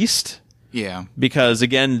the least. Yeah. Because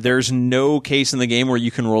again, there's no case in the game where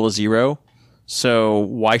you can roll a 0. So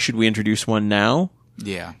why should we introduce one now?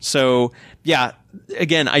 Yeah. So yeah,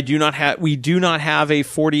 again, we do not have a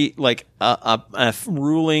 40 a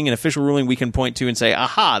ruling, an official ruling we can point to and say,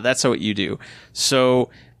 aha, that's what you do. So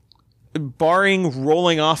barring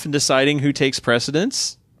rolling off and deciding who takes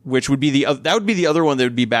precedence, which would be the other one that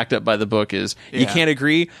would be backed up by the book is you can't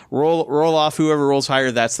agree, roll off whoever rolls higher,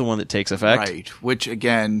 that's the one that takes effect. Right. Which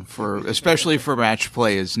again, especially for match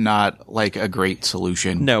play is not like a great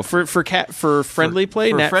solution. No, for friendly play,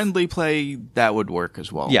 for friendly play that would work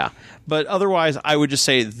as well. Yeah. But otherwise I would just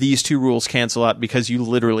say these 2 rules cancel out because you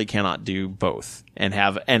literally cannot do both and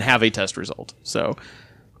have a test result. So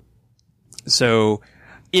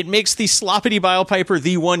it makes the Sloppity Bile Piper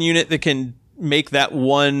the one unit that can make that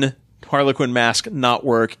one Harlequin mask not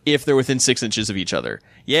work if they're within 6 inches of each other.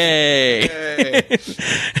 Yay!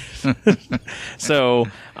 So,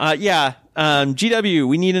 GW,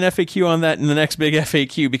 we need an FAQ on that in the next big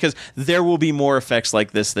FAQ because there will be more effects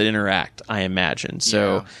like this that interact, I imagine.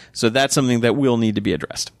 So that's something that will need to be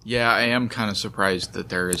addressed. Yeah, I am kind of surprised that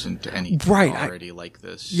there isn't anything already like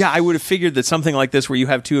this. Yeah, I would have figured that something like this where you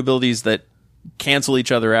have 2 abilities that cancel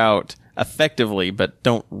each other effectively, but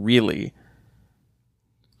don't really.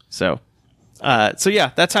 So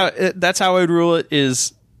yeah, that's how I would rule it.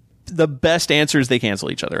 Is the best answers they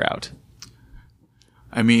cancel each other out.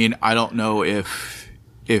 I mean, I don't know if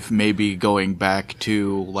maybe going back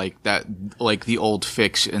to the old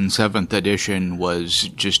fix in 7th edition was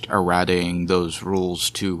just errating those rules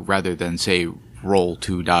to rather than say roll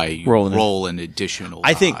 2 die, roll an additional.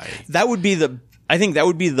 I think that would be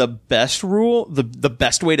the best rule, the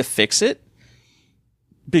best way to fix it,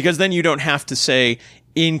 because then you don't have to say,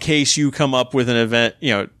 in case you come up with an event,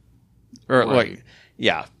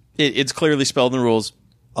 it's clearly spelled in the rules.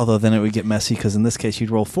 Although then it would get messy because in this case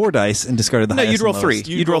you'd roll 4 dice and discard the highest. No, you'd roll and 3. lowest.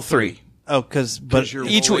 You'd roll 3. Oh, because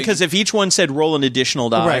if each one said roll an additional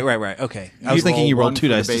die. Right. Okay, I was thinking you rolled 2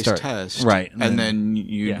 dice to start. Test, right, and then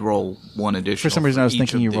you'd roll 1 additional. For some reason, I was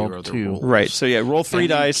thinking you rolled 2. Rules. Right. So yeah, roll 3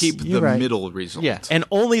 dice. Keep the middle result. Yeah, and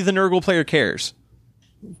only the Nurgle player cares.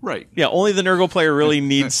 Right. Yeah, only the Nurgle player really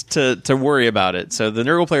needs to worry about it. So the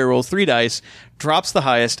Nurgle player rolls 3 dice, drops the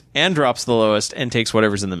highest and drops the lowest, and takes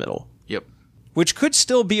whatever's in the middle. Yep. Which could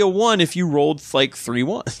still be a 1 if you rolled 3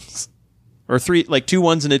 1s. Or 2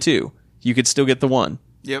 1s and a 2. You could still get the 1.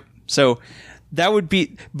 Yep. So that would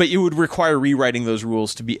be, but it would require rewriting those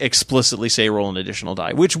rules to be explicitly say roll an additional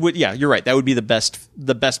die, which would, yeah, you're right. That would be the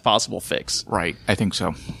best possible fix. Right. I think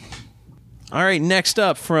so. All right, next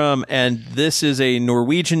up and this is a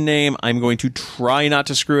Norwegian name. I'm going to try not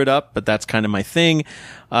to screw it up, but that's kind of my thing.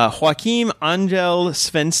 Joachim Angel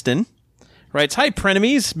Svensson writes, hi,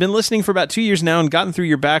 Prenemies. Been listening for about 2 years now and gotten through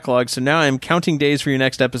your backlog, so now I'm counting days for your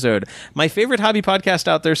next episode. My favorite hobby podcast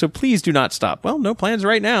out there, so please do not stop. Well, no plans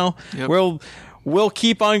right now. Yep. We'll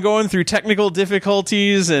keep on going through technical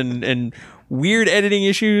difficulties and weird editing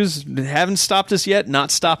issues. Haven't stopped us yet,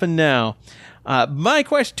 not stopping now. My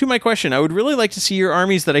question, I would really like to see your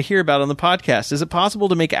armies that I hear about on the podcast. Is it possible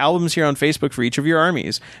to make albums here on Facebook for each of your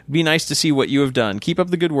armies? It'd be nice to see what you have done. Keep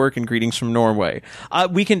up the good work and greetings from Norway.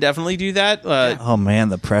 We can definitely do that. Oh man,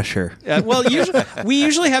 the pressure. Well, we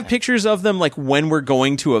usually have pictures of them like when we're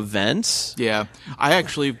going to events. Yeah. I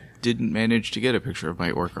actually didn't manage to get a picture of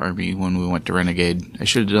my orc army when we went to Renegade. I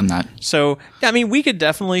should have done that. So, yeah, I mean, we could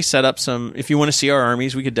definitely set up some. If you want to see our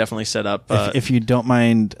armies, we could definitely set up. If you don't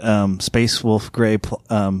mind Space Wolf gray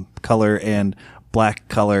color and black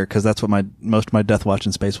color, because that's what most of my Death Watch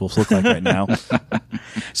and Space Wolves look like right now.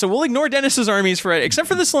 So we'll ignore Dennis's armies for it, except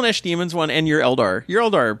for the Slaanesh Demons one and your Eldar. Your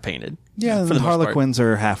Eldar are painted. Yeah, the Harlequins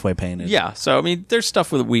are halfway painted. Yeah, so I mean, there's stuff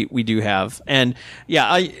that we do have, and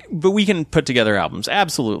yeah, but we can put together albums.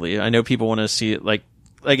 Absolutely, I know people want to see it. Like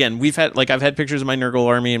again, I've had pictures of my Nurgle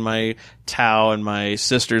army and my Tau and my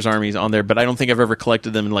sister's armies on there, but I don't think I've ever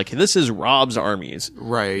collected them and like this is Rob's armies.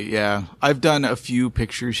 Right? Yeah, I've done a few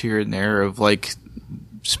pictures here and there of like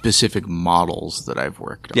specific models that I've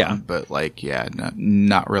worked on, but like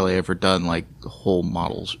not really ever done like whole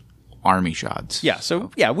models. Army shots. Yeah, so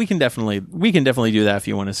yeah, we can definitely do that if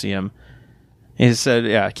you want to see him. He said,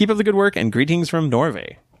 "Yeah, keep up the good work and greetings from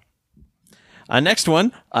Norway." Next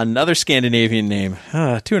one, another Scandinavian name,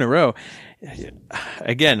 2 in a row.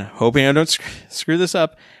 Again, hoping I don't screw this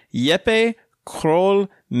up. Jeppe Kroll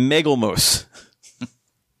Megelmos.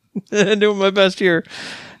 Doing my best here.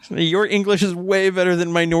 Your English is way better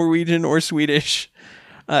than my Norwegian or Swedish.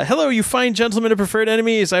 Hello, you fine gentlemen of preferred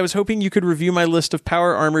enemies. I was hoping you could review my list of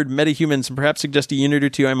power-armored metahumans and perhaps suggest a unit or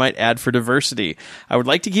two I might add for diversity. I would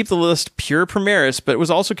like to keep the list pure Primaris, but was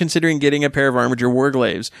also considering getting a pair of Armiger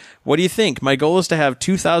Warglaves. What do you think? My goal is to have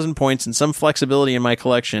 2,000 points and some flexibility in my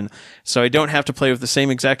collection, so I don't have to play with the same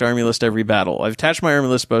exact army list every battle. I've attached my army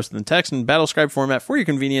list both in the text and Battlescribe format for your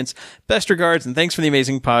convenience. Best regards, and thanks for the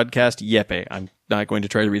amazing podcast, Jeppe. I'm not going to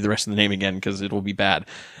try to read the rest of the name again because it will be bad.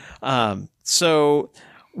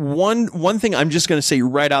 One thing I'm just going to say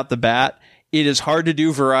right out the bat, it is hard to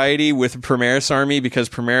do variety with a Primaris army because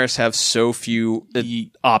Primaris have so few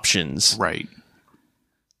options. Right.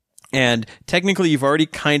 And technically you've already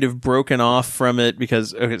kind of broken off from it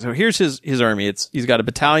because, okay, so here's his army. He's got a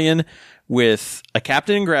battalion with a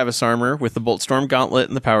captain in Gravis armor with the Boltstorm Gauntlet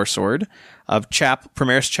and the Power Sword, of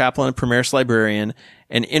Primaris Chaplain and Primaris Librarian,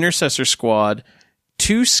 an Intercessor squad,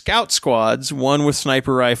 2 scout squads, one with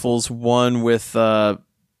sniper rifles, one with,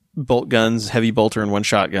 bolt guns, heavy bolter, and 1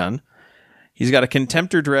 shotgun. He's got a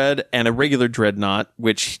Contemptor Dread and a regular Dreadnought,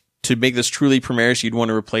 which to make this truly Primaris, you'd want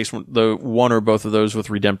to replace the one or both of those with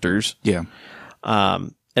Redemptors. Yeah.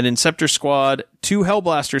 An Inceptor squad, 2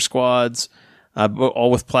 Hellblaster squads,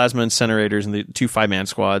 all with plasma incinerators, and the 2 5-man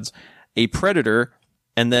squads, a Predator,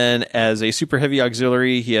 and then as a super heavy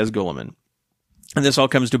auxiliary, he has Guilliman. And this all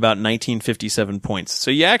comes to about 1957 points.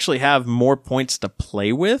 So you actually have more points to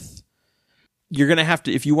play with. You're going to have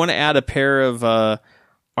to, if you want to add a pair of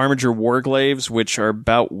Armiger Warglaves, which are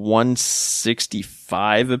about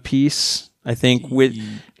 165 apiece, I think, with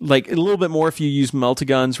like a little bit more if you use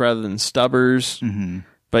Meltaguns rather than Stubbers. Mm-hmm.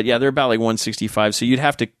 But yeah, they're about like 165. So you'd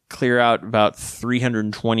have to clear out about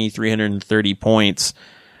 320, 330 points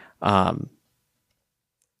to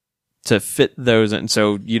fit those. And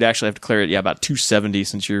so you'd actually have to clear it, about 270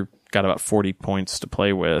 since you've got about 40 points to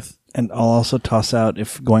play with. And I'll also toss out,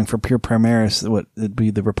 if going for pure Primaris, it'd be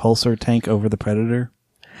the Repulsor tank over the Predator?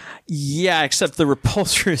 Yeah, except the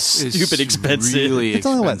Repulsor is stupid expensive. Really it's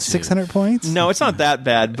only, 600 points? No, it's not that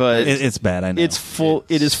bad, but... It's bad, I know.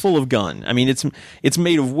 It is full of gun. I mean, it's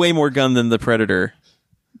made of way more gun than the Predator.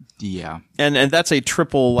 Yeah. And that's a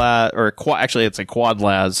triple actually it's a quad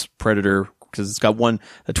las Predator, because it's got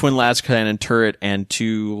a twin las cannon turret and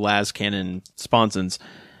 2 las cannon sponsons.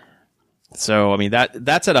 So, I mean,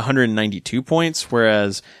 that's at 192 points,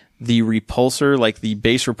 whereas the Repulsor, like the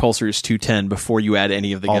base Repulsor, is 210 before you add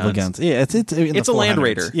any of the guns. All the guns. Yeah, it's a Land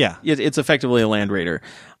Raider. Yeah. It's effectively a Land Raider.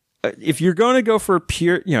 If you're going to go for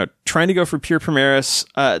pure, trying to go for pure Primaris,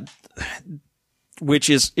 which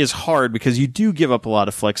is hard because you do give up a lot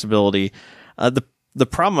of flexibility. The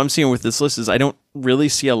problem I'm seeing with this list is I don't really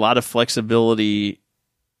see a lot of flexibility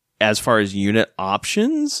as far as unit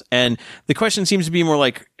options. And the question seems to be more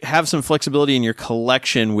like, have some flexibility in your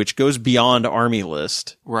collection, which goes beyond army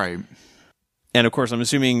list. Right. And of course, I'm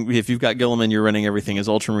assuming if you've got Guilliman, you're running everything as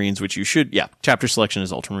Ultramarines, which you should. Yeah, chapter selection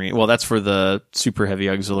is Ultramarine. Well, that's for the super heavy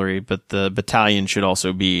auxiliary, but the battalion should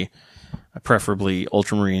also be preferably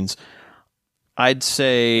Ultramarines. I'd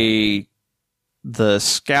say the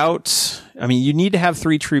scouts, I mean, you need to have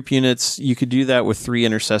 3 troop units. You could do that with 3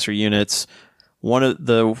 intercessor units.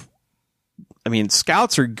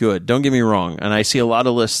 Scouts are good. Don't get me wrong. And I see a lot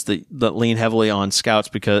of lists that lean heavily on scouts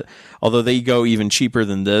because, although they go even cheaper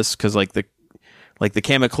than this, because like the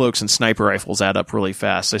Kama cloaks and sniper rifles add up really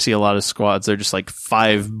fast. I see a lot of squads. They're just like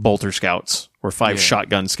 5 bolter scouts or 5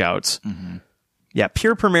 shotgun scouts. Mm-hmm. Yeah.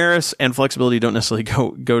 Pure Primaris and flexibility don't necessarily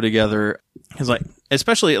go together. Cause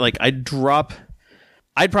especially I drop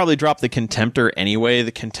I'd probably drop the Contemptor anyway.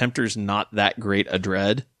 The Contemptor's not that great a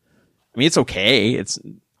dread. I mean, it's okay.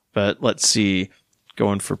 But let's see.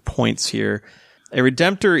 Going for points here. A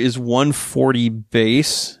Redemptor is 140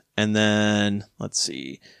 base, and then let's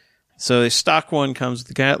see. So the stock one comes with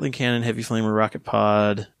the Gatling cannon, heavy flamer, rocket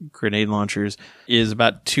pod, grenade launchers, is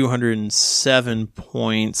about 207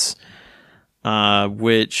 points,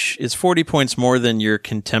 which is 40 points more than your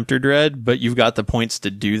Contemptor Dread, but you've got the points to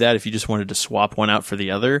do that if you just wanted to swap one out for the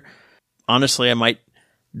other. Honestly, I might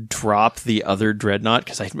drop the other Dreadnought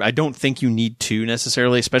because I don't think you need two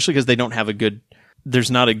necessarily, especially because they don't have there's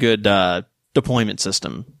not a good deployment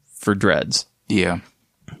system for Dreads. Yeah.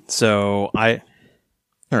 So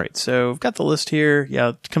all right, so I've got the list here.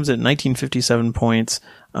 Yeah, it comes at 1957 points.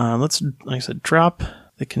 Let's, like I said, drop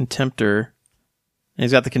the Contemptor. And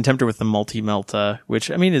he's got the Contemptor with the multi-melta, which,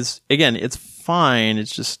 I mean, it's fine.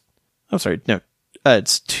 It's just,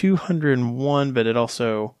 it's 201, but it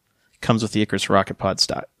also comes with the Icarus rocket pod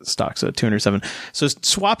stock, so 207. So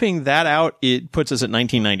swapping that out, it puts us at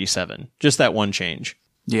 1997. Just that one change.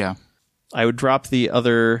 Yeah. I would drop the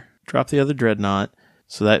other Dreadnought,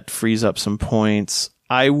 so that frees up some points.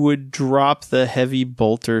 I would drop the Heavy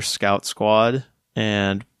Bolter Scout Squad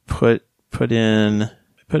and put in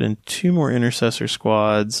two more Intercessor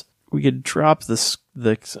squads. We could drop the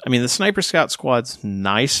Sniper Scout Squad's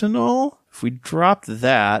nice and all. If we dropped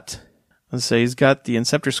that, let's say he's got the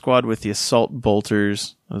Inceptor Squad with the Assault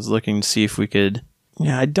Bolters. I was looking to see if we could.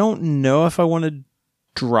 Yeah, I don't know if I want to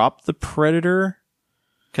drop the Predator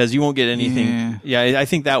because you won't get anything. Yeah, I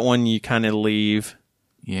think that one you kind of leave.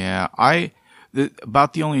 Yeah,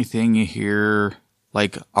 about the only thing here,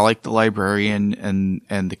 like, I like the Librarian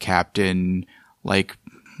and the Captain, like,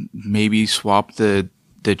 maybe swap the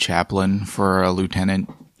Chaplain for a Lieutenant.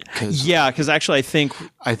 Because actually I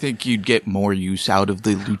think you'd get more use out of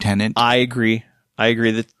the Lieutenant. I agree.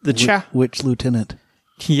 Which Lieutenant?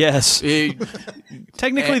 Yes.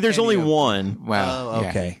 Technically, there's only one. Wow.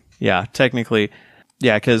 Okay. Yeah, technically.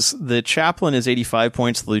 Yeah, because the Chaplain is 85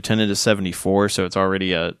 points, the Lieutenant is 74, so it's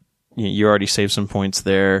already you already saved some points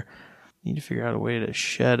there. Need to figure out a way to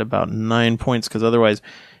shed about 9 points, because otherwise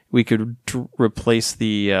we could replace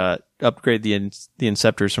upgrade the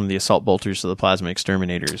Inceptors from the Assault Bolters to the Plasma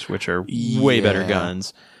Exterminators, which are way better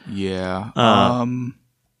guns. Yeah. I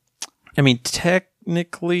mean,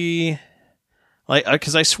 technically,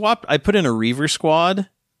 because I put in a Reaver squad,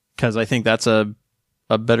 because I think that's a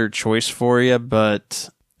better choice for you, but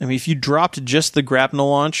I mean, if you dropped just the grapnel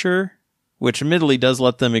launcher, which admittedly does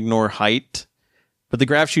let them ignore height, but the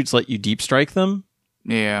grav shoots let you deep strike them.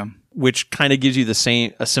 Yeah. Which kind of gives you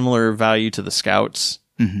a similar value to the scouts.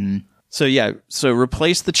 Mm-hmm. So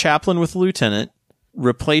replace the Chaplain with the Lieutenant,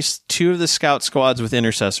 replace two of the scout squads with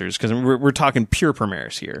Intercessors, because we're talking pure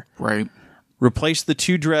Primaris here. Right. Replace the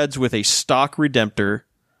two Dreads with a stock Redemptor,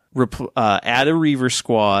 add a Reaver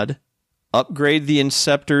squad, upgrade the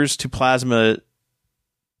Inceptors to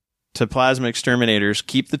Plasma Exterminators,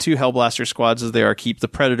 keep the two Hellblaster squads as they are, keep the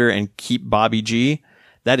Predator, and keep Bobby G.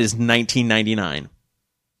 That is 1999.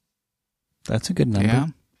 That's a good number. Yeah.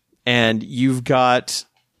 And you've got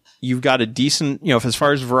a decent, as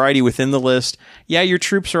far as variety within the list, yeah, your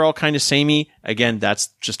troops are all kind of samey. Again, that's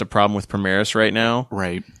just a problem with Primaris right now.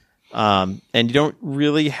 Right. And you don't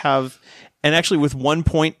really have, and actually with 1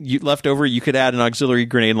 point left over, you could add an auxiliary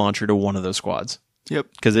grenade launcher to one of those squads. Yep.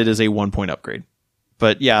 Because it is a 1 point upgrade.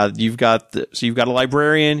 But yeah, you've got a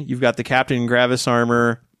Librarian, you've got the Captain Gravis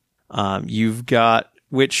armor, you've got,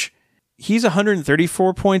 which he's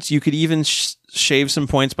 134 points. You could even shave some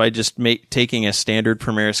points by just taking a standard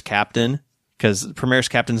Primaris Captain, because Primaris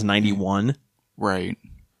Captain's 91. Right.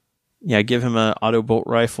 Yeah, give him an auto bolt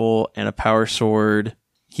rifle and a power sword.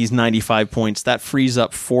 He's 95 points. That frees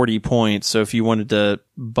up 40 points. So if you wanted to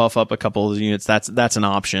buff up a couple of units, that's an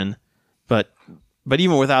option. But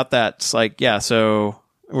even without that, it's like, yeah, so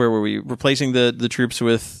where were we? Replacing the troops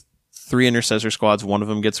with 3 Intercessor squads. One of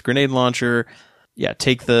them gets a grenade launcher. Yeah,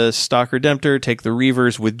 take the stock Redemptor, take the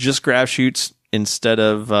Reavers with just grav shoots instead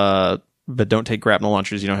of, but don't take grapnel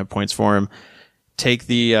launchers. You don't have points for them. Take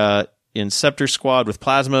the Inceptor squad with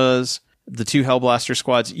plasmas, the 2 Hellblaster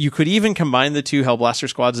squads. You could even combine the 2 Hellblaster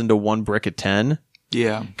squads into one brick of 10.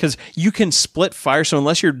 Yeah. Because you can split fire, so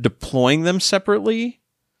unless you're deploying them separately,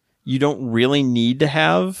 you don't really need to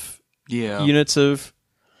have units of...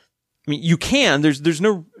 I mean, you can. There's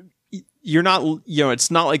no... You're not...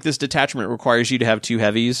 it's not like this detachment requires you to have 2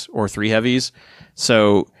 heavies or 3 heavies.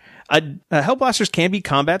 So, Hellblasters can be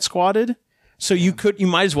combat squadded. So you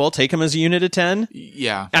might as well take them as a unit of 10.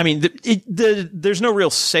 Yeah. I mean, there's no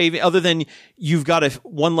real saving other than you've got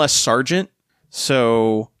one less sergeant.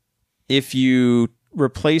 So if you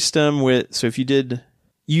replaced them with, so if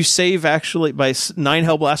you save actually by 9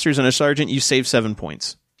 Hellblasters and a Sergeant, you save 7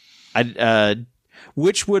 points.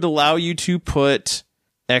 Which would allow you to put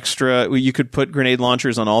you could put grenade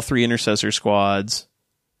launchers on all 3 Intercessor squads,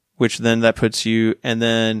 which then that puts you, and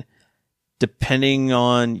then depending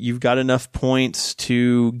on, you've got enough points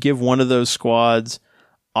to give one of those squads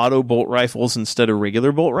auto bolt rifles instead of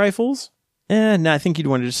regular bolt rifles. No, I think you'd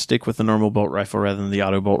want to just stick with the normal bolt rifle rather than the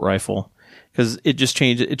auto bolt rifle, because it just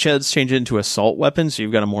change it into assault weapon, so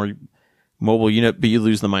you've got a more mobile unit, but you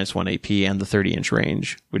lose the -1 AP and the 30-inch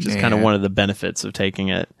range, which is kind of one of the benefits of taking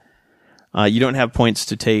it. You don't have points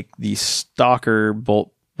to take the Stalker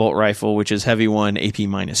bolt rifle, which is heavy 1, AP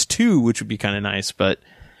 -2, which would be kind of nice, but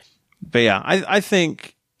yeah, I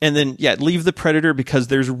think, and then leave the Predator, because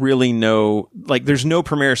there's really there's no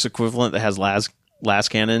Primaris equivalent that has las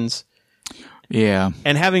cannons. Yeah.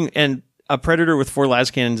 And a Predator with 4 las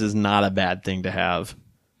cannons is not a bad thing to have.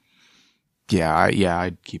 Yeah,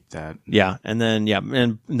 I'd keep that. Yeah, and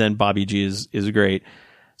then Bobby G is great.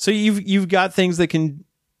 So you've got things that can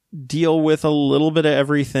deal with a little bit of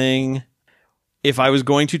everything. If I was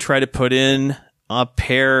going to try to put in a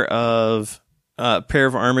pair of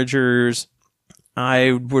armigers,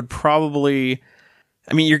 I would probably,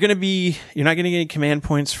 you're not going to get any command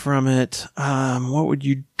points from it. What would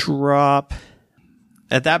you drop?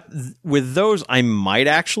 With those, I might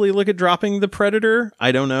actually look at dropping the Predator.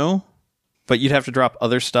 I don't know. But you'd have to drop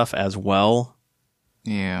other stuff as well.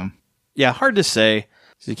 Yeah. Yeah, hard to say.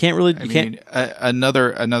 So you can't really,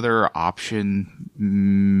 another option,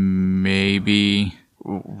 maybe,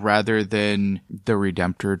 rather than the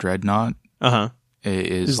Redemptor Dreadnought.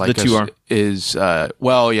 Is like the 2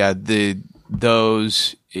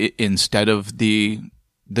 those instead of the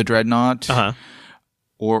Dreadnought.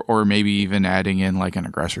 Or maybe even adding in like an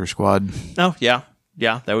Aggressor Squad. Oh, yeah.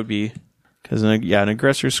 Yeah, that would be, because an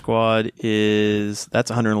Aggressor Squad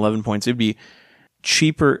that's 111 points. It'd be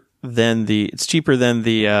cheaper than the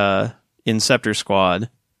Inceptor Squad,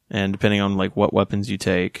 and depending on like what weapons you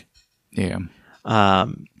take. Yeah.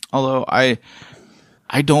 Although I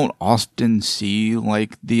don't often see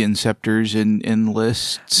like the Inceptors in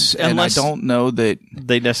lists, and I don't know that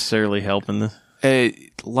they necessarily help in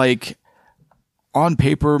the like on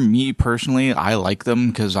paper. Me personally, I like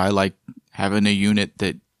them because I like having a unit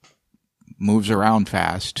that moves around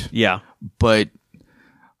fast. Yeah, but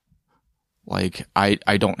like I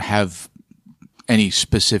don't have any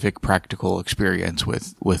specific practical experience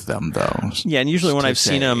with them though. Yeah, and usually when I've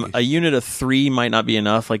seen them, a unit of 3 might not be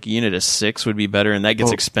enough. Like a unit of 6 would be better, and that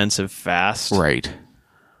gets expensive fast. Right.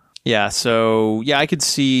 Yeah, so I could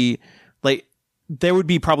see like that would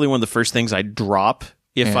be probably one of the first things I'd drop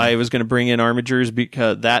if I was going to bring in armigers,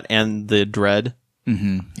 because that and the Dread.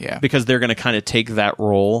 Mm-hmm. Yeah. Because they're going to kind of take that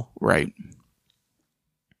role. Right.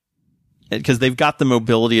 Because they've got the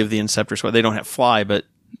mobility of the Inceptor Squad. They don't have fly, but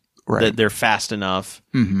they're fast enough.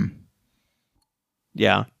 Mm-hmm.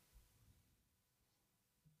 Yeah.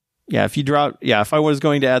 Yeah, if I was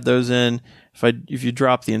going to add those in, if you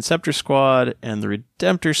drop the Inceptor Squad and the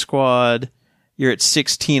Redemptor Squad, you're at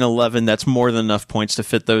 1611. That's more than enough points to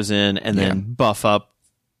fit those in, and then buff up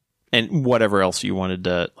and whatever else you wanted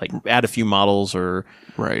to, like add a few models or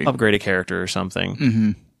upgrade a character or something.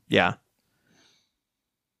 Mm-hmm. Yeah.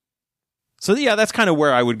 So that's kind of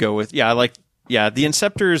where I would go with. Yeah, the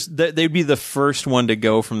Inceptors, they'd be the first one to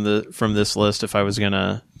go from this list if I was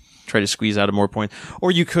gonna try to squeeze out more points.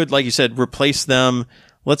 Or you could, like you said, replace them.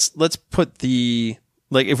 Let's put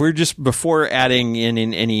if we're just before adding in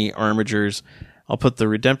any armigers, I'll put the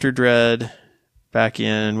Redemptor Dread back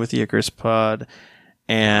in with the Icarus Pod,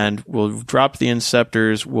 and we'll drop the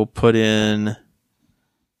Inceptors. We'll put in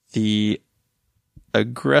the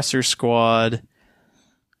Aggressor Squad.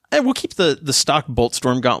 And we'll keep the stock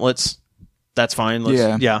Boltstorm gauntlets. That's fine.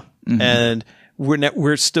 Yeah. Mm-hmm. And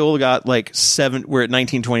we're still got like 7. We're at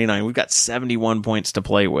 1929. We've got 71 points to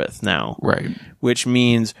play with now. Right. Which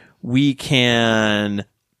means we can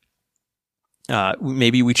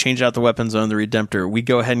maybe we change out the weapons on the Redemptor. We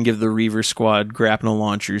go ahead and give the Reaver Squad grapnel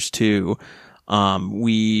launchers too.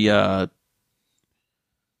 Which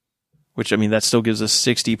that still gives us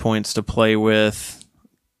 60 points to play with.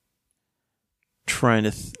 Trying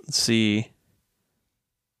to see,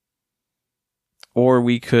 or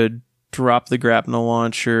we could drop the grapnel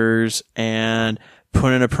launchers and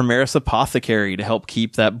put in a Primaris Apothecary to help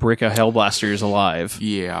keep that brick of Hellblasters alive.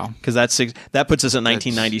 Yeah, because that puts us at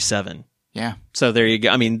 1997. Yeah, so there you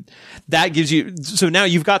go. That gives you. So now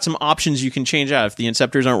you've got some options you can change out. If the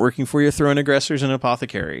Inceptors aren't working for you, throw in Aggressors and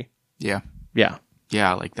Apothecary. Yeah,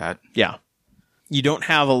 I like that. Yeah. You don't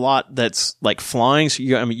have a lot that's like flying, so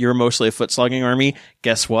you're mostly a foot slugging army.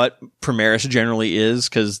 Guess what? Primaris generally is,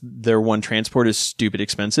 because their one transport is stupid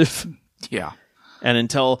expensive. Yeah. And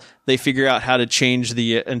until they figure out how to change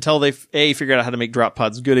until they A, figure out how to make drop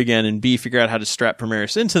pods good again, and B, figure out how to strap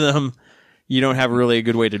Primaris into them, you don't have really a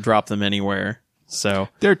good way to drop them anywhere. So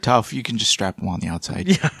they're tough. You can just strap them on the outside.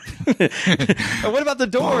 Yeah. What about the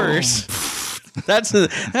doors? That's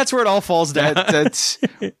where it all falls down.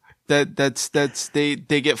 They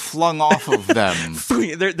get flung off of them.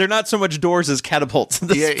 They're not so much doors as catapults.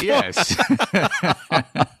 Yes.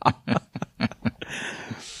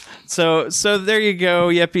 So there you go,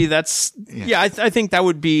 Yeppy. That's I think that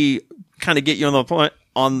would be kind of get you on the point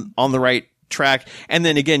on the right track. And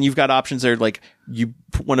then again, you've got options there, like you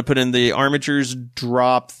want to put in the armatures,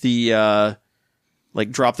 drop the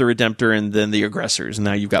Redemptor, and then the aggressors. And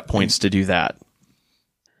now you've got points to do that.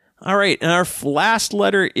 All right, and our last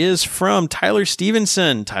letter is from Tyler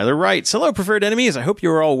Stevenson. Tyler writes, "Hello, preferred enemies. I hope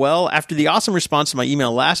you are all well. After the awesome response to my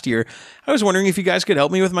email last year, I was wondering if you guys could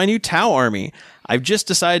help me with my new Tau army. I've just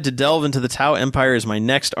decided to delve into the Tau Empire as my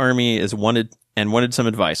next army wanted some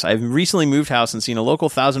advice. I've recently moved house and seen a local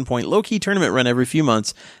 1,000-point low-key tournament run every few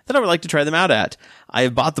months that I would like to try them out at. I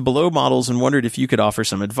have bought the below models and wondered if you could offer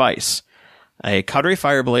some advice. A Cadre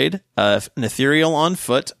Fireblade, an Ethereal on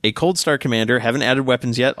foot, a Cold Star Commander, haven't added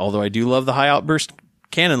weapons yet, although I do love the high outburst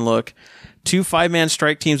cannon look, 2 5-man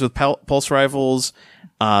strike teams with pulse rifles,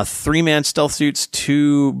 3-man stealth suits,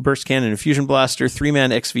 2 burst cannon and fusion blaster,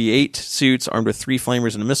 3-man XV8 suits armed with 3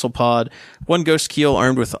 flamers and a missile pod, 1 ghost keel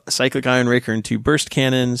armed with cyclic ion raker and 2 burst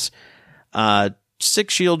cannons,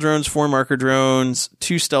 6 shield drones, 4 marker drones,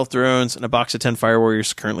 2 stealth drones, and a box of 10 fire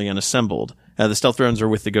warriors currently unassembled. The stealth drones are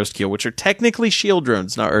with the ghost keel, which are technically shield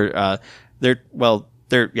drones, they're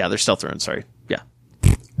stealth drones, sorry. Yeah.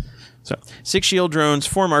 So 6 shield drones,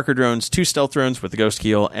 4 marker drones, 2 stealth drones with the ghost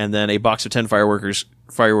keel, and then a box of 10 fire warriors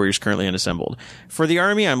currently unassembled. For the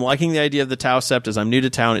army, I'm liking the idea of the Tau Sept. As I'm new to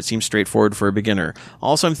Tau, and it seems straightforward for a beginner.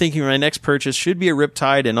 Also, I'm thinking my next purchase should be a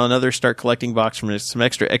Riptide and another start collecting box from some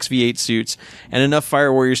extra XV8 suits and enough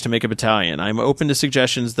fire warriors to make a battalion. I'm open to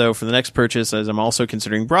suggestions, though, for the next purchase, as I'm also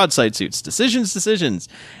considering broadside suits. Decisions.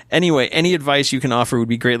 Anyway, any advice you can offer would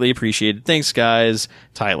be greatly appreciated. Thanks, guys.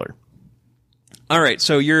 Tyler. All right,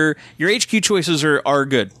 so your HQ choices are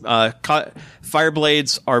good.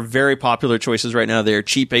 Fireblades are very popular choices right now. They're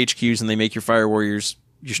cheap HQs, and they make your fire warriors,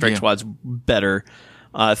 your strike squads better.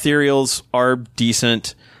 Ethereals are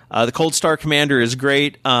decent. The Cold Star Commander is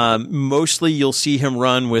great. Mostly you'll see him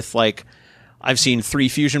run with, like, I've seen 3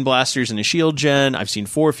 fusion blasters and a shield gen. I've seen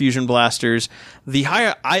 4 fusion blasters.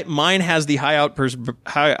 Mine has the high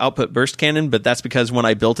output burst cannon, but that's because when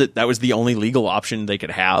I built it, that was the only legal option they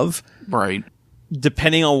could have. Right.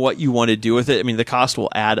 Depending on what you want to do with it, I mean, the cost will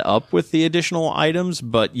add up with the additional items,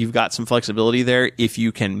 but you've got some flexibility there. If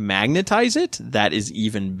you can magnetize it, that is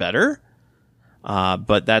even better.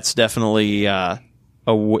 But that's definitely a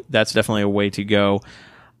way to go.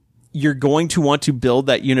 You're going to want to build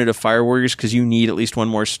that unit of fire warriors because you need at least one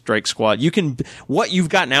more strike squad. What you've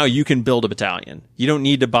got now, you can build a battalion. You don't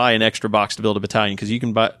need to buy an extra box to build a battalion because you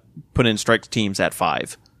can put in strike teams at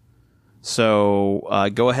 5.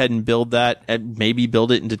 So go ahead and build that, and maybe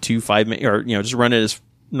build it into 2 5-man, or just run it as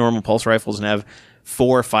normal pulse rifles and have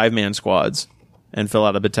 4 5-man squads and fill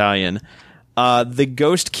out a battalion. The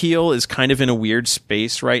Ghost Keel is kind of in a weird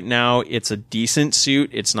space right now. It's a decent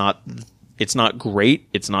suit. It's not great.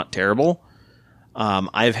 It's not terrible.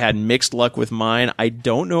 I've had mixed luck with mine. I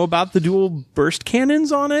don't know about the dual burst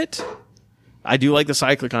cannons on it. I do like the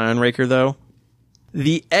cyclic ion raker though.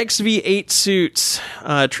 The XV8 suits,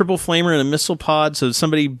 triple flamer and a missile pod, so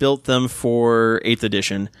somebody built them for 8th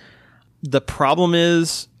edition. The problem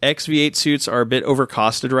is XV8 suits are a bit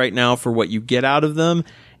overcosted right now for what you get out of them,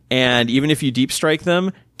 and even if you deep strike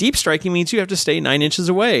them, deep striking means you have to stay 9 inches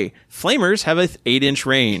away. Flamers have an 8-inch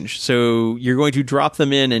range, so you're going to drop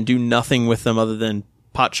them in and do nothing with them other than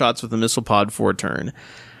pot shots with a missile pod for a turn.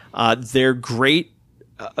 They're great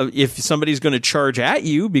if somebody's going to charge at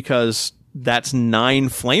you, because that's 9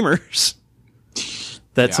 flamers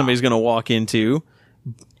that somebody's going to walk into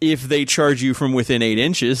if they charge you from within 8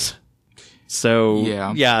 inches.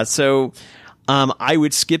 So, I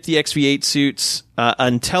would skip the XV8 suits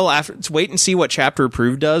until after. Wait and see what Chapter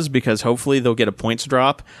Approved does, because hopefully they'll get a points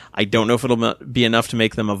drop. I don't know if it'll be enough to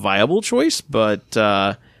make them a viable choice, but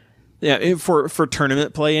for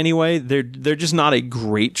tournament play anyway, they're just not a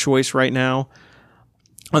great choice right now.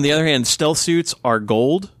 On the other hand, stealth suits are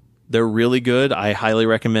gold. They're really good. I highly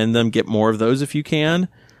recommend them. Get more of those if you can.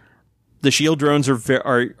 The shield drones are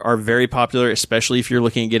very popular, especially if you're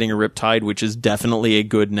looking at getting a Riptide, which is definitely a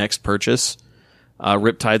good next purchase.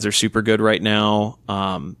 Riptides are super good right now.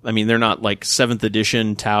 I mean, they're not like 7th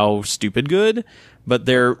edition Tau stupid good, but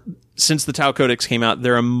since the Tau Codex came out,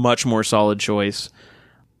 they're a much more solid choice.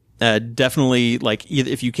 Definitely, like,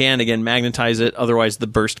 if you can, again, magnetize it. Otherwise, the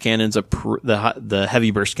burst cannon's the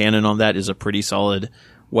heavy burst cannon on that is a pretty solid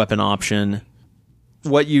weapon option.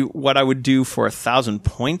 What I would do for 1,000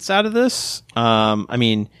 points out of this, I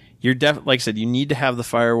mean, like I said, you need to have the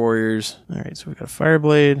Fire Warriors. All right, so we've got a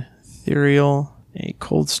Fireblade, Ethereal, a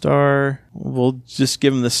Cold Star. We'll just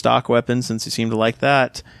give them the stock weapon since you seem to like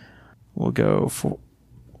that. We'll go for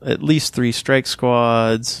at least 3 strike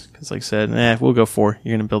squads, because like I said, we'll go 4.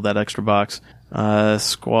 You're going to build that extra box. 2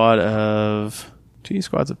 squads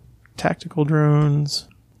of tactical drones,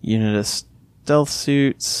 unit of stealth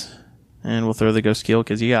suits, and we'll throw the Ghost Keel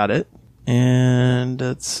because you got it. And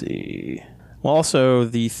let's see. Well, also,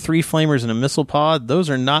 the 3 flamers and a missile pod, those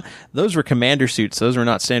were commander suits. Those were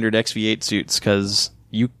not standard XV8 suits, because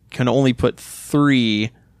you can only put 3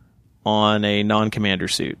 on a non-commander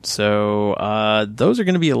suit. So those are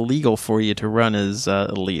going to be illegal for you to run as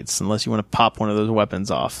elites unless you want to pop one of those weapons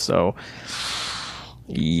off. So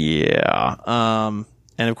yeah.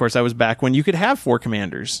 And of course that was back when you could have 4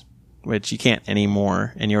 commanders, which you can't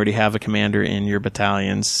anymore, and you already have a commander in your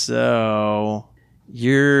battalion. So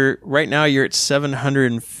right now you're at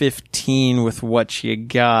 715 with what you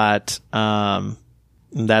got.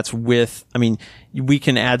 And that's with, I mean, we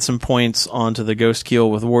can add some points onto the Ghost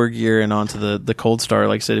Keel with War Gear and onto the Cold Star.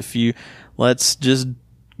 Like I said, let's just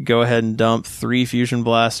go ahead and dump 3 Fusion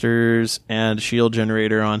Blasters and a Shield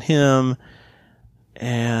Generator on him.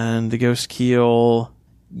 And the Ghost Keel,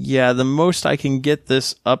 yeah, the most I can get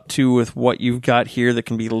this up to with what you've got here that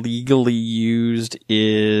can be legally used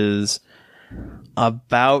is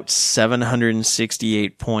about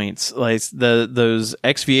 768 points. Like those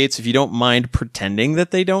XV8s, if you don't mind pretending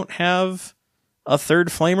that they don't have a 3rd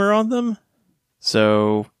flamer on them.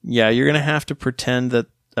 So yeah, you're going to have to pretend that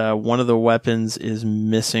one of the weapons is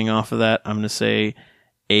missing off of that. I'm going to say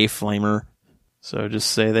a flamer. So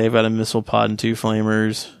just say they've got a missile pod and 2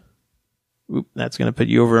 flamers. Oop, that's going to put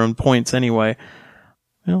you over on points anyway.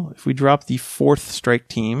 Well, if we drop the 4th strike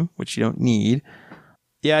team, which you don't need,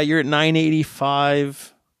 yeah, you're at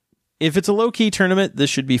 985. If it's a low-key tournament, this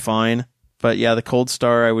should be fine. But yeah, the Cold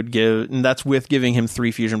Star I would give, and that's with giving him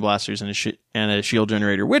 3 Fusion Blasters and a Shield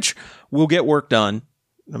Generator, which will get work done.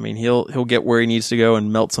 I mean, he'll get where he needs to go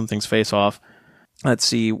and melt something's face off. Let's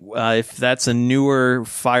see, if that's a newer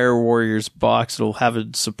Fire Warriors box, it'll have a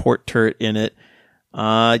support turret in it.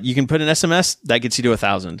 You can put an SMS, that gets you to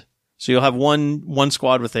 1,000. So you'll have one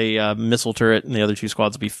squad with a missile turret, and the other 2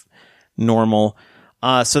 squads will be normal.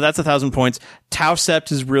 So that's 1,000 points. Tau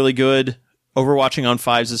Sept is really good. Overwatching on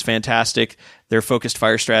 5s is fantastic. Their focused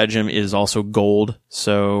fire stratagem is also gold.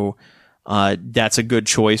 So, that's a good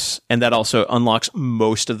choice. And that also unlocks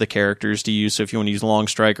most of the characters to use. So if you want to use Long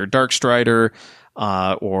Strike or Dark Strider,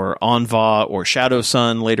 or Anva or Shadow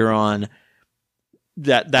Sun later on,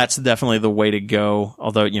 that's definitely the way to go.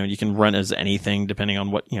 Although, you can run as anything depending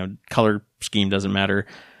on what, color scheme doesn't matter.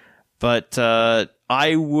 But,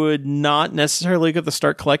 I would not necessarily get the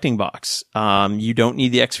Start Collecting box. You don't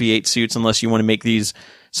need the XV8 suits unless you want to make these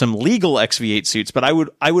some legal XV8 suits, but I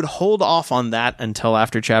would hold off on that until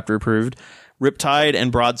after chapter approved. Riptide and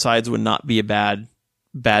Broadsides would not be a bad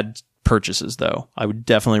purchases though. I would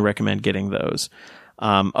definitely recommend getting those.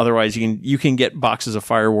 Otherwise you can get boxes of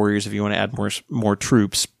Fire Warriors if you want to add more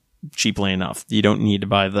troops cheaply enough. You don't need to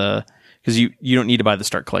buy because you don't need to buy the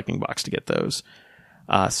Start Collecting box to get those.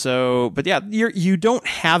 But yeah, you don't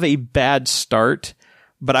have a bad start,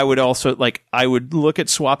 but I would also I would look at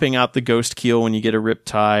swapping out the Ghost Keel when you get a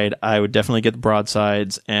Riptide. I would definitely get the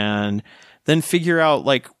Broadsides and then figure out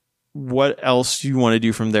what else you want to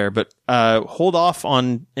do from there. But, hold off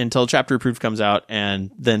until chapter approved comes out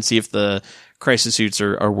and then see if the crisis suits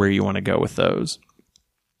are where you want to go with those.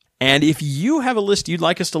 And if you have a list you'd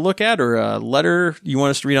like us to look at or a letter you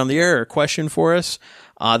want us to read on the air or a question for us,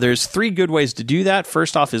 there's 3 good ways to do that.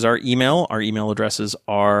 First off is our email. Our email addresses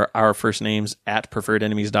are our first names at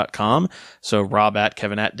preferredenemies.com. So Rob at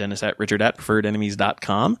Kevin at Dennis at Richard at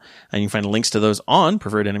preferredenemies.com. And you can find links to those on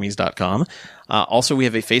preferredenemies.com. Also, we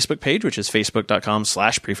have a Facebook page, which is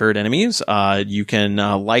facebook.com/preferredenemies. You can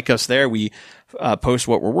like us there. We post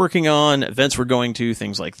what we're working on, events we're going to,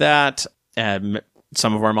 things like that.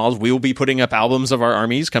 Some of our models, we will be putting up albums of our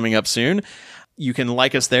armies coming up soon. You can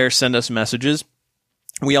like us there, send us messages.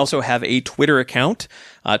 We also have a Twitter account.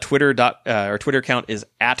 Our Twitter account is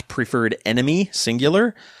at Preferred Enemy,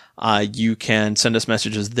 singular. You can send us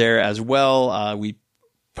messages there as well. We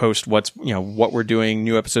post what we're doing,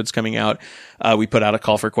 new episodes coming out. We put out a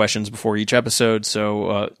call for questions before each episode.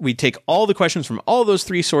 So we take all the questions from all those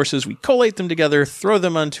 3 sources, we collate them together, throw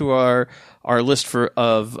them onto our list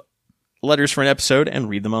of letters for an episode, and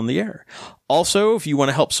read them on the air. Also, if you want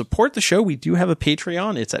to help support the show, we do have a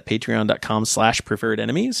Patreon. It's at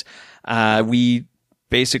patreon.com/preferredenemies. We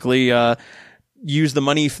basically use the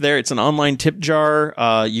money there. It's an online tip jar.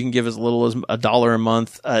 You can give as little as $1 a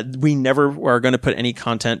month. We never are going to put any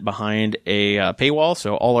content behind a paywall,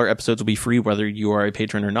 so all our episodes will be free whether you are a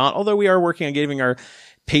patron or not, although we are working on giving our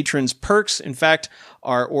patrons perks. In fact,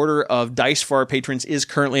 our order of dice for our patrons is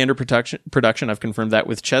currently under production. I've confirmed that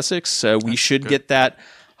with Chessex. We should get that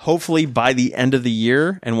hopefully by the end of the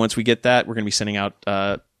year. And once we get that, we're going to be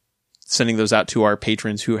sending those out to our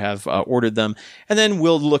patrons who have ordered them. And then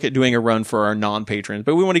we'll look at doing a run for our non-patrons.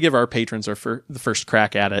 But we want to give our patrons the first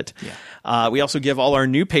crack at it. Yeah. We also give all our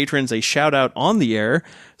new patrons a shout out on the air.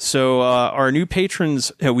 So our new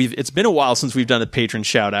patrons, it's been a while since we've done a patron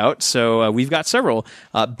shout out. So we've got several.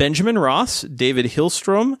 Benjamin Ross, David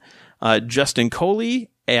Hillstrom, Justin Coley,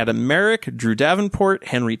 Adam Merrick, Drew Davenport,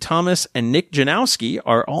 Henry Thomas, and Nick Janowski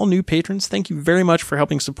are all new patrons. Thank you very much for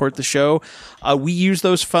helping support the show. We use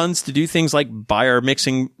those funds to do things like buy our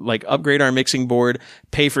upgrade our mixing board,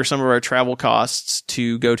 pay for some of our travel costs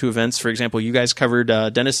to go to events. For example, you guys covered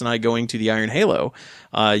Dennis and I going to the Iron Halo.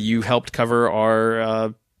 You helped cover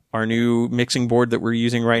our new mixing board that we're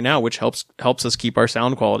using right now, which helps us keep our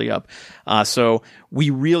sound quality up. So we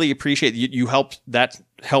really appreciate you helped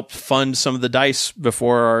fund some of the dice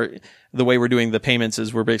before the way we're doing the payments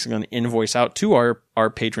is we're basically going to invoice out to our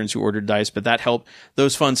patrons who ordered dice, but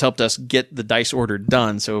those funds helped us get the dice order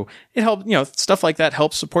done. So it helped, stuff like that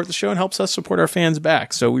helps support the show and helps us support our fans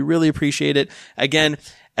back. So we really appreciate it. Again,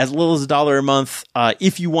 as little as $1 a month.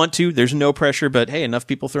 If you want to, there's no pressure, but hey, enough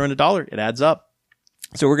people throw in $1, it adds up.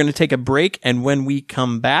 So we're going to take a break, and when we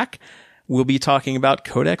come back, we'll be talking about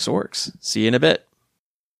Codex Orcs. See you in a bit.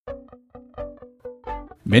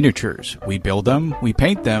 Miniatures. We build them, we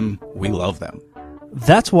paint them, we love them.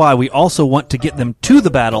 That's why we also want to get them to the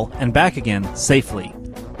battle and back again safely.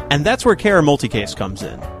 And that's where KR Multicase comes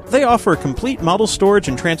in. They offer a complete model storage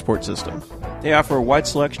and transport system. They offer a wide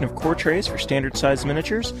selection of core trays for standard-sized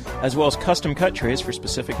miniatures, as well as custom-cut trays for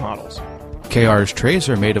specific models. KR's trays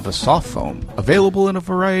are made of a soft foam, available in a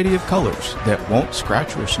variety of colors that won't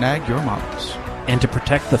scratch or snag your models. And to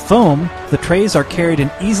protect the foam, the trays are carried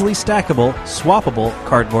in easily stackable, swappable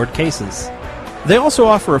cardboard cases. They also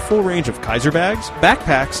offer a full range of Kaiser bags,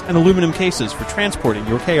 backpacks, and aluminum cases for transporting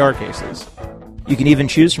your KR cases. You can even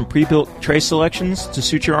choose from pre-built tray selections to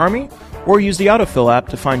suit your army, or use the Autofill app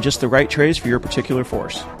to find just the right trays for your particular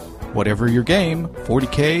force. Whatever your game,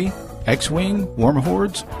 40K, X-Wing,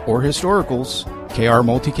 Warmahordes, or Historicals, KR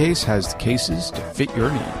Multicase has the cases to fit your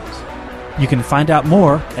needs. You can find out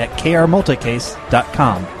more at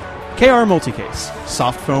krmulticase.com. KR Multicase.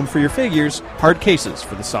 Soft foam for your figures, hard cases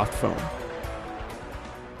for the soft foam.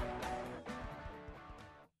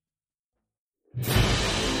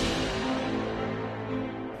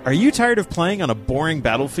 Are you tired of playing on a boring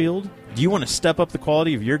battlefield? Do you want to step up the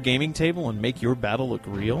quality of your gaming table and make your battle look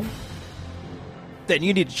real? Then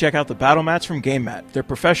you need to check out the Battle Mats from GameMat. Their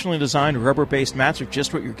professionally designed rubber-based mats are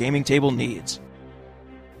just what your gaming table needs.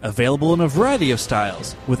 Available in a variety of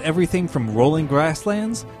styles, with everything from rolling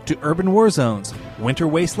grasslands to urban war zones, winter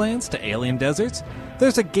wastelands to alien deserts,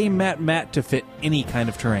 there's a GameMat mat to fit any kind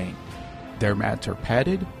of terrain. Their mats are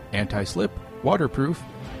padded, anti-slip, waterproof,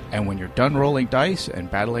 and when you're done rolling dice and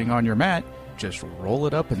battling on your mat, just roll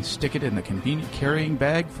it up and stick it in the convenient carrying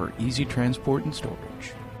bag for easy transport and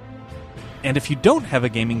storage. And if you don't have a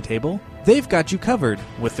gaming table, they've got you covered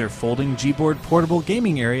with their folding Gboard portable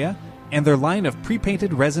gaming area and their line of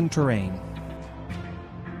pre-painted resin terrain.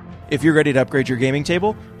 If you're ready to upgrade your gaming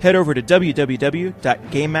table, head over to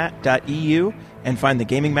www.gamemat.eu and find the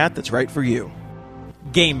gaming mat that's right for you.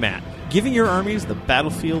 GameMat, giving your armies the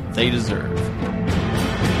battlefield they deserve.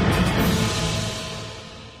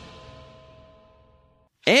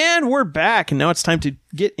 And we're back, and now it's time to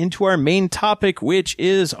get into our main topic, which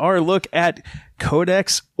is our look at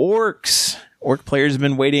Codex Orcs. Orc players have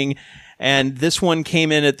been waiting, and this one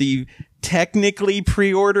came in at the technically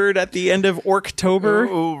pre-ordered at the end of Orktober.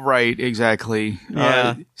 Oh, right, exactly.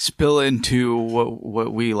 Yeah. Spill into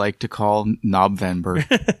what we like to call Knobvember.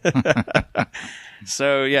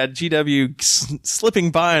 So, yeah, GW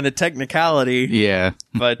slipping by on a technicality. Yeah.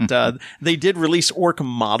 But they did release Orc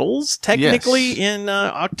models, technically, in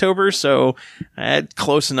October, so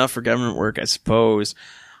close enough for government work, I suppose.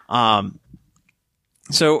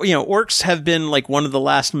 So, orcs have been like one of the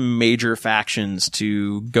last major factions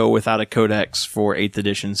to go without a codex for 8th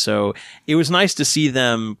edition. So it was nice to see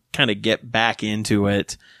them kind of get back into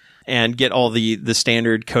it and get all the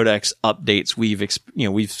standard codex updates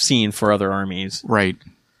we've seen for other armies. Right.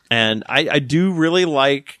 And I do really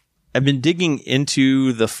I've been digging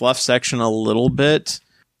into the fluff section a little bit.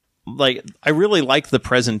 Like, I really like the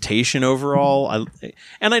presentation overall.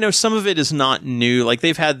 And I know some of it is not new. Like,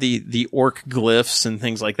 they've had the orc glyphs and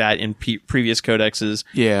things like that in previous codexes.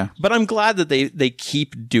 Yeah. But I'm glad that they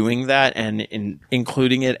keep doing that and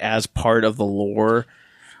including it as part of the lore.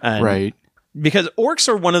 Right. Because orcs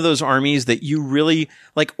are one of those armies that you really,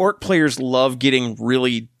 like, orc players love getting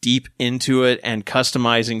really deep into it and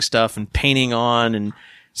customizing stuff and painting on and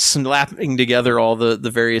slapping together all the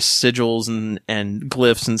various sigils and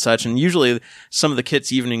glyphs and such. And usually some of the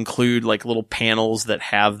kits even include like little panels that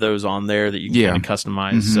have those on there that you can kind of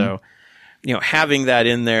customize. Mm-hmm. So, having that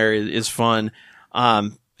in there is fun.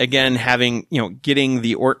 Again, getting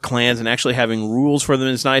the orc clans and actually having rules for them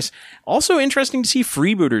is nice. Also interesting to see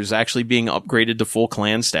freebooters actually being upgraded to full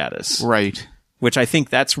clan status. Right. Which I think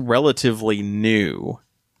that's relatively new.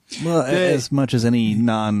 Well, as much as any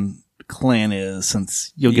non-clan is,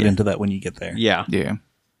 since you'll get into that when you get there. Yeah. Yeah.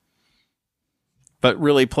 But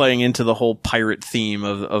really playing into the whole pirate theme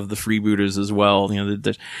of the freebooters as well.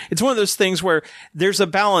 It's one of those things where there's a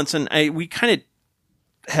balance, and we kind of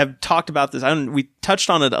have talked about this. We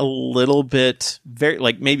touched on it a little bit,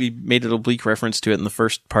 maybe made an oblique reference to it in the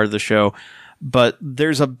first part of the show. But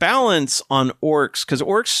there's a balance on orcs, because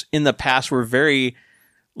orcs in the past were very,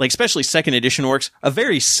 especially 2nd edition orcs, a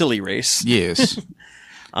very silly race. Yes.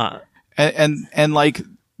 And like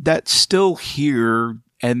that's still here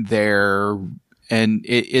and there, and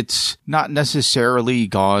it's not necessarily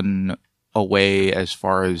gone away as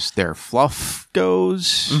far as their fluff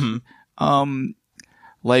goes. Mm-hmm.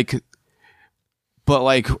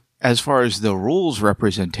 But as far as the rules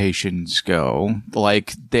representations go,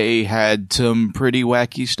 they had some pretty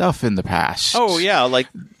wacky stuff in the past. Oh yeah,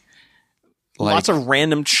 lots of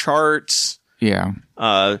random charts. Yeah.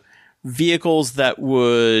 Vehicles that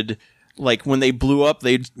would, when they blew up,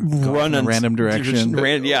 they'd run in a random direction.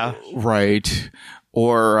 Right.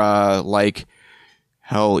 Or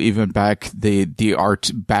hell, even back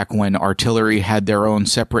back when artillery had their own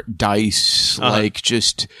separate dice,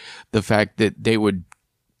 just the fact that they would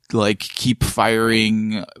keep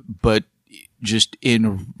firing, but just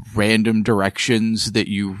in random directions that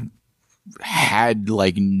you had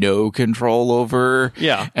no control over.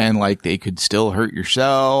 Yeah. And they could still hurt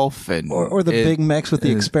yourself. And or the big mechs with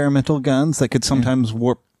the experimental guns that could sometimes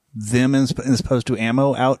warp them as opposed to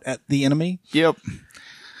ammo out at the enemy. Yep.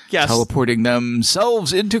 Yes. Teleporting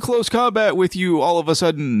themselves into close combat with you all of a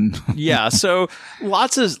sudden. Yeah. So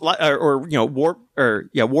lots of, warp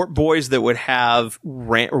boys that would have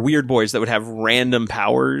or weird boys that would have random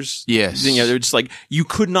powers. Yes. They're just you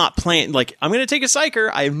could not plan. I'm going to take a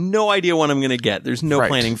psyker. I have no idea what I'm going to get. There's no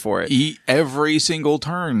planning for it. Every single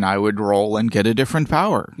turn I would roll and get a different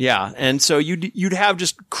power. Yeah. And so you'd have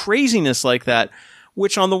just craziness like that,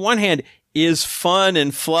 which on the one hand is fun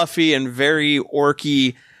and fluffy and very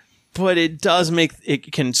orky. But it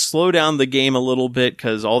can slow down the game a little bit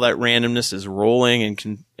because all that randomness is rolling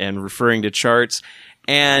and referring to charts.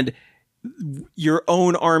 And your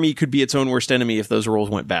own army could be its own worst enemy if those rolls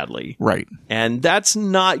went badly. Right. And that's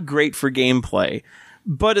not great for gameplay.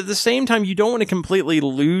 But at the same time, you don't want to completely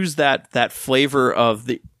lose that flavor of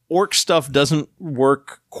the orc stuff doesn't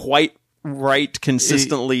work quite right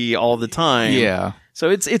consistently all the time. Yeah. So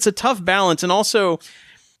it's a tough balance. And also,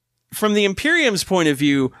 from the Imperium's point of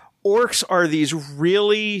view, orcs are these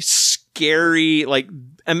really scary,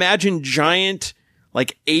 imagine giant,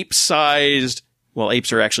 ape-sized, well,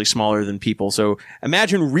 apes are actually smaller than people, so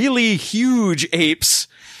imagine really huge apes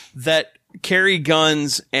that carry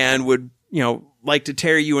guns and would, like to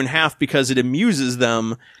tear you in half because it amuses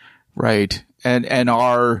them. Right. And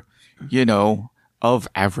are, of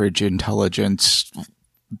average intelligence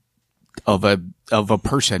of a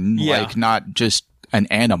person, not just an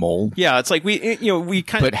animal. Yeah, it's we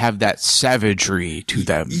kind of... But have that savagery to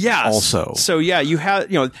them also. So yeah, you have,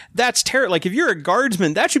 that's terrible. If you're a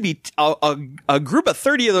guardsman, that should be a group of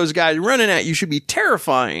 30 of those guys running at you should be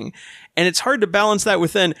terrifying. And it's hard to balance that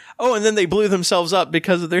within, and then they blew themselves up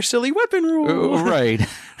because of their silly weapon rule. Right.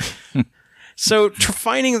 So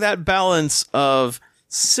finding that balance of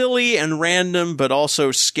silly and random, but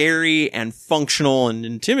also scary and functional and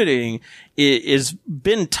intimidating is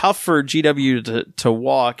been tough for GW to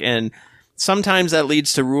walk. And sometimes that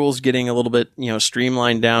leads to rules getting a little bit,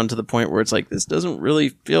 streamlined down to the point where it's like, this doesn't really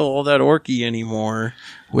feel all that orky anymore.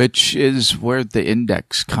 Which is where the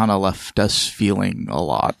index kind of left us feeling a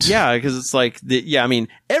lot. Yeah, because it's like,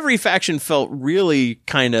 every faction felt really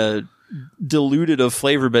kind of diluted of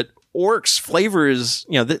flavor, but Orcs flavor is,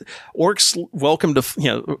 the Orcs welcome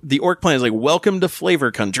to, the Orc plan is like, welcome to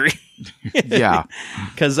flavor country. Yeah.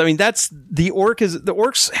 Because, that's, the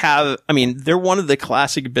Orcs have, they're one of the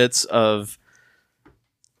classic bits of,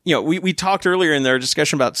 we talked earlier in our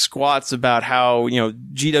discussion about squats about how,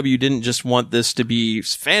 GW didn't just want this to be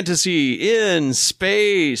fantasy in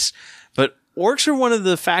space, but Orcs are one of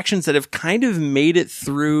the factions that have kind of made it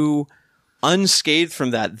through unscathed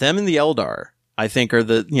from that. Them and the Eldar, I think, are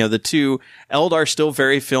the two. Eldar still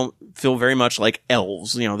feel very much like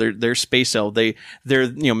elves. They're space elves.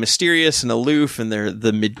 They're mysterious and aloof, and they're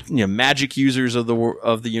the magic users of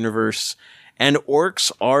the universe. And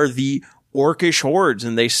Orcs are the orcish hordes,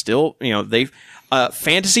 and they still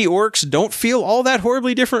fantasy Orcs don't feel all that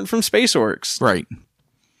horribly different from space Orcs. Right.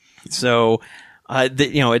 So,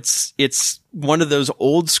 it's one of those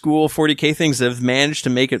old school 40K things that have managed to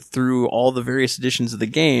make it through all the various editions of the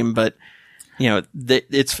game, but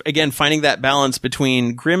it's again finding that balance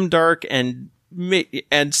between grimdark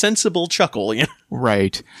and sensible chuckle.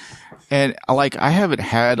 Right. And I haven't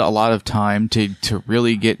had a lot of time to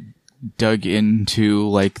really get dug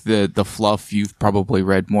into the fluff. You've probably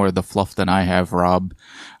read more of the fluff than I have, Rob.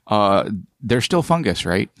 They're still fungus,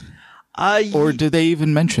 right? Or do they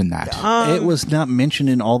even mention that? It was not mentioned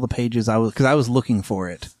in all the pages because I was looking for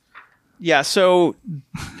it. Yeah, so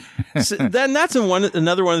then that's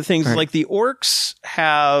another one of the things. Right. Like the Orcs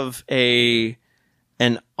have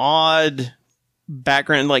an odd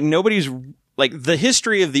background. Like nobody's the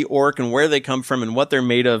history of the Orc and where they come from and what they're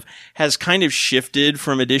made of has kind of shifted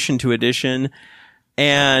from edition to edition.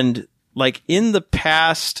 And in the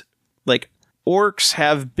past, Orcs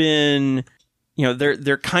have been,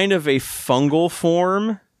 they're kind of a fungal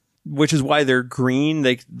form, which is why they're green.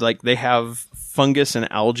 They have fungus and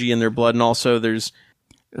algae in their blood, and also there's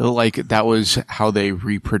that was how they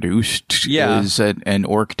reproduced. Yeah, is an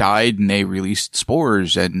orc died and they released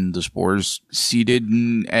spores, and the spores seeded,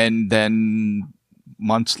 and then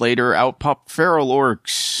months later out popped feral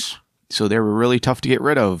orcs. So they were really tough to get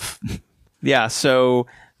rid of. Yeah, so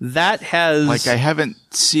that has I haven't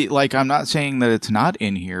seen I'm not saying that it's not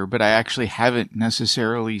in here, but I actually haven't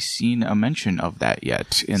necessarily seen a mention of that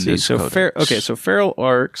yet in this codex. So feral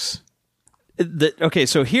orcs.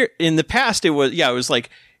 So here in the past, it was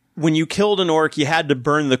like when you killed an orc, you had to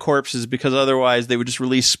burn the corpses because otherwise they would just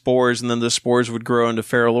release spores, and then the spores would grow into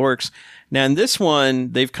feral orcs. Now in this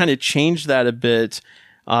one, they've kind of changed that a bit.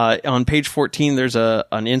 On page 14, there's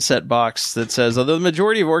an inset box that says, although the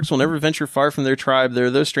majority of orcs will never venture far from their tribe, there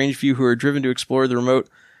are those strange few who are driven to explore the remote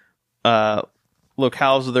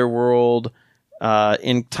locales of their world.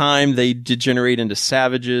 In time, they degenerate into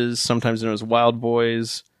savages, sometimes known as wild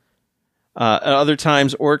boys. At other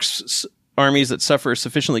times, orcs armies that suffer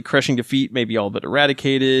sufficiently crushing defeat may be all but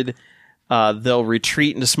eradicated. They'll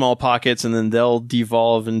retreat into small pockets, and then they'll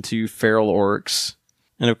devolve into feral orcs.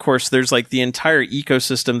 And of course, there's the entire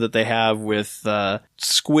ecosystem that they have with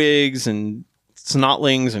squigs and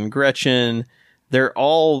snotlings and Gretchen. They're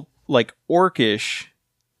all orcish,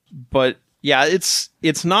 but yeah,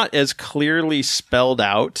 it's not as clearly spelled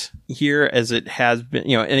out here as it has been.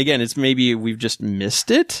 And again, it's maybe we've just missed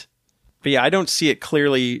it. But yeah, I don't see it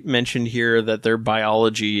clearly mentioned here that their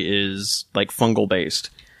biology is fungal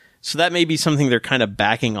based. So that may be something they're kind of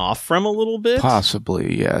backing off from a little bit.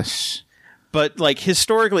 Possibly, yes. But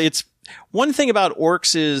historically, it's one thing about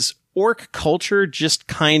orcs is orc culture just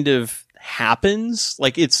kind of happens.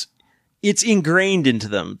 It's ingrained into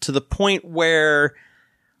them to the point where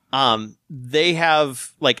they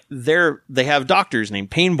have they have doctors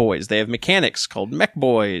named pain boys. They have mechanics called mech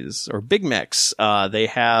boys or big mechs. They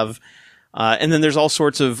have and then there's all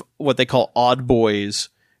sorts of what they call odd boys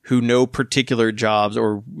who know particular jobs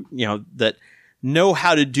or that know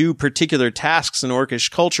how to do particular tasks in orcish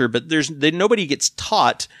culture, but nobody gets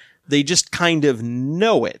taught. They just kind of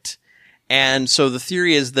know it. And so the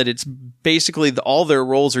theory is that it's basically all their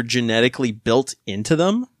roles are genetically built into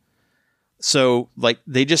them. So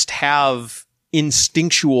they just have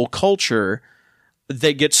instinctual culture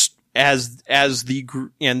that gets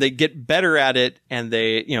and they get better at it, and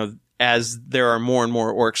they, as there are more and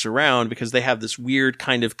more orcs around, because they have this weird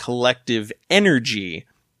kind of collective energy.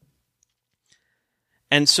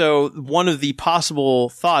 And so one of the possible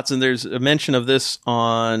thoughts, and there's a mention of this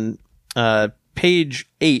on page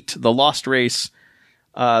 8, The Lost Race,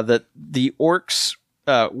 that the orcs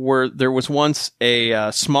were there was once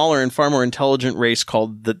a smaller and far more intelligent race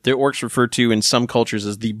called the orcs referred to in some cultures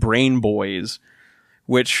as the Brain Boys,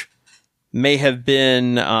 which may have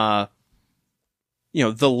been the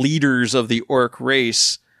leaders of the orc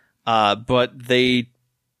race, but they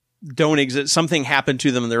don't exist. Something happened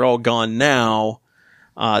to them and they're all gone now.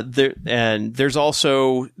 There's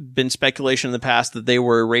also been speculation in the past that they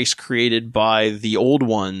were a race created by the Old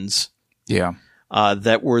Ones. Yeah.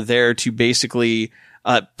 That were there to basically,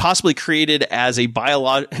 possibly created as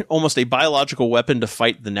almost a biological weapon to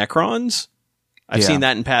fight the Necrons. I've seen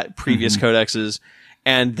that in previous codexes,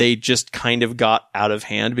 and they just kind of got out of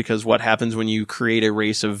hand because what happens when you create a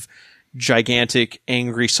race of gigantic,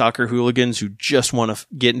 angry soccer hooligans who just want to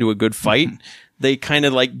get into a good fight? They kind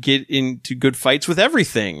of like get into good fights with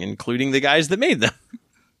everything, including the guys that made them.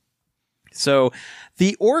 So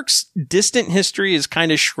the orcs' distant history is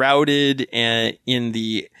kind of shrouded in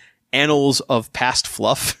the annals of past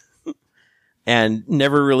fluff and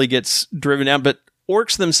never really gets driven down. But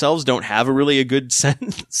orcs themselves don't have a good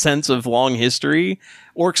sense of long history.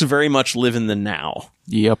 Orcs very much live in the now.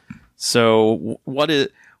 Yep. So what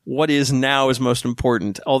is now is most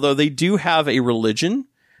important. Although they do have a religion.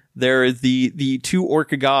 They're the two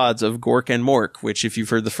orc gods of Gork and Mork, which if you've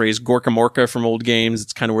heard the phrase Gorka Morka from old games,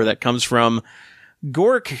 it's kind of where that comes from.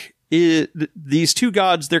 Gork these two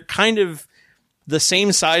gods, they're kind of the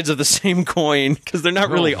same sides of the same coin because they're not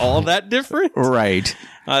really all that different. Right.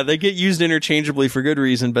 They get used interchangeably for good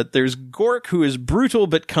reason, but there's Gork, who is brutal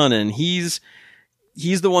but cunning. He's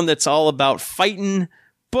the one that's all about fighting,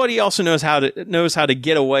 but he also knows how to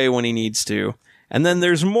get away when he needs to. And then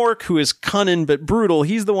there's Mork, who is cunning but brutal.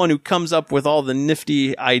 He's the one who comes up with all the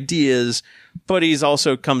nifty ideas, but he's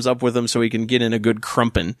also comes up with them so he can get in a good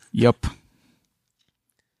crumpin'. Yep.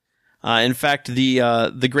 In fact,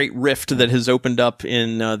 the great rift that has opened up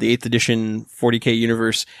in the 8th edition 40k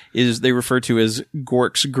universe is they refer to as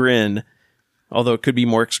Gork's Grin, although it could be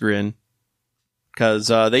Mork's Grin. Because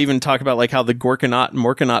they even talk about like how the Gorkanaut and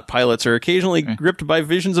Morkanaut pilots are occasionally gripped by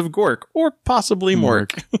visions of Gork, or possibly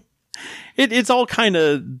Mork. It's all kind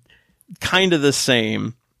of the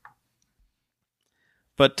same.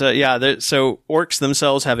 But so orcs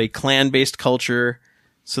themselves have a clan-based culture.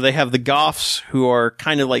 So they have the Goths, who are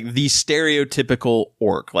kind of like the stereotypical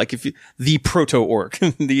orc, like the proto-orc,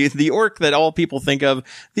 the orc that all people think of,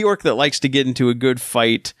 the orc that likes to get into a good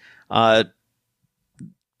fight.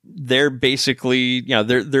 They're basically,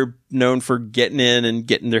 they're known for getting in and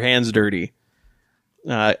getting their hands dirty.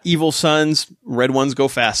 Evil Sons, red ones go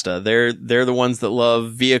faster. They're the ones that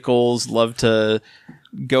love vehicles, love to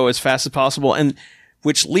go as fast as possible, and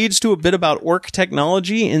which leads to a bit about orc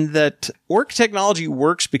technology in that orc technology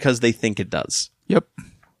works because they think it does. Yep.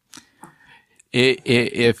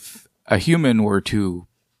 If a human were to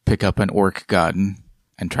pick up an orc gun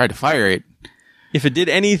and try to fire it, if it did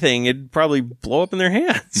anything, it'd probably blow up in their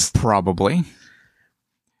hands. Probably.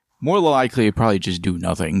 More likely, it'd probably just do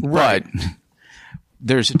nothing. Right. But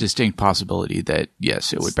there's a distinct possibility that,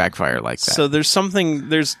 yes, it would backfire like that. So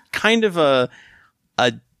there's kind of a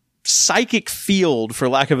psychic field, for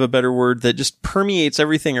lack of a better word, that just permeates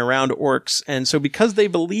everything around orcs. And so because they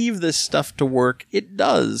believe this stuff to work, it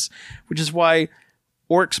does. Which is why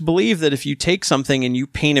orcs believe that if you take something and you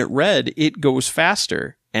paint it red, it goes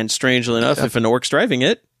faster. And strangely enough, if an orc's driving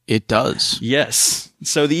it, it does. Yes.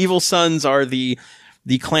 So the Evil Sons are the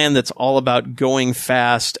clan that's all about going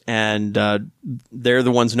fast, and they're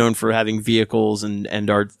the ones known for having vehicles and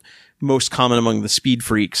are most common among the speed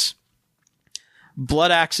freaks.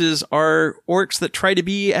 Blood Axes are orcs that try to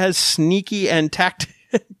be as sneaky and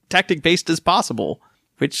tactic-based as possible,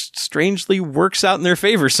 which strangely works out in their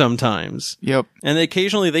favor sometimes. Yep. And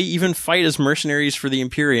occasionally they even fight as mercenaries for the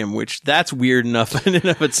Imperium, which that's weird enough in and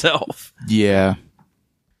of itself. Yeah.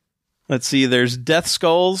 Let's see, there's Death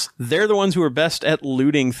Skulls. They're the ones who are best at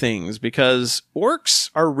looting things, because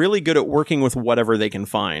orcs are really good at working with whatever they can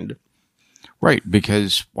find. Right,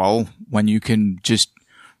 because, well, when you can just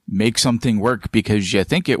make something work because you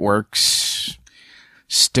think it works,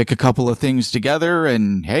 stick a couple of things together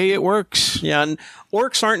and hey, it works. Yeah, and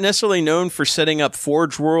orcs aren't necessarily known for setting up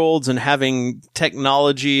forge worlds and having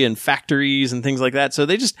technology and factories and things like that. So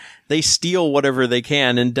they steal whatever they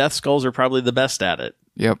can, and Death Skulls are probably the best at it.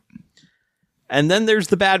 Yep. And then there's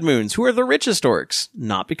the Bad Moons, who are the richest orcs.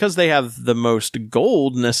 Not because they have the most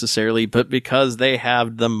gold necessarily, but because they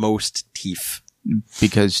have the most teeth.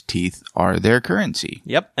 Because teeth are their currency.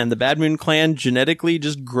 Yep, and the Bad Moon clan genetically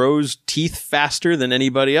just grows teeth faster than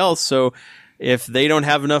anybody else, so If they don't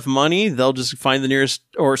have enough money, they'll just find the nearest,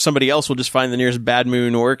 or somebody else will just find the nearest Bad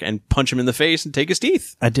Moon orc and punch him in the face and take his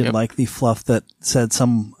teeth. I did like the fluff that said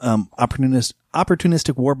some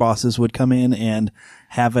opportunistic war bosses would come in and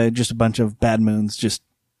have just a bunch of Bad Moons just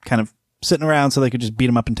kind of sitting around so they could just beat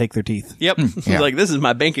them up and take their teeth. Yep. Like, this is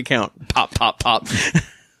my bank account. Pop, pop, pop.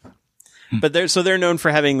 But they're known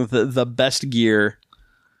for having the best gear.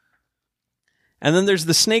 And then there's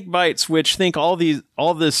the snake bites, which think all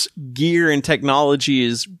this gear and technology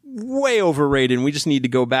is way overrated, and we just need to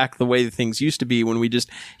go back the way things used to be when we just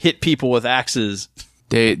hit people with axes.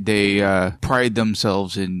 They pride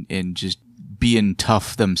themselves in just being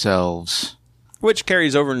tough themselves, which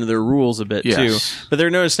carries over into their rules a bit too. But they're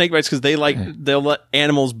known as snake bites because they'll let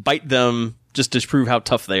animals bite them just to prove how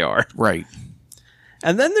tough they are. Right.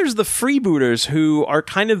 And then there's the freebooters, who are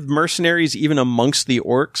kind of mercenaries even amongst the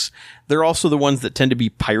orcs. They're also the ones that tend to be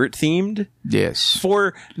pirate themed. Yes.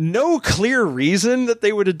 For no clear reason that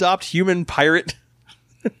they would adopt human pirate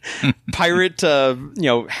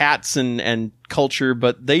hats and culture,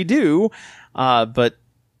 but they do. But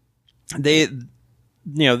they,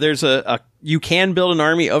 there's you can build an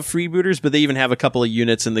army of freebooters, but they even have a couple of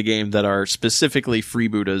units in the game that are specifically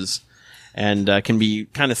freebooters and can be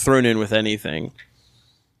kind of thrown in with anything.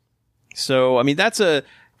 So, I mean, that's a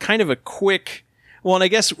kind of a quick, well, and I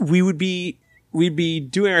guess we'd be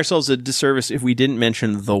doing ourselves a disservice if we didn't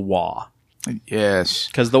mention the WA. Yes.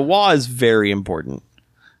 Because the WA is very important.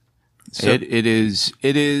 So, it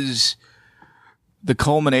is the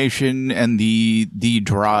culmination and the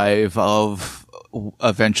drive of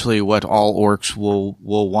eventually what all orcs will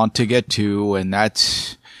want to get to, and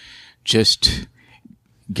that's just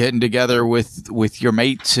getting together with your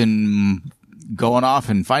mates and going off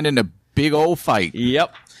and finding a big old fight.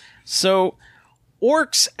 Yep. So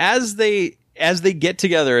orcs, as they get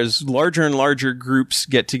together, as larger and larger groups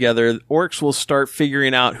get together, orcs will start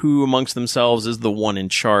figuring out who amongst themselves is the one in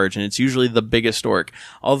charge, and it's usually the biggest orc.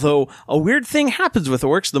 Although a weird thing happens with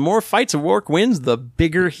orcs: the more fights a orc wins, the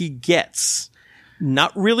bigger he gets.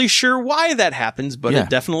 Not really sure why that happens, but it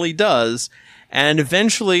definitely does. And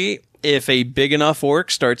eventually, if a big enough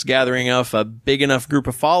orc starts gathering up a big enough group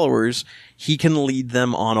of followers, he can lead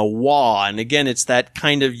them on a WA. And again, it's that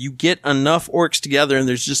kind of, you get enough orcs together and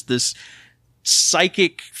there's just this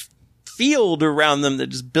psychic field around them that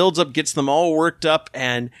just builds up, gets them all worked up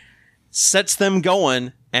and sets them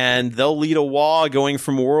going. And they'll lead a WA going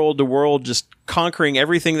from world to world, just conquering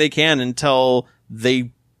everything they can until they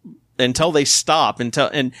stop.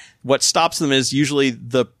 And what stops them is usually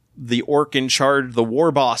the orc in charge, the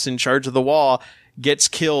war boss in charge of the WA, gets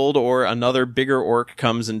killed, or another bigger orc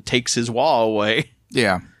comes and takes his WA away.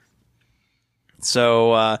 Yeah.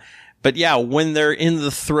 So, but yeah, when they're in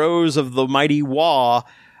the throes of the mighty WA,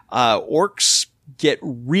 orcs get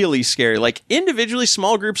really scary. Like, individually,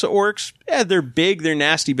 small groups of orcs, they're big, they're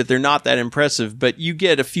nasty, but they're not that impressive. But you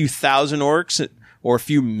get a few thousand orcs or a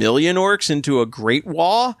few million orcs into a great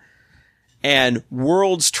WA, and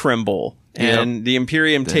worlds tremble. And the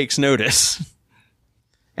Imperium takes notice.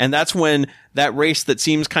 And that's when that race that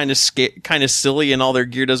seems kind of silly and all their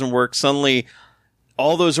gear doesn't work, suddenly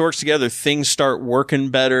all those orcs together, things start working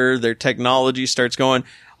better, their technology starts going.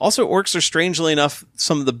 Also, orcs are, strangely enough,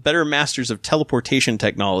 some of the better masters of teleportation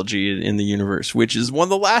technology in the universe, which is one of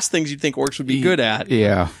the last things you'd think orcs would be good at.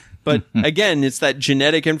 Yeah. But again, it's that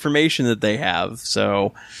genetic information that they have.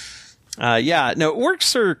 So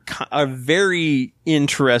orcs are a very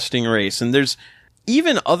interesting race, and there's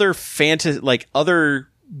even other other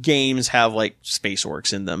games have like space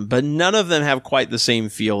orcs in them, but none of them have quite the same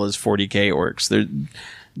feel as 40k orcs.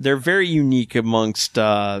 They're very unique amongst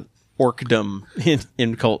orcdom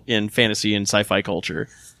in fantasy and sci-fi culture.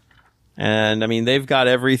 And I mean, they've got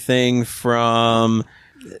everything from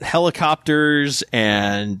helicopters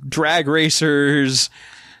and drag racers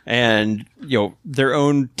and, their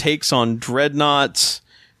own takes on dreadnoughts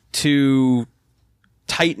to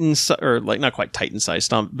not quite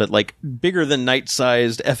Titan-sized, but like bigger than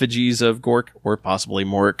knight-sized effigies of Gork or possibly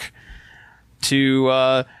Mork,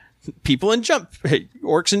 to people in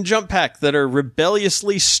orcs in jump pack that are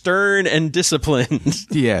rebelliously stern and disciplined.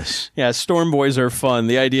 Yes. Yeah, storm boys are fun.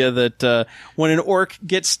 The idea that when an orc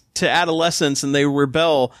gets to adolescence and they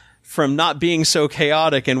rebel from not being so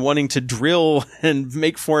chaotic and wanting to drill and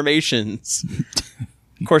make formations.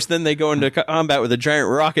 Of course, then they go into combat with a giant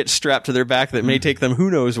rocket strapped to their back that may take them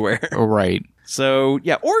who knows where. Oh, right. So,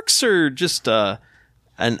 yeah, orcs are just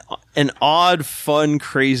an odd, fun,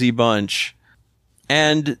 crazy bunch.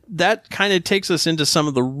 And that kind of takes us into some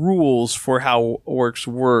of the rules for how orcs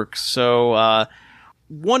work. So,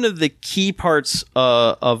 one of the key parts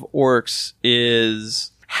of orcs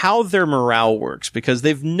is how their morale works, because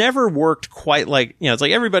they've never worked quite like, it's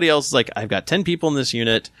like everybody else is like, I've got 10 people in this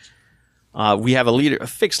unit. We have a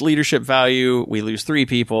fixed leadership value. We lose 3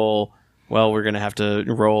 people. Well, we're going to have to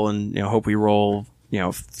roll and, hope we roll,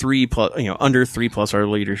 3 plus, under 3 plus our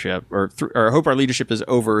leadership, or hope our leadership is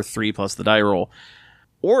over 3 plus the die roll.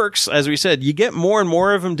 Orcs, as we said, you get more and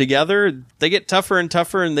more of them together. They get tougher and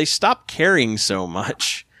tougher, and they stop caring so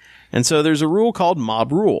much. And so there's a rule called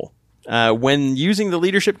Mob Rule. When using the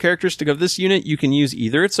leadership characteristic of this unit, you can use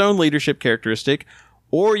either its own leadership characteristic,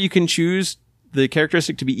 or you can choose the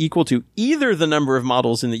characteristic to be equal to either the number of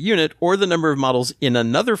models in the unit or the number of models in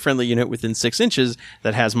another friendly unit within 6 inches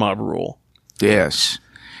that has Mob Rule. Yes.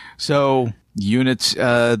 So units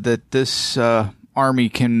that this army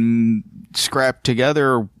can scrap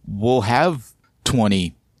together will have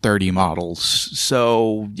 20, 30 models.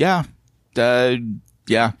 So yeah,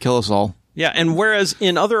 kill us all. Yeah, and whereas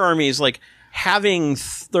in other armies, like having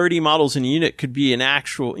 30 models in a unit could be an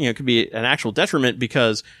actual detriment,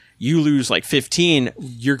 because you lose like 15,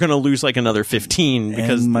 you're going to lose like another 15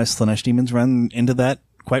 because and my Slaanesh demons run into that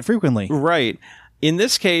quite frequently. Right. In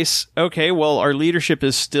this case, okay, well, our leadership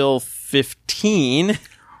is still 15.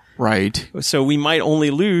 Right. So we might only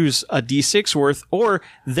lose a D6 worth, or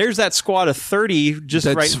there's that squad of 30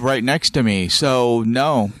 that's right next to me. So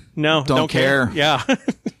no, don't care. Yeah.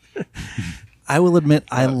 I will admit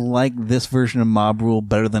I like this version of Mob Rule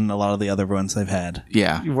better than a lot of the other ones I've had.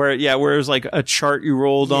 Yeah. Where it was like a chart you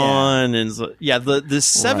rolled on, and the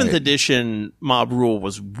 7th edition Mob Rule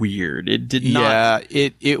was weird. It did not. Yeah,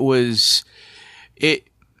 it was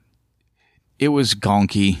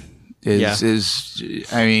gonky.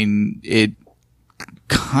 I mean, it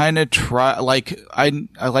kind of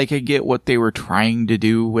I get what they were trying to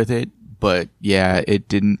do with it, but yeah, it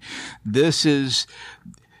didn't. This is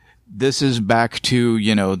back to,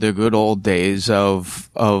 the good old days of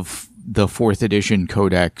the 4th edition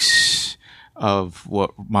codex of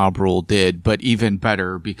what Mob Rule did, but even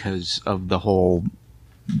better because of the whole,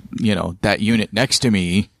 that unit next to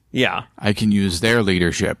me. Yeah. I can use their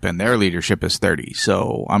leadership, and their leadership is 30,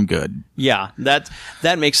 so I'm good. Yeah, that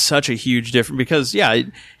makes such a huge difference, because,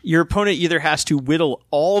 your opponent either has to whittle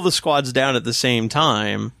all the squads down at the same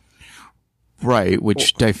time. Right,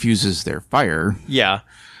 which diffuses their fire. Yeah.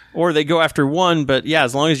 Or they go after one, but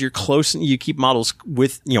as long as you're close and you keep models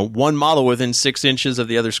with, one model within 6 inches of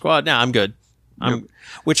the other squad, I'm good.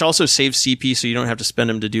 Which also saves CP, so you don't have to spend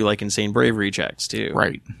them to do like insane bravery checks too.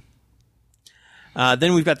 Right.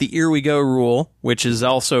 Then we've got the Here We Go rule, which is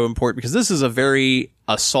also important because this is a very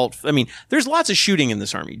assault. I mean, there's lots of shooting in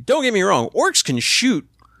this army. Don't get me wrong. Orcs can shoot.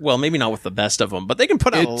 Well, maybe not with the best of them, but they can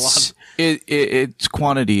put out a lot. It's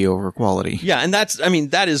quantity over quality. Yeah. And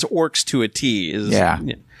that is orcs to a T.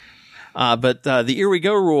 But the Here We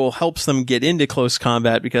Go rule helps them get into close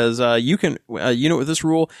combat, because a unit with this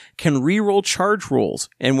rule can re-roll charge rolls.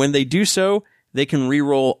 And when they do so, they can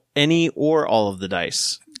re-roll any or all of the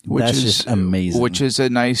dice. That's just amazing. Which is a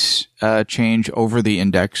nice change over the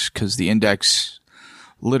index, because the index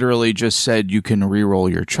literally just said you can re-roll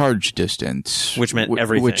your charge distance. Which meant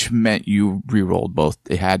everything. Which meant you re-rolled both.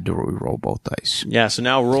 It had to re-roll both dice. Yeah, so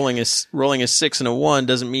now rolling a 6 and a 1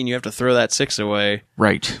 doesn't mean you have to throw that 6 away.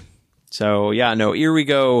 Right. So, Here We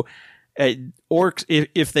Go. Orcs,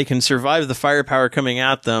 if they can survive the firepower coming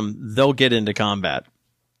at them, they'll get into combat.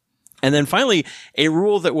 And then finally, a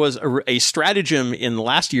rule that was a stratagem in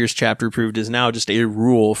last year's chapter proved is now just a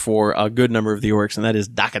rule for a good number of the orcs, and that is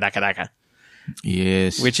Daka Daka Daka.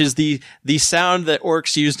 Yes. Which is the sound that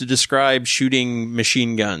orcs use to describe shooting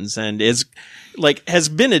machine guns, and is has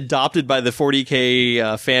been adopted by the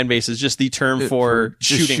 40K fan base as just the term for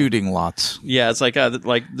shooting lots. Yeah, it's like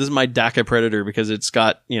this is my Daka Predator because it's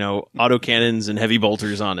got, autocannons and heavy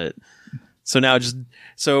bolters on it. So now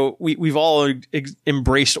we've all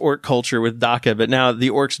embraced orc culture with Daka, but now the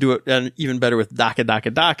orcs do it even better with Daka Daka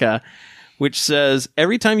Daka, which says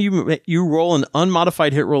every time you roll an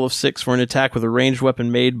unmodified hit roll of 6 for an attack with a ranged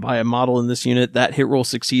weapon made by a model in this unit, that hit roll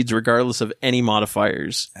succeeds regardless of any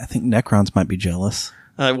modifiers. I think Necrons might be jealous.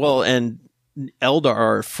 And Eldar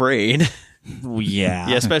are afraid. Yeah.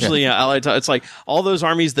 Yeah, especially allied. It's like all those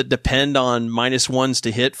armies that depend on -1s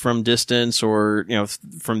to hit from distance, or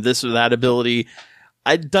from this or that ability.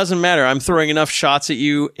 It doesn't matter. I'm throwing enough shots at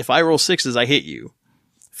you. If I roll 6s, I hit you.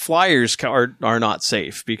 Flyers are not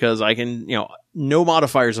safe because I can, no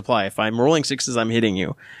modifiers apply. If I'm rolling 6s, I'm hitting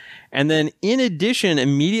you. And then in addition,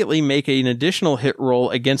 immediately make an additional hit roll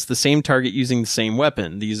against the same target using the same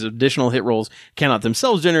weapon. These additional hit rolls cannot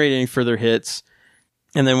themselves generate any further hits.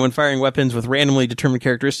 And then when firing weapons with randomly determined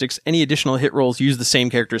characteristics, any additional hit rolls use the same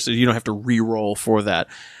characteristics. You don't have to re-roll for that.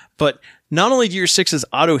 But not only do your 6s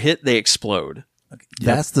auto-hit, they explode.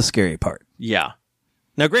 That's the scary part. Yeah.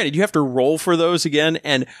 Now, granted, you have to roll for those again,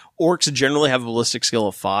 and orcs generally have a ballistic skill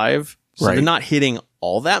of 5, so they're not hitting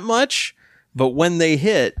all that much. But when they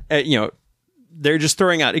hit, they're just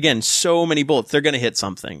throwing out, again, so many bullets. They're going to hit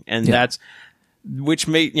something. And that's... Which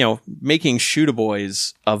making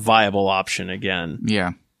shoot-a-boys a viable option again.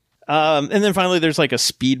 Yeah. And then finally, there's like a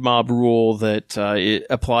speed mob rule that it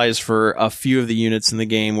applies for a few of the units in the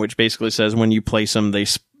game, which basically says when you place them,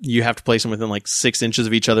 you have to place them within like 6 inches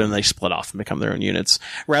of each other, and they split off and become their own units.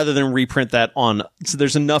 Rather than reprint that on, so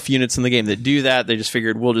there's enough units in the game that do that. They just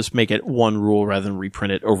figured we'll just make it one rule rather than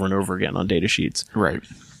reprint it over and over again on data sheets. Right.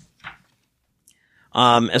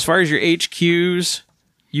 As far as your HQs.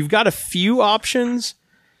 You've got a few options.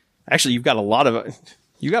 Actually, you've got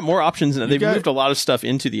you got more options. They've moved a lot of stuff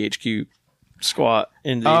into the HQ spot.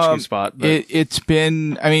 But it's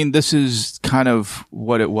been, this is kind of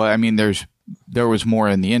what it was. There was more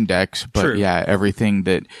in the index, but True. Yeah, everything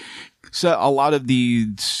that, so a lot of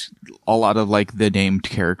like the named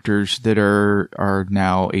characters that are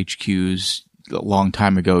now HQs a long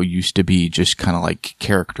time ago used to be just kind of like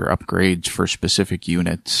character upgrades for specific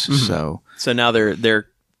units. Mm-hmm. So now they're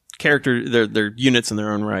units in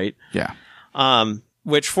their own right. Yeah.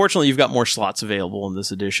 Which fortunately you've got more slots available in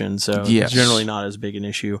this edition, so It's generally not as big an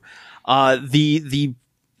issue. The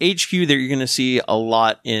HQ that you're going to see a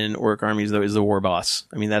lot in Orc armies though is the War Boss.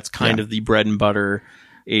 That's kind of the bread and butter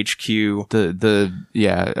HQ.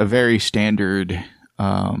 A very standard.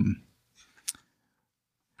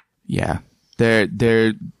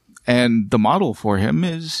 They're and the model for him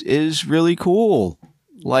is really cool.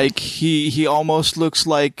 Like he almost looks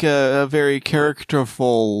like a very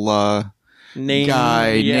characterful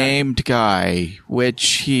named guy, which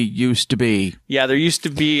he used to be. Yeah, there used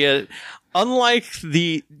to be unlike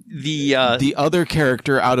the other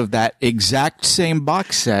character out of that exact same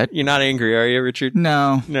box set. You're not angry, are you, Richard?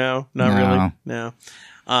 No, not really. No.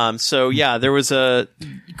 So yeah, there was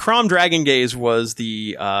Crom Dragongaze was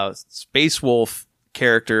the Space Wolf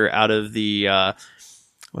character out of the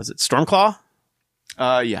was it Stormclaw?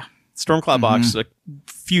 Yeah. Stormclaw box a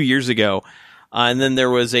few years ago. And then there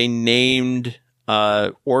was a named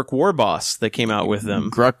Orc War Boss that came out with them.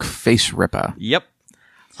 Gruk Face Ripper. Yep.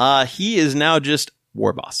 He is now just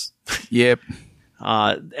War Boss. Yep.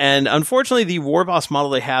 And unfortunately, the War Boss model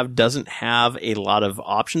they have doesn't have a lot of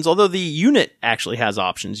options, although the unit actually has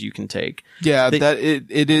options you can take. Yeah,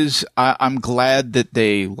 it is. I'm glad that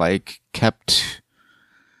they kept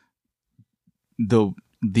the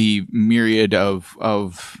myriad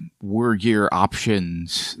of war gear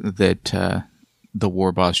options that the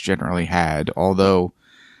War Boss generally had, although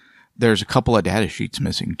there's a couple of data sheets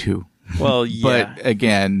missing too. Well, yeah. But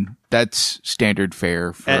again, that's standard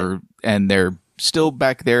fare and they're still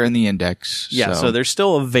back there in the index. Yeah, so they're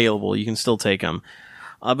still available. You can still take them.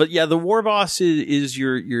 But yeah, the War Boss is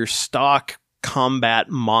your stock combat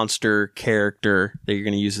monster character that you're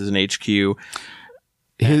going to use as an HQ.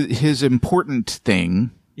 His important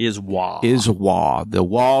thing is WA. The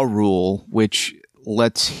WA rule, which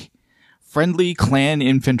lets friendly clan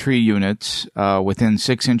infantry units within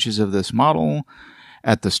 6 inches of this model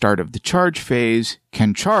at the start of the charge phase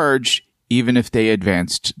can charge even if they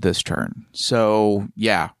advanced this turn. So,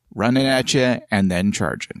 yeah, running at you and then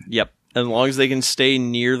charging. Yep. As long as they can stay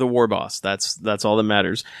near the War Boss, that's all that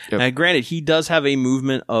matters. Yep. Now, granted, he does have a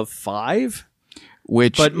movement of 5.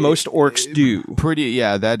 But most orcs do.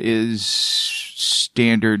 That is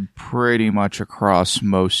standard pretty much across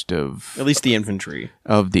most of... At least the infantry.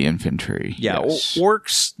 Of the infantry. Yeah, yes.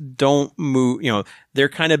 Orcs don't move, they're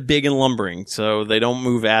kind of big and lumbering, so they don't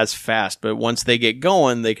move as fast. But once they get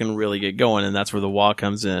going, they can really get going, and that's where the WA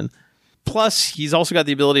comes in. Plus, he's also got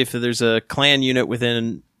the ability, if there's a clan unit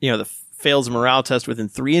within, that fails a morale test within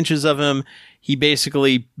 3 inches of him, he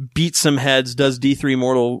basically beats some heads, does D3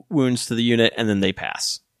 mortal wounds to the unit, and then they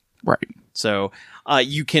pass. Right. So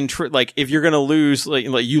you can if you're going to lose, like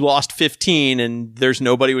you lost 15 and there's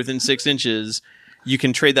nobody within 6 inches, you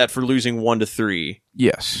can trade that for losing 1 to 3.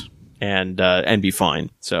 Yes. And be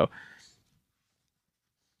fine. So.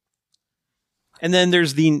 And then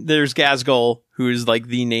there's Ghazghkull, who is like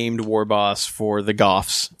the named war boss for the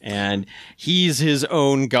Goths, and he's his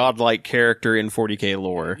own godlike character in 40k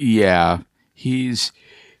lore. Yeah. He's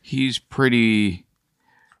pretty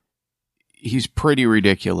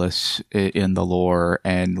ridiculous in the lore,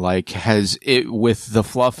 and has it with the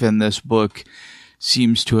fluff in this book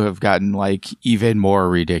seems to have gotten even more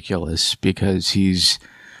ridiculous because he's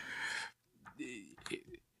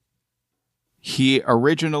he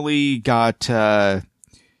originally got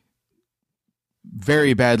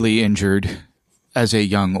very badly injured as a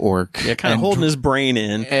young orc. Yeah, kind of holding his brain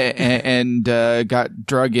in. And got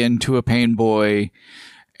drug into a pain boy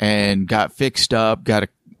and got fixed up, got a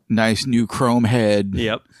nice new chrome head.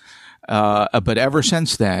 Yep. But ever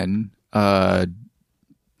since then,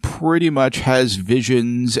 pretty much has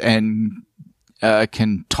visions and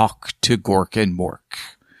can talk to Gork and Mork.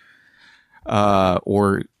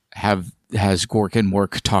 Or has Gork and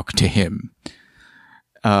Mork talk to him.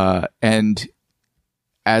 And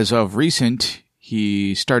as of recent,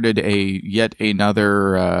 he started yet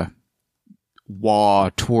another waw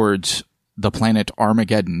towards the planet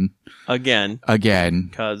Armageddon. Again.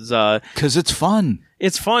 Because it's fun.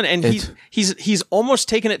 It's fun, and he's almost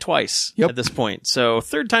taken it twice at this point. So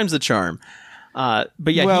third time's the charm. But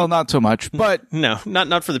yeah, well, not so much. But no,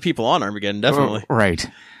 not for the people on Armageddon, definitely. Right.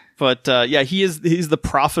 But yeah, he's the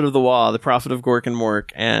prophet of the Waaagh, the prophet of Gork and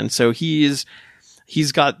Mork, and so he's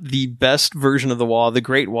got the best version of the Waaagh, the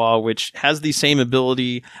Great Waaagh, which has the same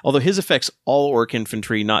ability, although his affects all orc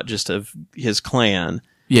infantry, not just of his clan.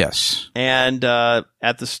 Yes. And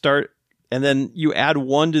at the start, and then you add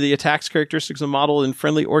 1 to the attacks characteristics of the model in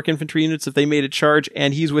friendly orc infantry units if they made a charge,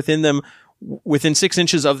 and he's within 6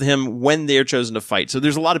 inches of him when they are chosen to fight. So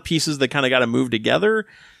there's a lot of pieces that kind of got to move together,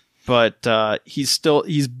 but he's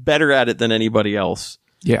better at it than anybody else.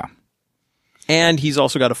 Yeah. And he's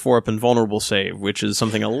also got a 4-up invulnerable save, which is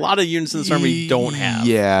something a lot of units in this army don't have.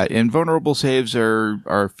 Yeah, invulnerable saves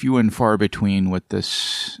are few and far between with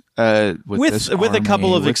this. With a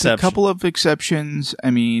couple of exceptions. A couple of exceptions.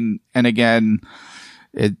 I mean, and again,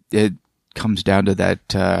 it comes down to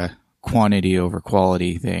that quantity over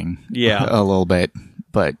quality thing. Yeah, a little bit,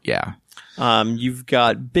 but yeah. You've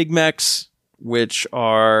got big mechs, which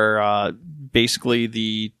are basically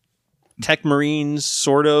the tech marines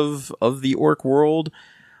sort of the orc world.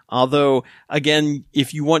 Although, again,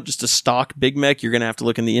 if you want just a stock big mech, you're going to have to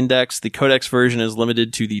look in the index. The Codex version is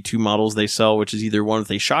limited to the 2 models they sell, which is either one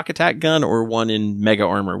with a shock attack gun or one in mega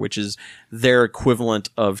armor, which is their equivalent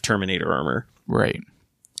of Terminator armor. Right.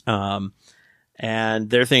 And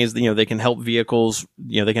their thing is, they can help vehicles,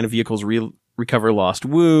 they can have vehicles recover lost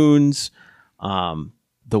wounds.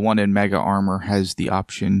 The one in Mega Armor has the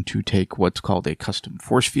option to take what's called a custom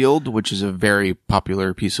force field, which is a very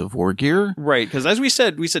popular piece of war gear. Right, because as we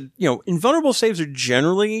said, invulnerable saves are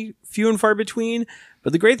generally few and far between,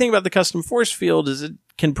 but the great thing about the custom force field is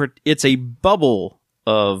it's a bubble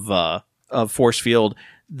of force field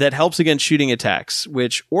that helps against shooting attacks,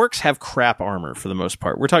 which orcs have crap armor for the most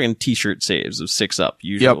part. We're talking t-shirt saves of 6-up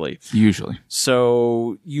usually. Yep, usually.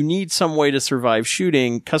 So you need some way to survive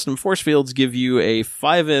shooting. Custom force fields give you a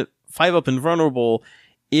 5-up invulnerable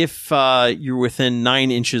if you're within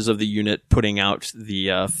 9 inches of the unit putting out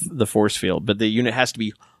the force field, but the unit has to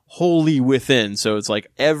be wholly within. So it's like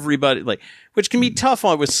everybody, which can be tough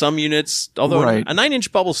with some units. Although a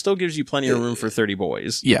 9-inch bubble still gives you plenty of room for 30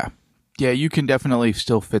 boys. Yeah. Yeah, you can definitely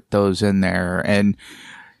still fit those in there. And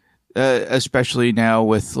especially now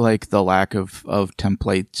with the lack of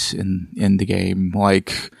templates in the game,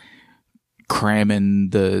 cramming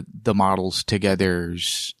the models together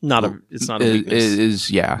is not a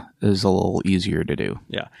weakness. Is a little easier to do.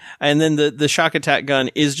 Yeah. And then the shock attack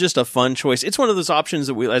gun is just a fun choice. It's one of those options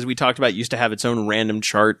that as we talked about, used to have its own random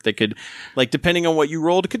chart that could, depending on what you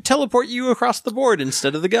rolled, could teleport you across the board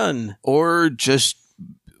instead of the gun. Or just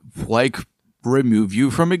remove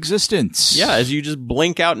you from existence. Yeah, as you just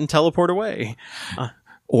blink out and teleport away.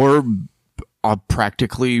 Or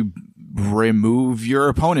practically remove your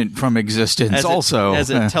opponent from existence as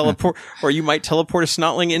a teleport, or you might teleport a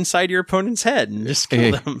snotling inside your opponent's head and just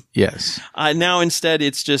kill them. Yes. Now instead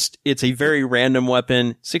it's a very random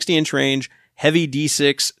weapon, 60-inch range, heavy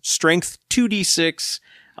D6, strength 2d6,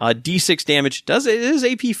 D6 damage. It is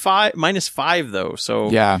AP -5 though.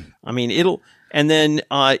 So yeah, I mean and then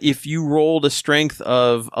if you rolled a strength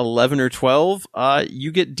of 11 or 12,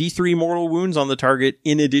 you get D3 mortal wounds on the target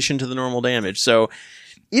in addition to the normal damage. So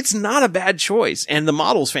it's not a bad choice, and the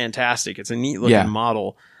model's fantastic. It's a neat looking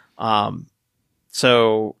model.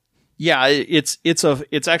 So yeah, it's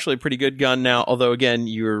actually a pretty good gun now. Although again,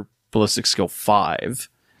 you're ballistic skill 5.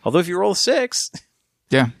 Although if you roll a 6,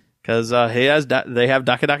 yeah, because they have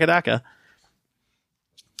Daka.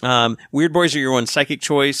 Weird Boys are your one psychic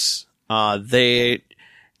choice. They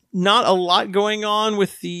not a lot going on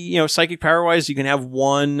with the psychic power wise. You can have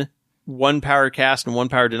one power cast and 1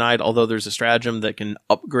 power denied, although there's a stratagem that can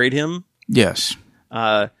upgrade him. Yes.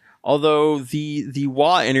 Although the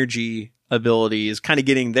Waaagh energy ability is kind of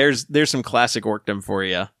getting there's some classic orcdom for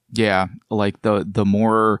you. Yeah, like the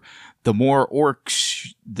more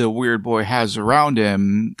orcs the weird boy has around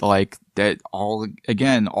him, like that all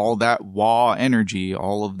that raw energy,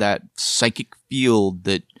 all of that psychic field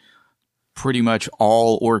that pretty much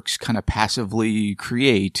all orcs kind of passively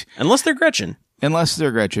create. Unless they're Gretchen,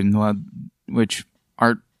 which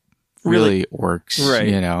aren't really orcs, right?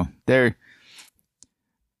 You know,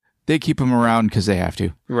 they keep them around because they have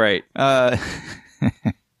to, right?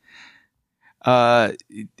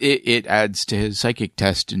 It adds to his psychic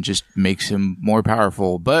test and just makes him more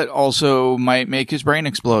powerful, but also might make his brain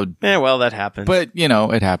explode. Yeah, well, that happens. But you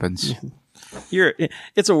know, it happens.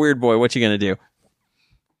 It's a weird boy. What you gonna do?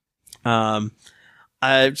 I'm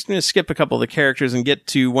just gonna skip a couple of the characters and get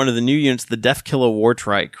to one of the new units, the Deffkilla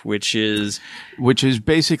Wartrike, which is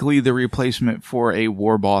basically the replacement for a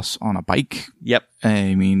war boss on a bike. Yep.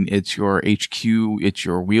 I mean, it's your HQ, it's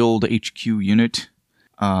your wheeled HQ unit.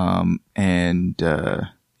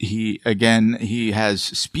 He has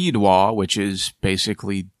speed wah, which is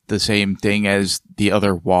basically the same thing as the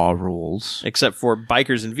other wah rules. Except for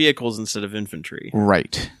bikers and vehicles instead of infantry.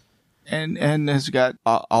 Right. And has got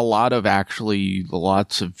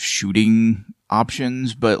lots of shooting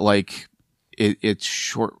options, but like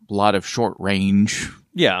it's a lot of short range.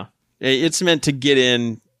 Yeah. It's meant to get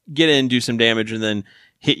in, do some damage, and then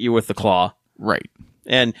hit you with the claw. Right.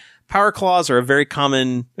 And power claws are a very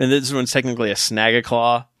common, and this one's technically a snag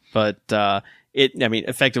claw, but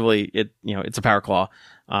effectively it's a power claw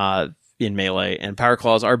in melee, and power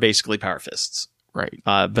claws are basically power fists. Right.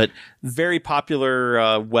 But very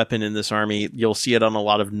popular weapon in this army. You'll see it on a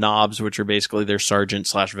lot of knobs, which are basically their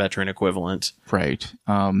sergeant/veteran equivalent. Right.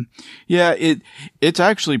 Yeah, it's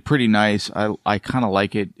actually pretty nice. I kind of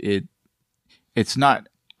like it. It's not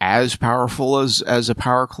as powerful as a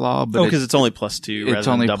power claw, but because it's only +2. It's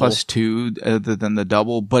only +2 other than the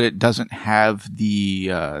double, but it doesn't have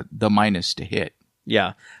the minus to hit.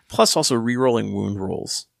 Yeah. Plus also rerolling wound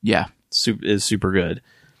rolls. Yeah. Is super good.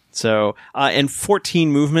 So, and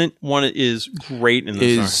 14 movement, one is great in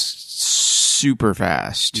this. Is super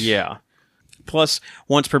fast. Yeah. Plus,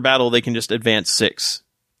 once per battle, they can just advance 6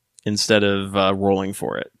 instead of rolling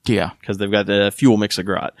for it. Yeah. Because they've got the fuel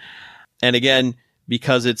mix-a-grot. And again,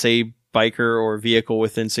 because it's a biker or vehicle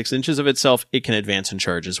within 6 inches of itself, it can advance and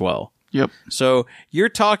charge as well. Yep. So you're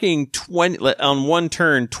talking 20 on one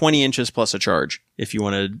turn, 20 inches plus a charge if you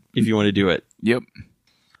want to do it. Yep.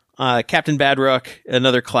 Captain Badrock,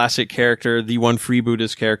 another classic character, the one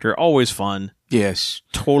freebootist character, always fun. Yes.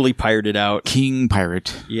 Totally pirated out. King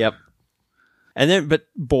pirate. Yep. And then, but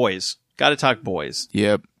boys. Gotta talk boys.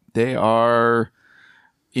 Yep. They are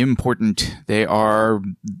important. They are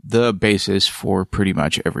the basis for pretty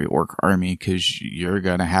much every orc army because you're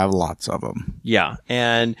gonna have lots of them. Yeah.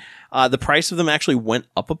 And the price of them actually went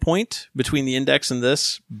up a point between the index and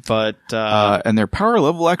this, but and their power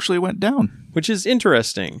level actually went down. Which is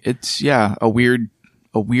interesting. It's a weird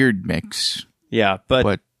mix. Yeah,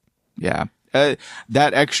 but yeah,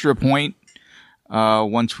 that extra point.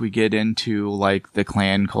 Once we get into like the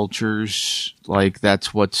clan cultures, like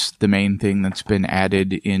that's what's the main thing that's been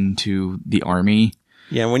added into the army.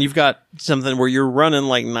 Yeah, when you've got something where you're running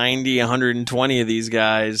like 90, 120 of these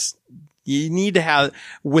guys, you need to have,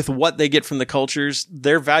 with what they get from the cultures,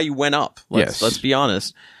 their value went up. Let's be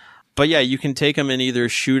honest. But yeah, you can take them in either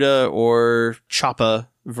Shuta or Choppa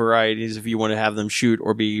varieties if you want to have them shoot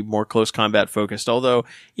or be more close combat focused. Although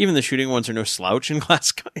even the shooting ones are no slouch in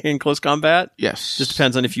close combat. Yes. Just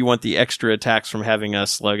depends on if you want the extra attacks from having a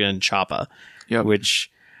Slugga and Choppa. Yep. Which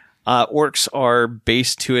orcs are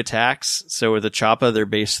base 2 attacks. So with the Choppa, they're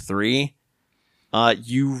base 3.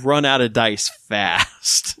 You run out of dice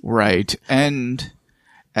fast. Right. And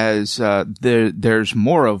as there's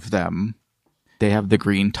more of them, they have the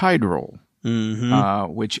green tide roll,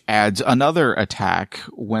 which adds another attack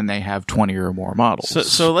when they have 20 or more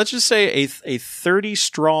models. So let's just say a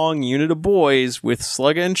 30-strong unit of boys with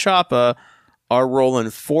Slugga and Choppa are rolling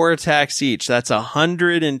 4 attacks each. That's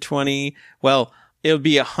 120. Well, it would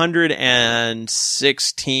be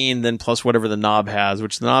 116, then plus whatever the knob has,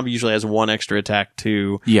 which the knob usually has 1 extra attack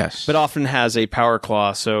too. Yes. But often has a power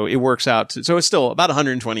claw, so it works out. So it's still about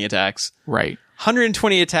 120 attacks. Right.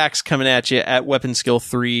 120 attacks coming at you at weapon skill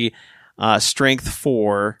 3, strength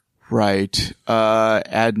 4. Right.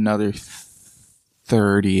 Add another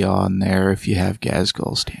 30 on there if you have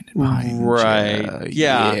Ghazghkull standing behind. Right.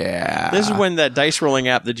 Yeah. This is when that dice rolling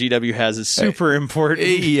app the GW has is super important.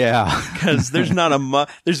 Yeah. Because there's not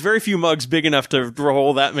there's very few mugs big enough to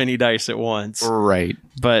roll that many dice at once. Right.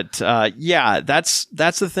 But yeah, that's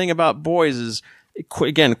the thing about boys is,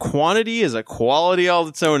 again, quantity is a quality all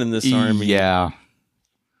its own in this army. Yeah.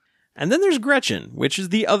 And then there's Gretchen, which is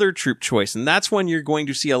the other troop choice. And that's when you're going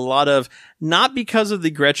to see a lot of, not because of the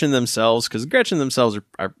Gretchen themselves, because Gretchen themselves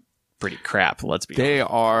are pretty crap, let's be honest. They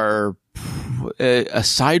are,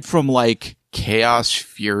 aside from like Chaos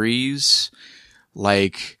Furies,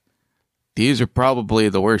 like these are probably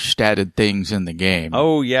the worst statted things in the game.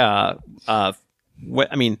 Oh, yeah.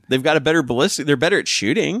 They've got a better ballistic. They're better at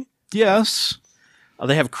shooting. Yes.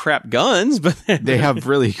 They have crap guns, but they have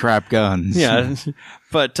really crap guns. Yeah.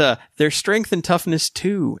 But their strength and toughness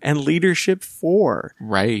 2 and leadership 4.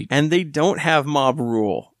 Right. And they don't have mob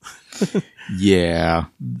rule. Yeah.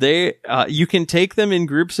 They you can take them in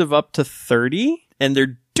groups of up to 30 and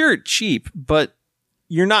they're dirt cheap, but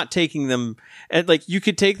you're not taking them and like you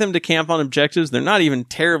could take them to camp on objectives. They're not even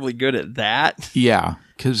terribly good at that. Yeah,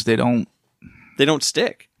 cuz they don't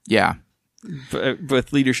stick. Yeah.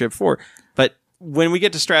 With leadership 4. But when we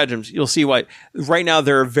get to stratagems, you'll see why. Right now,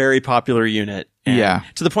 they're a very popular unit. Yeah.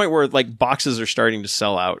 To the point where like boxes are starting to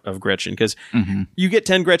sell out of Gretchen because you get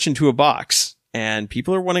 10 Gretchen to a box and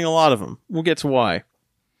people are wanting a lot of them. We'll get to why.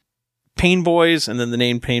 Pain Boys, and then the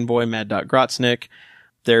name Pain Boy, Mad Dog Grotznick.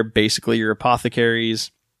 They're basically your apothecaries.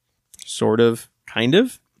 Sort of. Kind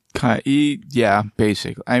of. Yeah,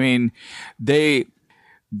 basically. I mean, they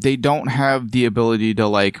don't have the ability to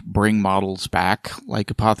like bring models back like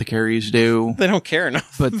apothecaries do. They don't care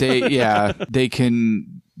enough. But they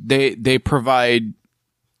provide,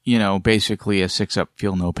 basically a 6-up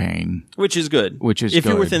feel no pain. Which is good. If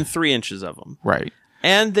you're within 3 inches of them. Right.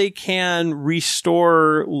 And they can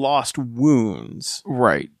restore lost wounds.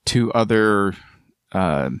 Right. To other,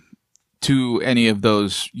 to any of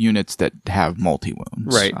those units that have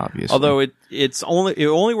multi-wounds. Right. Obviously. Although it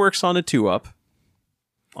only works on a 2-up.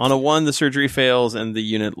 On a 1, the surgery fails and the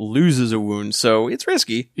unit loses a wound, so it's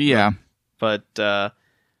risky. Yeah. But yeah,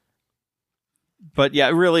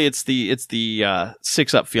 really it's the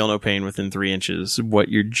 6-up feel no pain within 3 inches, what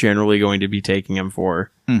you're generally going to be taking them for.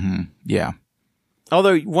 Mm-hmm. Yeah.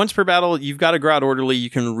 Although once per battle, you've got a Grot Orderly, you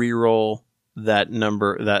can reroll that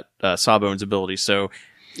number, that Sawbones ability. So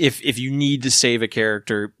if you need to save a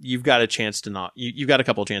character, you've got a chance to not, you've got a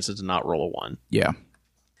couple of chances to not roll a 1. Yeah.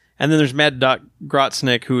 And then there's Mad Dog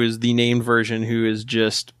Grotznick, who is the named version, who is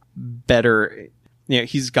just better.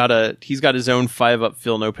 He's got his own 5-up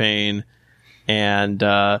feel no pain, and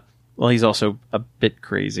he's also a bit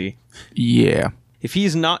crazy. Yeah. If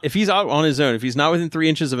he's out on his own, if he's not within 3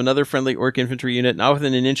 inches of another friendly orc infantry unit, not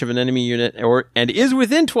within an inch of an enemy unit, and is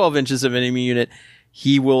within 12 inches of an enemy unit,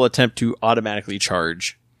 he will attempt to automatically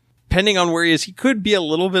charge. Depending on where he is, he could be a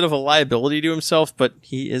little bit of a liability to himself, but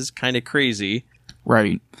he is kind of crazy.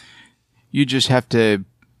 Right. You just have to,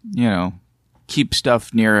 keep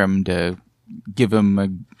stuff near him to give him a,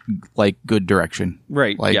 good direction.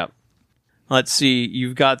 Right. Yeah. Let's see.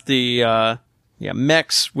 You've got the,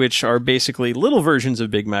 mechs, which are basically little versions of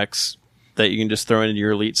big mechs that you can just throw into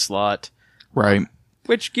your elite slot. Right.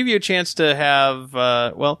 Which give you a chance to have,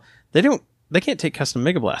 they can't take custom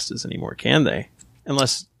Mega Blasters anymore, can they?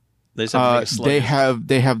 Unless they just have to make a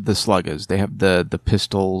they have the sluggas. They have the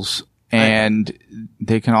pistols. And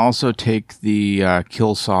they can also take the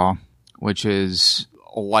kill saw, which is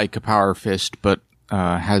like a power fist, but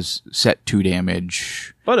has set 2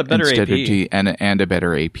 damage, but a better AP, and a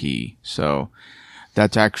better AP. So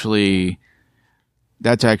that's actually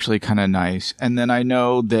kind of nice. And then I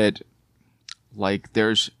know that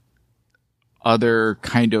there's other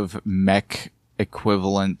kind of mech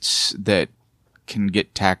equivalents that can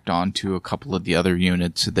get tacked on to a couple of the other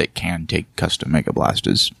units that can take custom Mega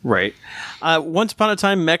Blasters. Right. Once upon a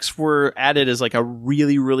time, mechs were added as a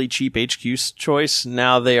really, really cheap HQ choice.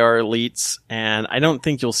 Now they are elites, and I don't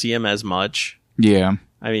think you'll see them as much. Yeah.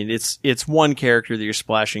 I mean, it's one character that you're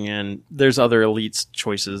splashing in. There's other elites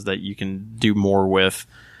choices that you can do more with.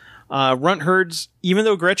 Runt herds, even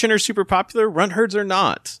though Gretchen are super popular, runt herds are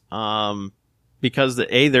not. Because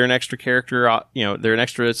they're an extra character, they're an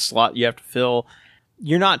extra slot you have to fill.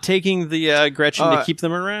 You're not taking the Gretchen to keep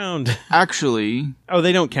them around. Actually... Oh,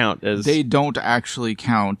 they don't count as... They don't actually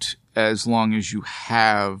count as long as you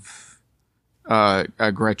have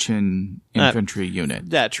a Gretchen infantry unit.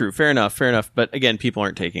 That's true. Fair enough. But again, people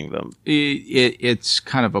aren't taking them. It's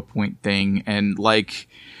kind of a point thing. And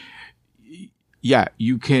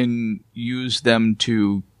you can use them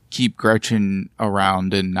to keep Gretchen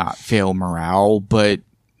around and not fail morale, but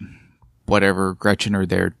whatever, Gretchen are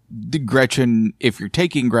there. If you're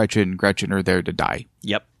taking Gretchen are there to die.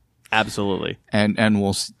 Yep. Absolutely. And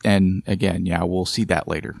we'll see that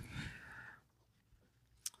later.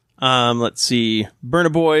 Let's see.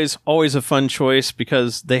 Burna Boys, always a fun choice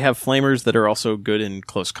because they have flamers that are also good in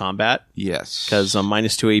close combat. Yes. Because a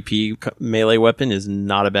 -2 AP melee weapon is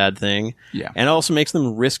not a bad thing. Yeah. And it also makes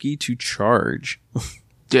them risky to charge.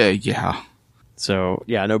 Yeah. So,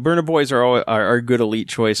 yeah, no, Burna Boys are a good elite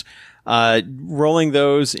choice. Rolling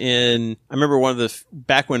those in, I remember one of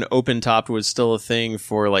back when open topped was still a thing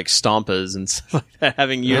for like Stompas and stuff like that,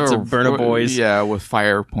 having units of Burna Boys. Yeah, with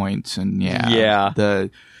fire points and Yeah.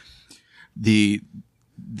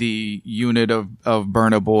 The unit of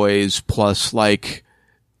Burna Boys plus like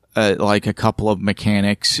a couple of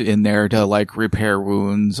mechanics in there to like repair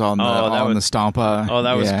wounds on the Stompa. Oh,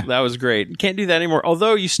 that was great. You can't do that anymore.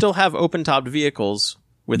 Although you still have open topped vehicles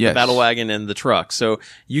with the battle wagon and the truck, so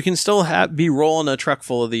you can still be rolling a truck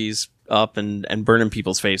full of these up and burning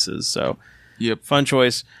people's faces. So, fun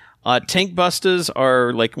choice. Tank Bustas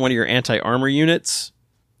are like one of your anti-armor units,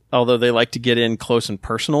 although they like to get in close and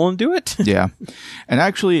personal and do it. Yeah, and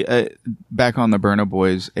actually, back on the Burna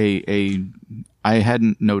Boys, I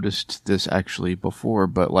hadn't noticed this actually before,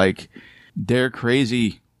 but like they're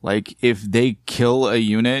crazy. Like if they kill a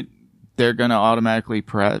unit, they're going to automatically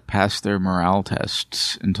pass their morale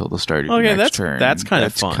tests until the start of your next turn. That's kind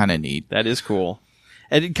of fun. That's kind of neat. That is cool.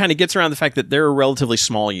 And it kind of gets around the fact that they're a relatively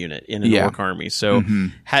small unit in an orc army. So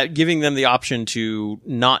giving them the option to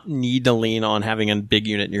not need to lean on having a big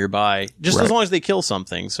unit nearby, just as long as they kill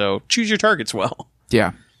something. So choose your targets well.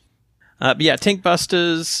 Yeah. But yeah, Tank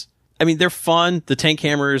Bustas, I mean, they're fun. The Tank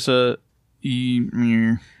Hammer is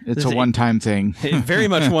it's a one-time thing. Very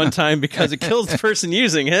much one time because it kills the person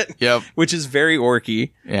using it. Yep. Which is very orky.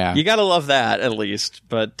 Yeah. You gotta love that, at least.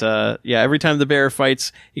 But, every time the bear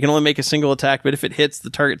fights, you can only make a single attack, but if it hits, the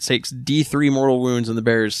target takes D3 mortal wounds and the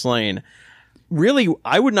bear is slain. Really,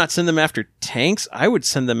 I would not send them after tanks. I would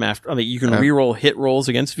send them after, you can reroll hit rolls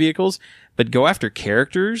against vehicles, but go after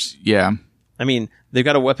characters. Yeah. I mean, they've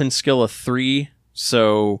got a weapon skill of 3,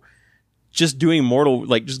 so just doing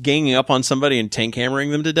just ganging up on somebody and tank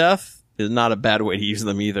hammering them to death is not a bad way to use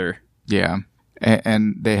them either. Yeah.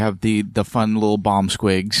 And they have the fun little bomb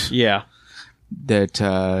squigs. Yeah. That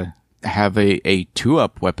have a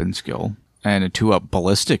 2-up weapon skill and a 2-up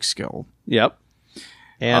ballistic skill. Yep.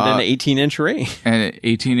 And an 18-inch range. And an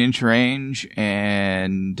 18-inch range.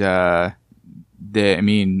 And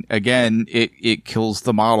again, it kills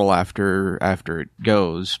the model after it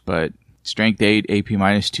goes, but Strength 8, AP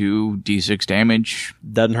 -2, D6 damage.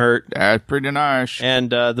 Doesn't hurt. That's pretty nice.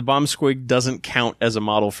 And the bomb squig doesn't count as a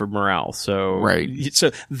model for morale. So,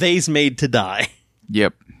 so they's made to die.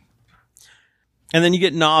 Yep. And then you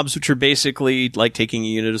get knobs, which are basically like taking a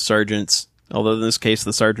unit of sergeants. Although in this case,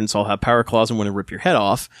 the sergeants all have power claws and want to rip your head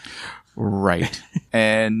off. Right.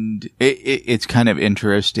 And it's kind of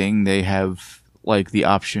interesting. They have like the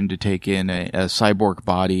option to take in a cyborg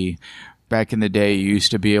body. Back in the day, you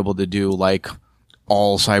used to be able to do like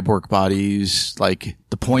all cyborg bodies. Like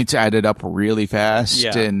the points added up really fast,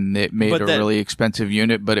 and it made a really expensive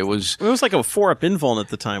unit. But it was like a 4-up invuln at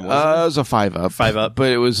the time, wasn't it? It was a 5-up. 5-up, but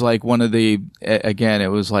it was like one of the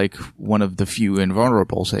few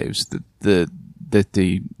invulnerable saves that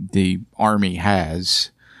the army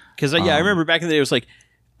has. Because I remember back in the day, it was like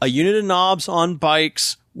a unit of knobs on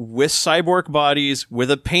bikes with cyborg bodies, with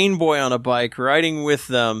a pain boy on a bike riding with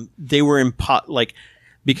them. They were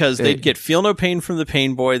because they'd get feel no pain from the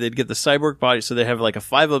pain boy, they'd get the cyborg body, so they'd have like a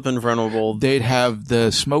 5-up invulnerable. They'd have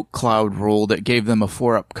the smoke cloud rule that gave them a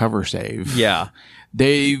 4-up cover save. Yeah.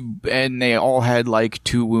 They all had like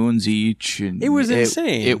 2 wounds each. And it was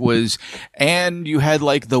insane. And you had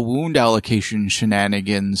like the wound allocation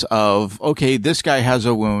shenanigans of, okay, this guy has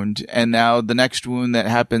a wound, and now the next wound that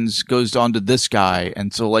happens goes on to this guy.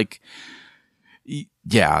 And so like,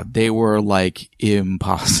 yeah, they were like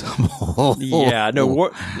impossible. Yeah, no,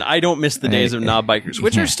 I don't miss the days of knob bikers,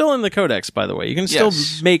 which are still in the codex, by the way. You can still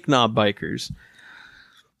make knob bikers.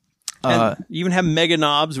 And you even have mega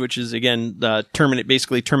knobs, which is again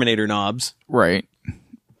basically Terminator knobs. Right.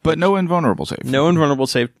 But no invulnerable save. No invulnerable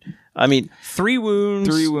save. I mean, 3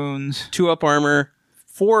 wounds. 2-up armor,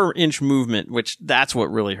 4-inch movement, which that's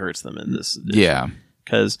what really hurts them in this edition. Yeah.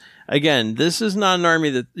 Because again, this is not an army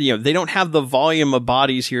that they don't have the volume of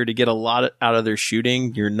bodies here to get a lot out of their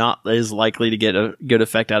shooting. You're not as likely to get a good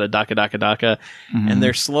effect out of Daka Daka Daka, and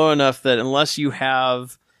they're slow enough that unless you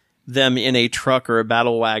have them in a truck or a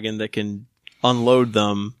battle wagon that can unload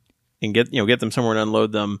them and get them somewhere and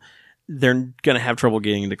unload them, they're going to have trouble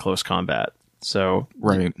getting into close combat. So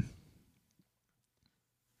right.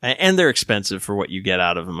 And they're expensive for what you get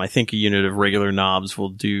out of them. I think a unit of regular knobs will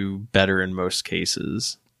do better in most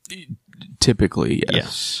cases. Typically,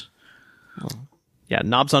 yes. Yeah,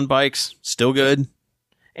 knobs on bikes, still good.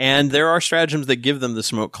 And there are stratagems that give them the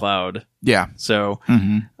smoke cloud. Yeah. So, but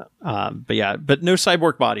no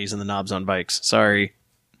cyborg bodies in the knobs on bikes. Sorry.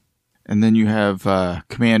 And then you have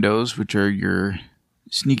commandos, which are your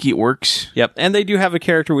sneaky orcs. Yep. And they do have a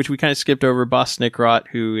character which we kind of skipped over, Boss Snickrot,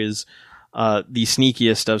 who is the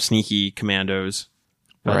sneakiest of sneaky commandos.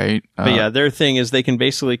 Right. But yeah, their thing is they can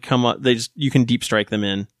basically come up. You can deep strike them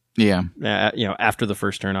in. Yeah. After the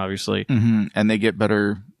first turn, obviously. Mm-hmm. And they get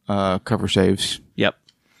better cover saves. Yep.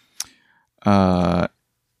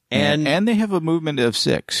 And they have a movement of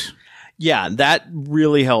 6. Yeah, that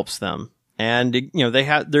really helps them. And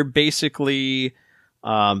they're basically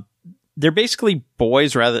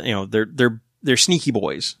boys rather. They're sneaky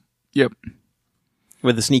boys. Yep.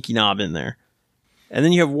 With a sneaky knob in there. And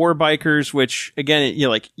then you have war bikers, which again,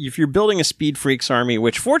 if you're building a speed freaks army,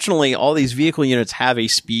 which fortunately all these vehicle units have a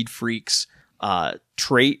speed freaks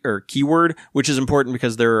trait or keyword, which is important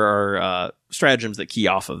because there are stratagems that key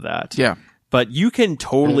off of that. Yeah. But you can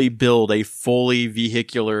totally build a fully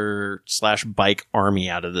vehicular / bike army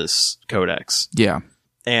out of this codex. Yeah.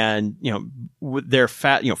 And, they're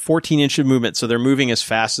fat, 14 inch of movement. So they're moving as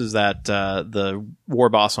fast as that, the war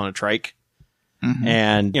boss on a trike. Mm-hmm.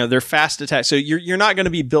 And, they're fast attack. So you're not going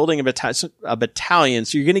to be building a battalion.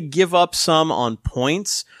 So you're going to give up some on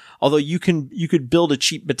points. Although you could build a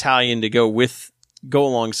cheap battalion to go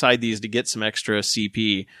alongside these to get some extra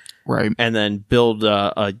CP. Right. And then build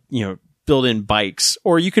build in bikes,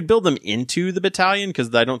 or you could build them into the battalion,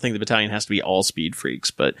 because I don't think the battalion has to be all speed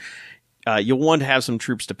freaks, but you'll want to have some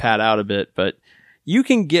troops to pad out a bit, but you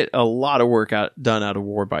can get a lot of work done out of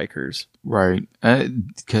war bikers. Right.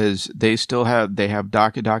 Because they have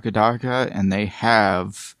Daka, and they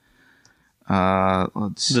have,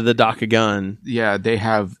 the Daka gun. Yeah, they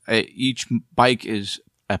have, each bike is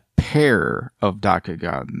a pair of Daka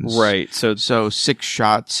guns. Right. So 6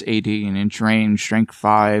 shots, 18 inch range, strength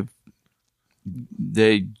 5.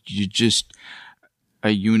 Just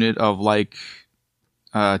a unit of let's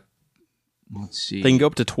see. They can go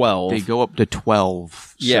up to 12. They go up to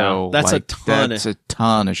 12. Yeah, so that's a ton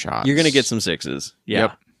of shots. You're going to get some 6s. Yeah.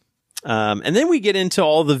 Yep. And then we get into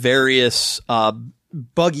all the various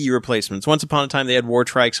buggy replacements. Once upon a time, they had war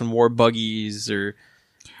trikes and war buggies,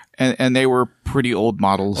 and they were pretty old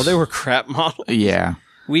models. Oh, they were crap models. Yeah.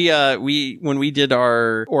 We when we did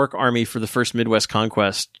our orc army for the first Midwest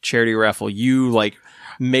Conquest charity raffle, you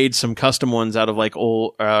made some custom ones out of the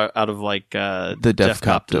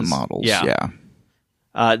Def-Copta models. Yeah.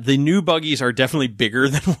 The new buggies are definitely bigger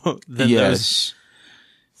than those.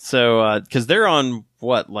 So because they're on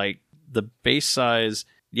the base size.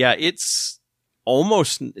 Yeah, it's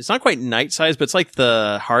not quite knight size, but it's like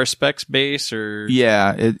the Harspex base, or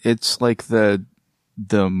it's like the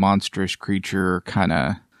monstrous creature kind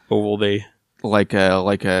of oval bay, like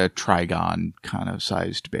a Trigon kind of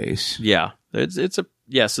sized base. Yeah,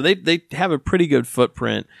 so they have a pretty good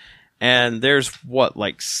footprint, and there's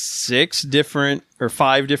 5 different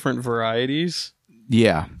varieties.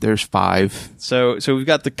 Yeah, there's 5. So we've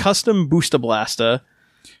got the custom Boosta Blasta,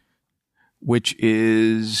 which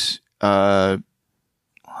is let's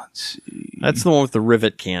see. That's the one with the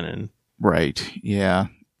rivet cannon. Right. Yeah.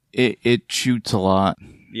 It shoots a lot.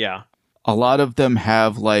 Yeah. A lot of them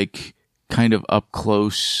have kind of up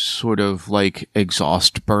close sort of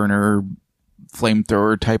exhaust burner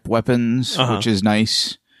flamethrower type weapons, which is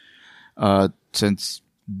nice. Since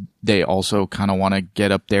they also kind of want to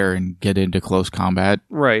get up there and get into close combat.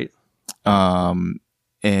 Right. And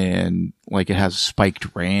it has a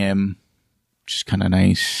spiked ram, which is kind of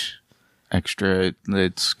nice. Extra,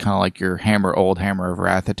 it's kind of like your old Hammer of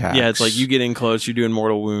Wrath attacks. Yeah, it's like you get in close, you're doing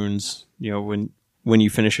mortal wounds, when you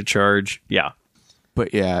finish a charge. Yeah.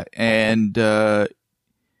 But yeah, and then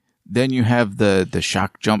you have the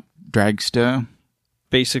shock jump dragsta.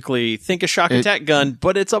 Basically, think a shock attack gun,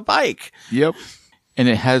 but it's a bike. Yep. And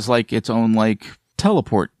it has its own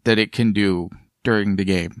teleport that it can do during the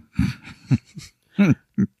game.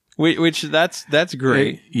 Which that's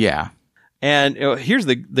great. Yeah. And here's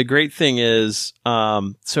the great thing is,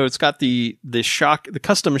 so it's got the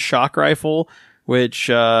custom shock rifle, which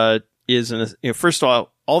is first of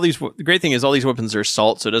all the great thing is all these weapons are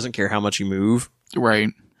assault, so it doesn't care how much you move. Right.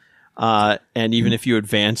 And even if you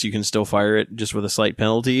advance, you can still fire it just with a slight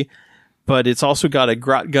penalty. But it's also got a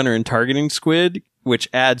grot gunner and targeting squid, which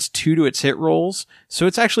adds 2 to its hit rolls. So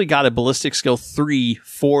it's actually got a ballistic skill 3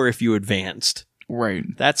 for if you advanced. Right.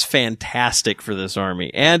 That's fantastic for this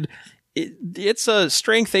army. And it's a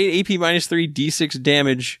strength 8 AP -3 D6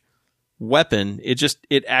 damage weapon.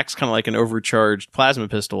 It acts kind of like an overcharged plasma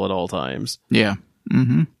pistol at all times. Yeah.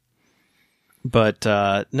 Mm-hmm. But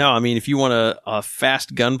no, I mean, if you want a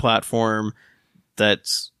fast gun platform, that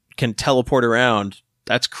can teleport around.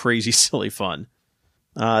 That's crazy silly fun.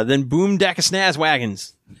 Then Boom Deck of Snaz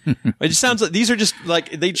Wagons. It just sounds like these are just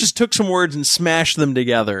like they just took some words and smashed them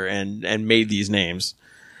together and made these names.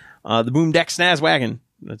 The Boom Deck Snaz Wagon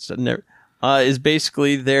is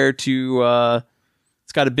basically there to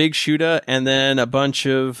it's got a big shooter and then a bunch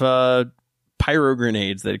of pyro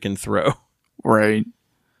grenades that it can throw. Right.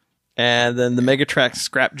 And then the Megatrax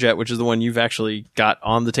Scrapjet, which is the one you've actually got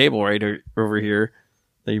on the table right over here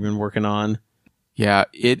that you've been working on. Yeah,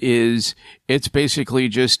 it is. It's basically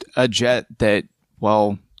just a jet that,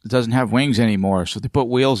 well, it doesn't have wings anymore, so they put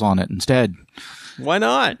wheels on it instead. Why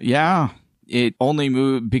not? Yeah. It only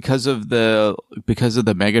moved because of the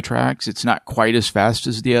Megatrax. It's not quite as fast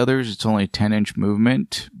as the others. It's only 10-inch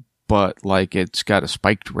movement, but like it's got a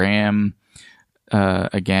spiked ram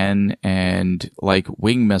again, and like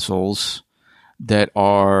wing missiles that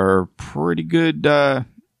are pretty good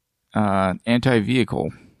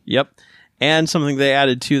anti-vehicle. Yep. And something they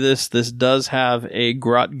added to this does have a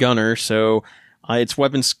Grot Gunner, so it's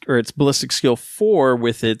it's ballistic skill 4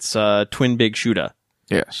 with its twin big shooter.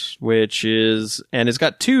 Yes. And it's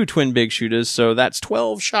got 2 twin big shooters, so that's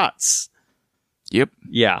 12 shots. Yep.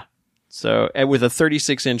 Yeah. So, and with a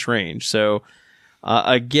 36-inch range. So,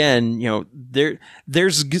 again,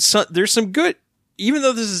 there's some good, even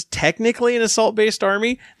though this is technically an assault-based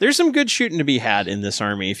army, there's some good shooting to be had in this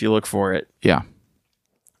army if you look for it. Yeah.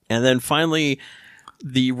 And then finally,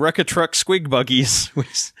 the Wreck-A Truck Squig Buggies,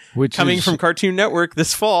 which coming from Cartoon Network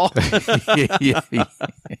this fall.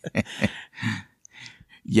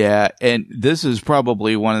 Yeah, and this is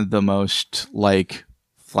probably one of the most, like,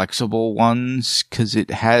 flexible ones, because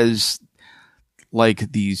it has,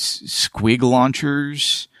 like, these squig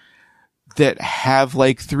launchers that have,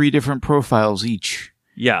 like, 3 different profiles each.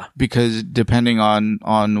 Yeah. Because depending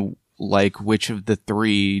on like, which of the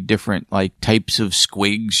 3 different, like, types of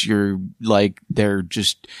squigs they're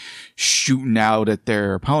just shooting out at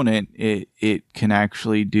their opponent, it can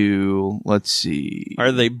actually do, let's see.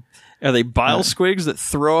 Are they bile squigs that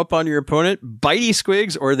throw up on your opponent, bitey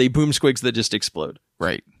squigs, or are they boom squigs that just explode?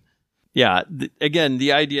 Right. Yeah. Again,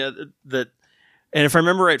 the idea that, and if I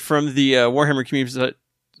remember right from the Warhammer community,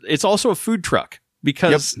 it's also a food truck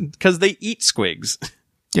because they eat squigs.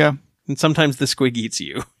 Yeah. And sometimes the squig eats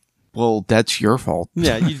you. Well, that's your fault.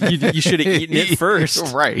 Yeah, you should have eaten it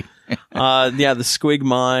first. Right. Yeah, the squig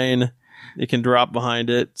mine, it can drop behind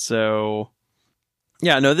it. So,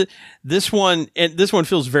 yeah, no, this one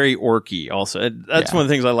feels very orky also. That's one of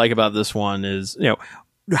the things I like about this one is,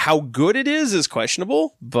 how good it is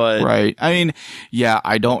questionable, but. Right. I mean, yeah,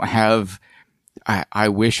 I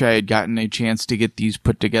wish I had gotten a chance to get these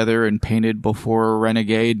put together and painted before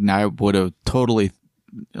Renegade, and I would have totally,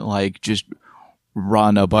 like, just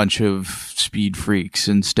run a bunch of Speed Freaks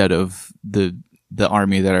instead of the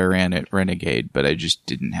army that I ran at Renegade, but I just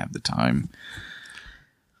didn't have the time.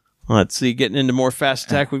 Let's see, getting into more fast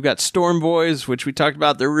attack, we've got Storm Boys, which we talked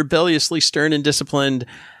about. They're rebelliously stern and disciplined,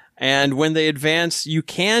 and when they advance, you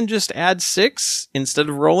can just add 6 instead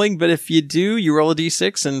of rolling, but if you do, you roll a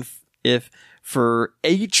d6, and if for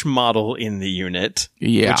each model in the unit,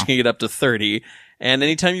 which can get up to 30, and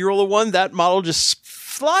anytime you roll a 1, that model just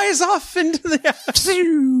flies off into the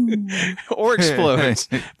or explodes.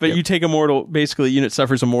 But you take basically the unit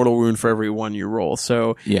suffers a mortal wound for every 1 you roll.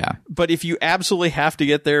 So yeah. But if you absolutely have to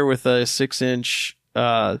get there with a 6-inch with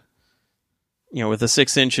a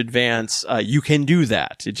 6-inch advance, you can do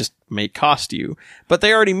that. It just may cost you. But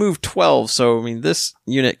they already moved 12, so I mean this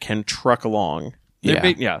unit can truck along. They're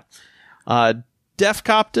big,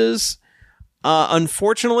 Defcopters,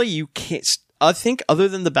 unfortunately you can't. I think other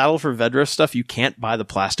than the Battle for Vedra stuff, you can't buy the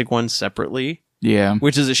plastic ones separately. Yeah.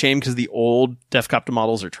 Which is a shame because the old Defcopter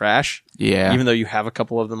models are trash. Yeah. Even though you have a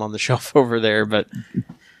couple of them on the shelf over there.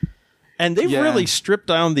 And they've really stripped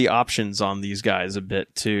down the options on these guys a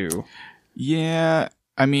bit too. Yeah.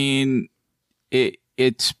 I mean,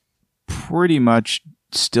 it's pretty much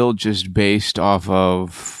still just based off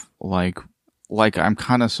of like I'm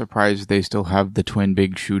kind of surprised they still have the twin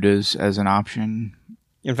big shooters as an option.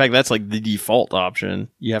 In fact, that's like the default option.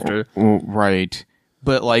 You have to... Right.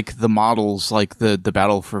 But like the models, like the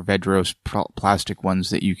Battle for Vedros plastic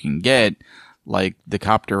ones that you can get, like the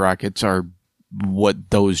copter rockets are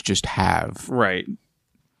what those just have. Right.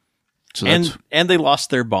 So and they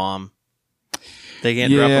lost their bomb. They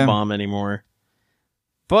can't drop a bomb anymore.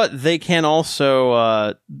 But they can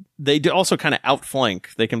also... they do also kind of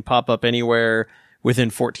outflank. They can pop up anywhere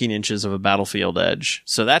within 14 inches of a battlefield edge.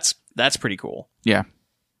 So that's pretty cool. Yeah.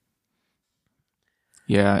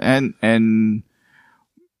 Yeah, and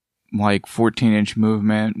like 14-inch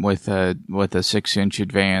movement with a 6-inch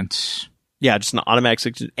advance. Yeah, just an automatic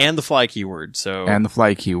 6, and the fly keyword. So and the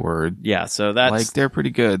fly keyword. Yeah, so that's like they're pretty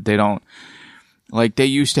good. They don't like they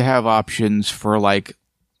used to have options for like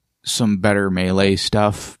some better melee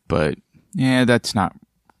stuff, but yeah, that's not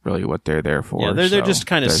really what they're there for. Yeah, they're so just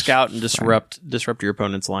kind of scout and disrupt your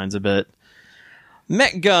opponent's lines a bit.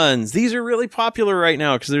 Mech guns. These are really popular right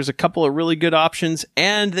now because there's a couple of really good options,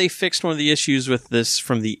 and they fixed one of the issues with this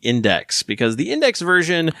from the Index, because the Index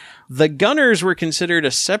version, the gunners were considered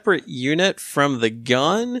a separate unit from the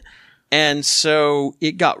gun, and so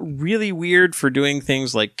it got really weird for doing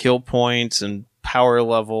things like kill points and power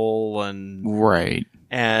level and right.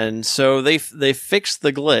 And so they fixed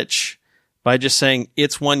the glitch by just saying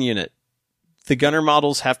it's one unit. The gunner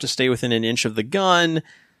models have to stay within an inch of the gun,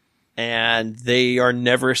 and they are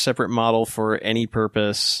never a separate model for any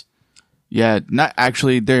purpose. Yeah, not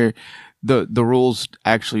actually. The rules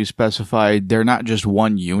actually specified they're not just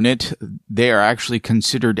one unit. They are actually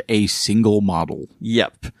considered a single model.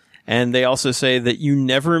 Yep. And they also say that you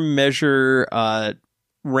never measure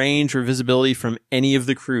range or visibility from any of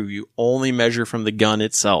the crew. You only measure from the gun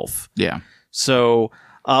itself. Yeah. So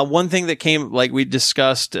one thing that came, like we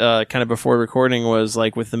discussed kind of before recording, was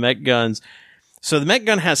like with the mech guns. So the mech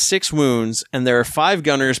gun has 6 wounds, and there are 5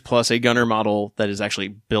 gunners plus a gunner model that is actually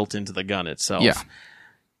built into the gun itself. Yeah.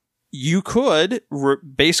 You could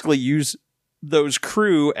basically use those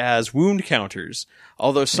crew as wound counters,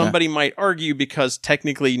 although somebody might argue because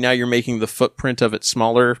technically now you're making the footprint of it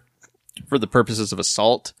smaller for the purposes of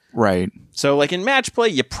assault. Right. So like in match play,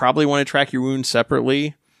 you probably want to track your wounds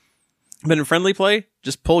separately. But in friendly play,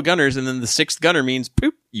 just pull gunners, and then the 6th gunner means,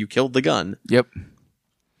 poop, you killed the gun. Yep.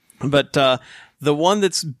 But the one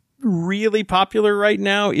that's really popular right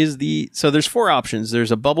now is so there's 4 options.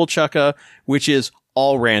 There's a bubble chukka, which is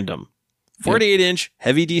all random. 48-inch,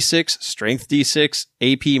 heavy D6, strength D6,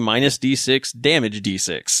 AP minus D6, damage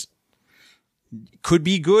D6. Could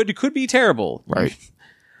be good, could be terrible. Right.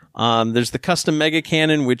 There's the custom mega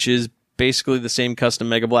cannon, which is basically the same custom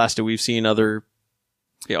mega blaster we've seen on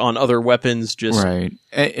other weapons. Just right.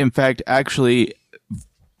 In fact, actually,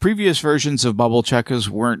 previous versions of bubble chukkas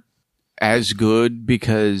weren't as good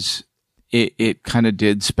because it kind of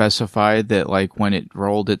did specify that like when it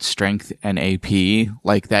rolled its strength and AP,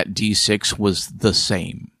 like that D6 was the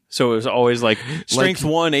same. So it was always like strength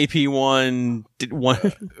 1, AP 1,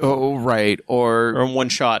 1. Oh, right. Or one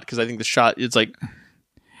shot, because I think the shot, it's like...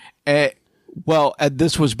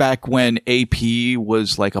 this was back when AP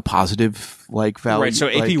was like a positive like value. Right, so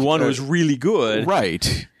AP 1 was really good.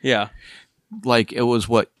 Right. Yeah. Like it was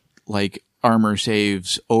what like armor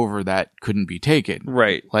saves over that couldn't be taken.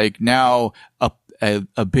 Right. Like now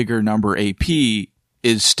a bigger number AP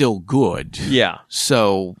is still good. Yeah.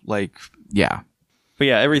 So like, yeah. But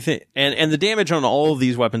yeah, everything, and the damage on all of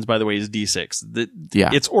these weapons, by the way, is D6.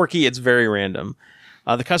 It's orky, it's very random.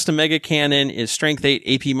 The custom mega cannon is strength 8,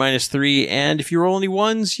 AP minus 3, and if you roll any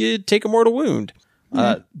 1s, you take a mortal wound.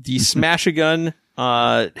 The smash-a-gun,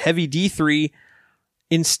 heavy D3,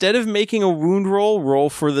 instead of making a wound roll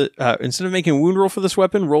for this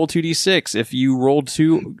weapon, roll 2d6. If you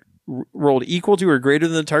rolled equal to or greater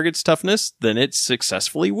than the target's toughness, then it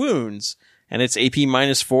successfully wounds. And it's AP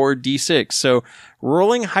minus 4 D6. So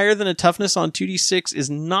rolling higher than a toughness on 2d6 is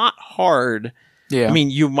not hard. Yeah. I mean,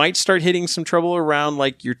 you might start hitting some trouble around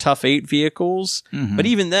like your tough 8 vehicles, but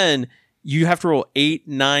even then, you have to roll 8,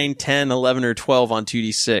 9, 10, 11, or 12 on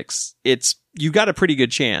 2d6. You got a pretty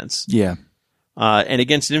good chance. Yeah. And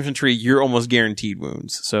against infantry, you're almost guaranteed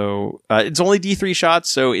wounds. So it's only D3 shots,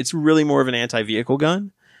 so it's really more of an anti-vehicle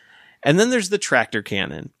gun. And then there's the tractor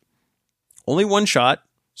cannon. Only 1 shot,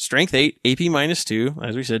 strength 8, AP minus 2,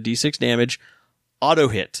 as we said, D6 damage, auto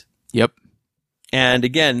hit. Yep. And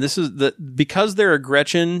again, this is because they're a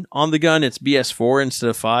Gretchen on the gun, it's BS4 instead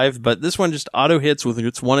of 5, but this one just auto hits with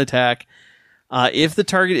its 1 attack. If the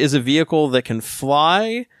target is a vehicle that can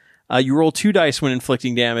fly, you roll 2 dice when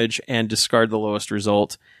inflicting damage and discard the lowest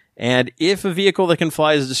result. And if a vehicle that can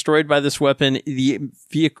fly is destroyed by this weapon, the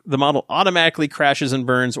model automatically crashes and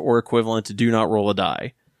burns, or equivalent to do not roll a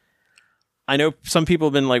die. I know some people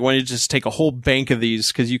have been like, why don't you just take a whole bank of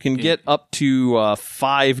these? Because you can get up to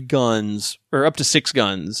 5 guns, or up to 6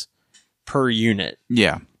 guns per unit.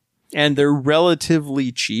 Yeah. And they're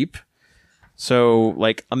relatively cheap. So,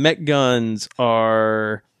 like, mech guns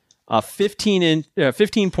are 15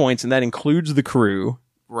 points, and that includes the crew.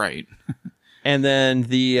 Right. And then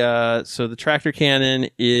the tractor cannon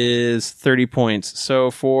is 30 points.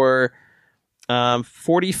 So for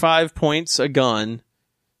 45 points a gun,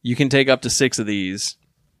 you can take up to 6 of these.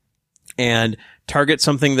 And target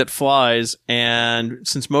something that flies, and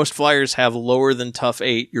since most flyers have lower than tough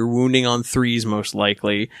 8, you're wounding on 3s most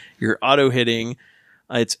likely. You're auto-hitting.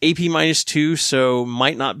 It's AP -2, so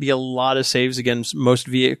might not be a lot of saves against most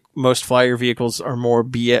flyer vehicles are more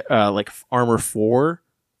like armor 4.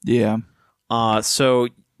 Yeah. So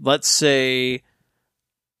let's say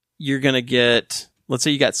you're going to get, let's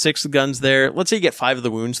say you got 6 guns there. Let's say you get 5 of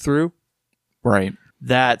the wounds through. Right.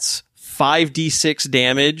 That's 5d6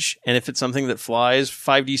 damage. And if it's something that flies,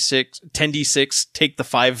 10d6, take the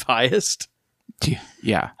 5 highest.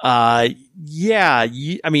 Yeah. Yeah.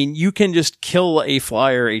 I mean, you can just kill a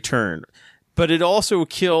flyer a turn, but it also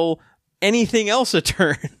kill anything else a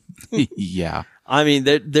turn. Yeah. I mean,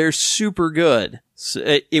 they're super good. So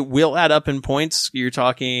it will add up in points. You're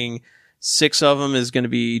talking 6 of them is going to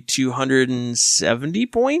be 270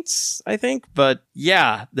 points, I think. But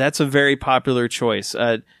yeah, that's a very popular choice.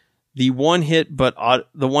 The one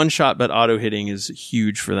shot but auto hitting is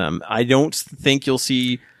huge for them. I don't think you'll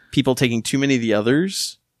see people taking too many of the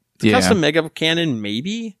others. The custom mega cannon,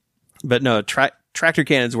 maybe, but no, tractor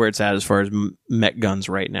cannon is where it's at as far as mech guns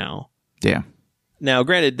right now. Yeah. Now,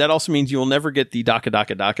 granted, that also means you will never get the Daka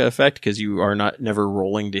Daka Daka effect because you are never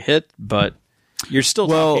rolling to hit, but you're still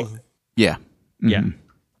talking. Yeah. Mm-hmm. Yeah.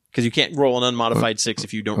 Because you can't roll an unmodified 6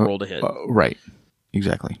 if you don't roll to hit. Right.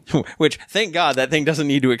 Exactly. Which, thank God, that thing doesn't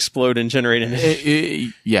need to explode and generate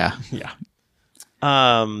an yeah. Yeah.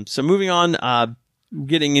 So moving on,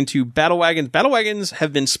 getting into battle wagons. Battle wagons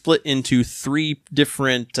have been split into 3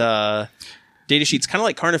 different data sheets, kind of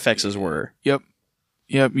like Carnifexes were. Yep.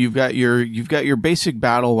 You've got your basic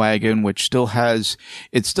battle wagon, which still has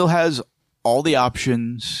all the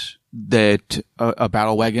options that a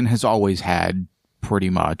battle wagon has always had, pretty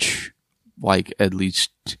much, like at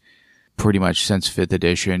least pretty much since 5th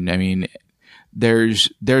edition. I mean, there's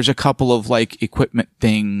a couple of like equipment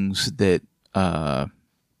things that they're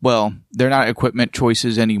not equipment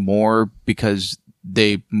choices anymore because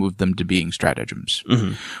they moved them to being stratagems,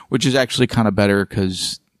 which is actually kind of better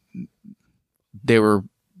because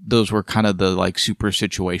those were kind of the like super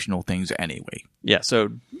situational things anyway. Yeah, so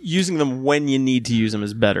using them when you need to use them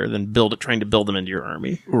is better than trying to build them into your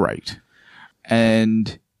army. Right.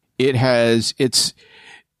 And it's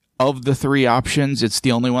of the 3 options, it's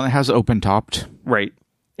the only one that has open topped. Right.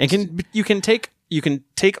 And you can take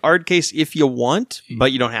Ardcase if you want,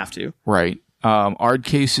 but you don't have to. Right.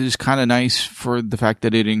 Ardcase is kind of nice for the fact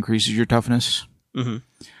that it increases your toughness.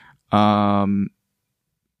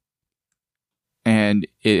 And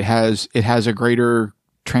it has a greater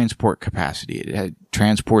transport capacity. It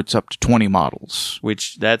transports up to 20 models.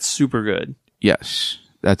 Which, that's super good. Yes,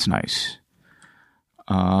 that's nice.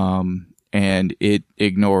 And it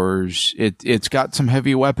ignores... It's got some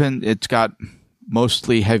heavy weapon. It's got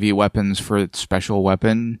mostly heavy weapons for its special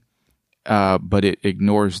weapon, but it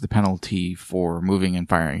ignores the penalty for moving and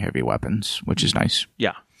firing heavy weapons, which is nice.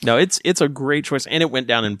 Yeah. No, it's a great choice, and it went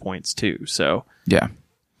down in points, too, so... Yeah.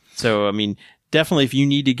 So, I mean... Definitely, if you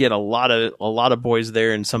need to get a lot of boys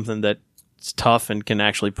there and something that's tough and can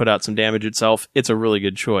actually put out some damage itself, it's a really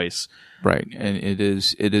good choice. Right, and it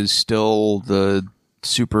is still the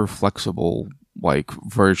super flexible like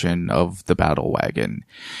version of the battle wagon.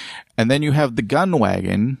 And then you have the gun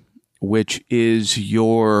wagon, which is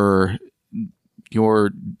your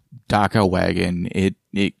Daka wagon.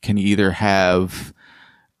 It can either have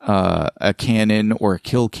a cannon or a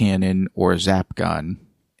kill cannon or a zap gun.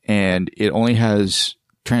 And it only has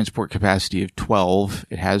transport capacity of 12.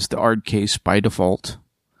 It has the Ardcase by default.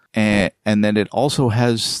 And then it also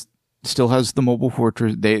still has the mobile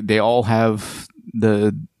fortress. They all have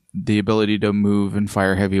the ability to move and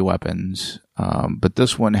fire heavy weapons. But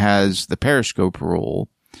this one has the periscope rule,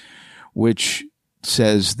 which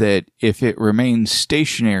says that if it remains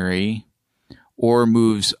stationary or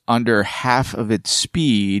moves under half of its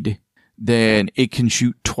speed, then it can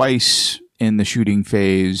shoot twice in the shooting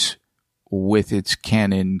phase with its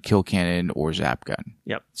cannon, kill cannon, or zap gun.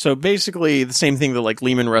 Yep. So basically the same thing that like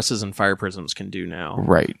Lehman Russes and Fire Prisms can do now.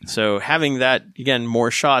 Right. So having that, again, more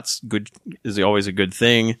shots is always a good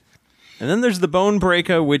thing. And then there's the Bone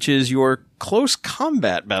Breaker, which is your close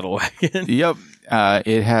combat battle wagon. Yep.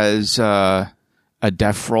 It has a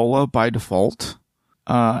Def Rolla by default.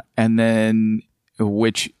 And then,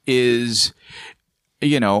 which is,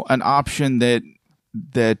 an option that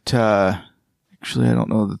actually, I don't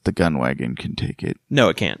know that the gun wagon can take it. No,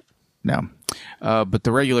 it can't. No. But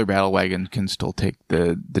the regular battle wagon can still take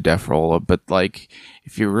the Def Rolla. But like,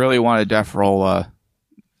 if you really want a Def Rolla,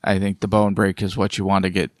 I think the Bone Break is what you want to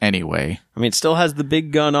get anyway. I mean, it still has the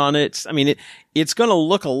big gun on it. I mean, it's going to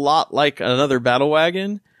look a lot like another battle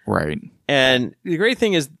wagon. Right. And the great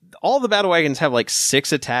thing is all the battle wagons have like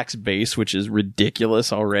 6 attacks base, which is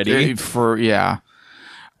ridiculous already.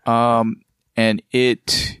 And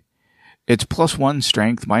it's +1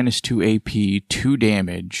 strength, -2 AP, 2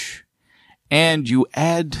 damage, and you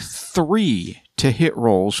add 3 to hit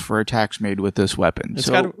rolls for attacks made with this weapon. It's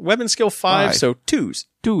got weapon skill 5, so 2s.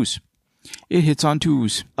 2s. It hits on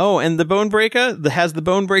 2s. Oh, and the Bonebreaker has the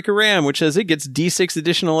Bonebreaker Ram, which says it gets D6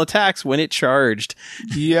 additional attacks when it charged.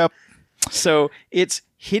 Yep. So it's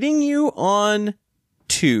hitting you on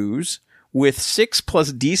 2s with 6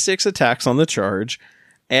 plus D6 attacks on the charge,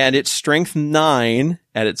 and it's strength 9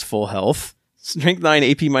 at its full health. Strength 9,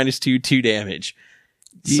 AP -2, 2 damage.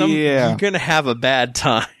 You're going to have a bad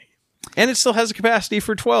time. And it still has a capacity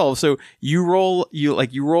for 12. So you roll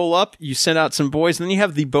up, you send out some boys, and then you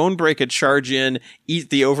have the Bonebreaker charge in, eat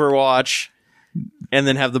the Overwatch, and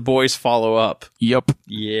then have the boys follow up. Yep.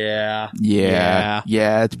 Yeah.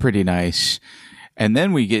 It's pretty nice. And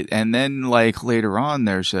then later on,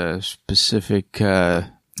 there's a specific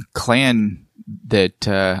clan that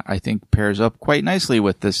I think pairs up quite nicely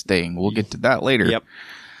with this thing. We'll get to that later. Yep.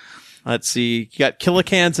 Let's see. You got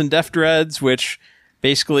Killicans and Death Dreads, which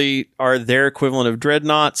basically are their equivalent of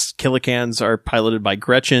Dreadnoughts. Killicans are piloted by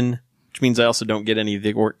Gretchen, which means I also don't get any of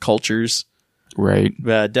the orc cultures. Right.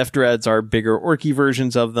 Death Dreads are bigger orky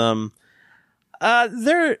versions of them.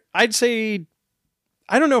 I'd say,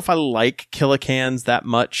 I don't know if I like Killicans that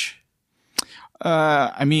much.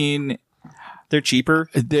 I mean, they're cheaper.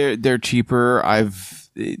 They're cheaper.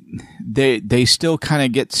 They still kind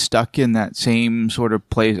of get stuck in that same sort of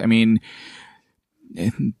place. I mean,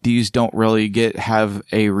 these don't really have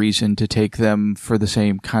a reason to take them for the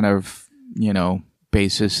same kind of,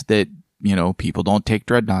 basis that, people don't take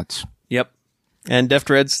Dreadnoughts. Yep. And Death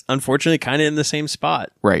Dreads, unfortunately, kind of in the same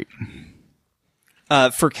spot. Right.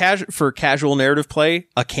 For casual narrative play,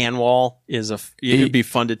 a can wall it'd be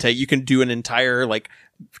fun to take. You can do an entire,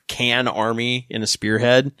 can army in a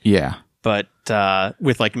spearhead. Yeah. But,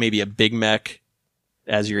 with maybe a big mech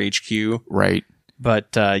as your HQ. Right.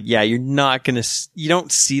 But, you're not you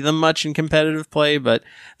don't see them much in competitive play, but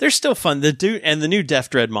they're still fun. And the new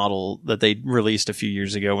Death Dread model that they released a few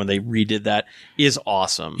years ago when they redid that is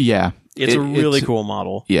awesome. Yeah. It's a really cool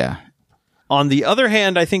model. Yeah. On the other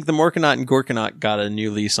hand, I think the Morkanaut and Gorkanaut got a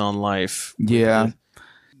new lease on life. Yeah.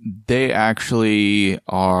 They actually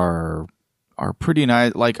are pretty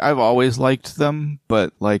nice. I've always liked them,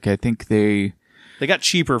 but I think they got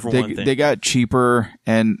cheaper for one thing. They got cheaper,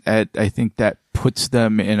 and I think that puts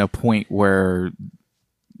them in a point where,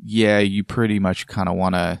 you pretty much kind of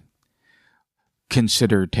want to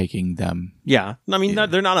consider taking them. Yeah. I mean,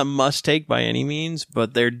 they're not a must-take by any means,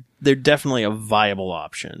 but they're definitely a viable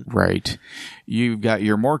option. Right. You've got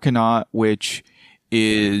your Morkanaut, which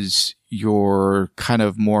is your kind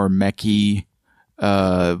of more mechy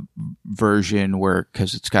version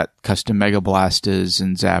because it's got custom Mega Blastas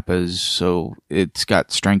and Zappas, so it's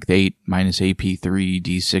got strength 8 -AP3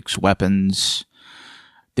 D6 weapons.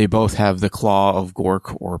 They both have the Claw of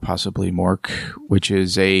Gork or possibly Mork, which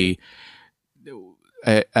is a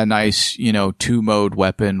nice, 2-mode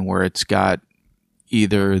weapon where it's got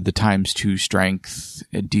either the ×2 strength,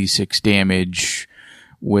 D6 damage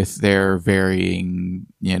with their varying,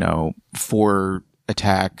 4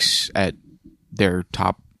 attacks at their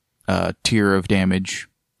top tier of damage,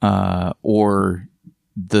 or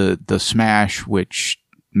the smash, which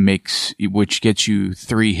gets you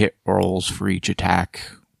 3 hit rolls for each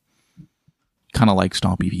attack, kind of like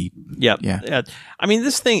Stompy Pete. Yep. Yeah. I mean,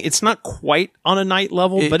 this thing, it's not quite on a knight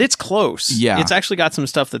level, but it's close. Yeah. It's actually got some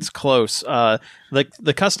stuff that's close.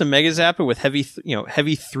 The custom Mega Zapper with heavy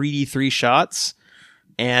 3d3 shots,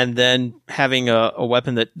 and then having a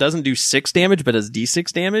weapon that doesn't do 6 damage but does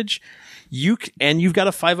d6 damage. You've got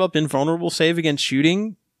a 5-up invulnerable save against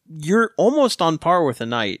shooting. You're almost on par with a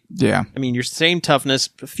knight. Yeah. I mean, your same toughness,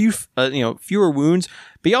 a few, fewer wounds,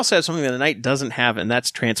 but you also have something that a knight doesn't have, and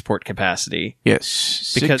that's transport capacity.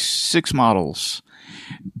 Yes. Because 6 models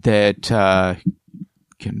that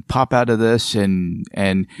can pop out of this, and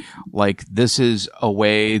this is a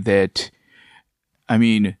way that, I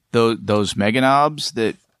mean, those Mega Knobs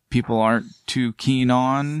that people aren't too keen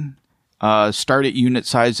on, start at unit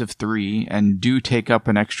size of 3 and do take up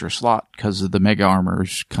an extra slot because of the mega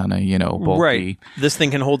armors kind of, bulky. Right. This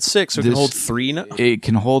thing can hold 6, so it can hold 3. It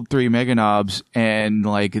can hold 3 mega knobs, and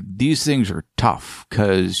these things are tough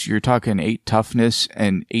because you're talking 8 toughness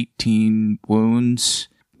and 18 wounds.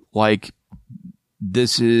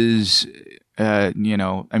 This is, I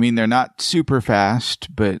mean, they're not super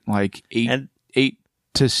fast, but 8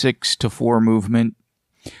 to 6 to 4 movement.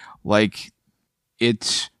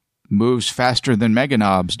 It's moves faster than Mega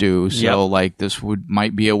Knobs do. So like this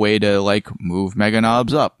might be a way to like move Mega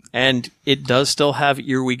Knobs up. And it does still have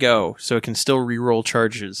Here We Go, so it can still reroll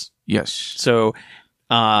charges. Yes. So,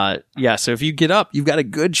 so if you get up, you've got a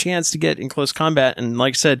good chance to get in close combat. And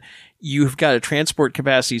like I said, you've got a transport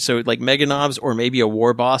capacity. So like Mega Knobs or maybe a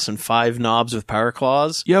War Boss and 5 knobs with Power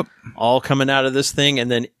Claws. Yep. All coming out of this thing.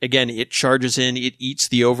 And then again, it charges in, it eats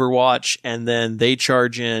the Overwatch, and then they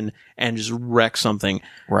charge in and just wreck something.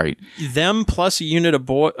 Right. Them plus a unit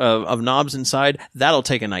of knobs inside, that'll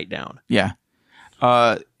take a knight down. Yeah.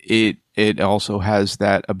 It also has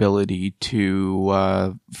that ability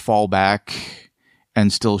to fall back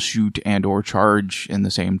and still shoot and or charge in the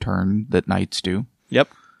same turn that knights do. Yep.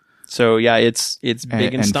 So yeah, it's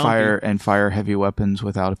big and stompy. Fire heavy weapons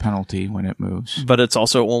without a penalty when it moves. But it's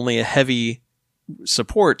also only a heavy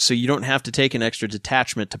support, so you don't have to take an extra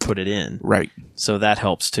detachment to put it in. Right. So that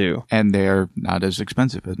helps too. And they're not as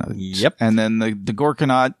expensive as others. Yep. And then the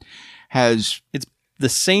Gorkanaut has... It's the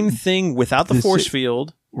same thing without the force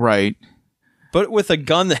field. Right. But with a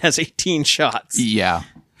gun that has 18 shots. Yeah.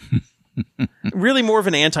 Really more of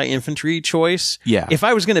an anti-infantry choice. Yeah. If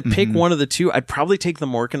I was going to pick one of the two, I'd probably take the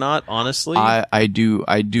Morkanaut, honestly. I do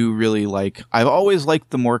really like... I've always liked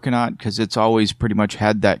the Morkanaut because it's always pretty much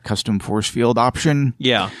had that custom force field option.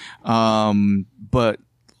 Yeah. But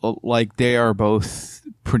like they are both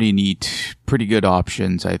pretty neat, pretty good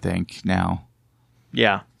options, I think, now.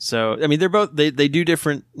 Yeah. So, I mean, they're both, they do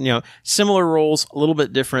different, similar roles, a little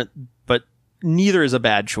bit different, but neither is a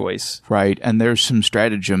bad choice. Right. And there's some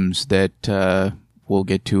stratagems that we'll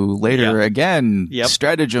get to later. Yep. Again, Yep.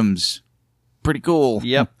 Stratagems. Pretty cool.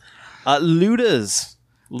 Yep. Ludas.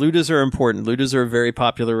 Ludas are important. Ludas are very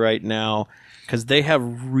popular right now because they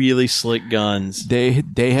have really slick guns. They've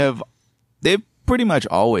pretty much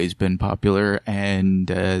always been popular, and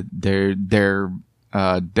their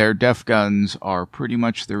def guns are pretty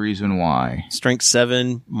much the reason why. Strength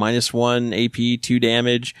 7, -1 AP, 2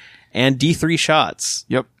 damage, and D3 shots.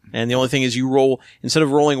 Yep. And the only thing is you roll, instead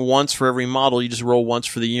of rolling once for every model, you just roll once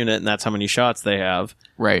for the unit, and that's how many shots they have.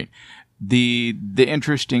 Right. The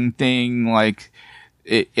interesting thing, like,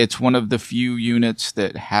 it's one of the few units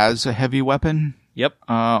that has a heavy weapon. Yep.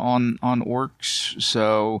 On orcs,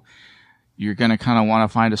 so you're gonna kind of want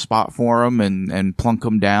to find a spot for them and plunk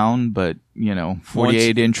them down, but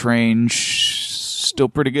 48-inch range, still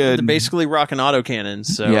pretty good. They're basically rocking autocannons.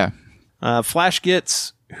 So yeah. Flash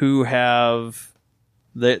Gits, who have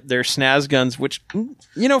their snaz guns, which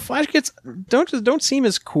Flash Gits don't seem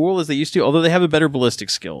as cool as they used to, although they have a better ballistic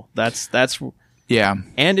skill. That's yeah.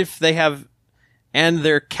 And if they have, and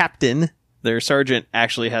their captain, their sergeant,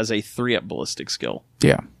 actually has a 3-up ballistic skill.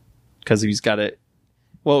 Yeah. Because he's got it.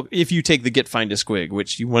 Well, if you take the Get Find a Squig,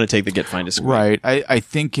 which you want to take the Get Find a Squig. Right. I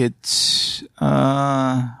think it's,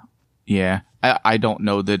 yeah. I don't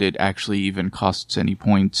know that it actually even costs any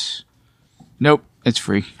points. Nope. It's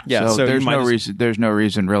free. Yeah. So there's no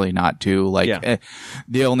reason really not to. Like, Yeah.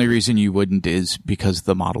 The only reason you wouldn't is because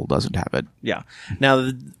the model doesn't have it. Yeah.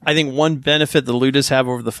 Now, I think one benefit the Ludas have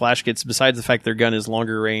over the Flash Gits, besides the fact their gun is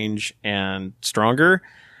longer range and stronger,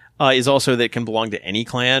 is also that it can belong to any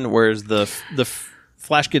clan, whereas the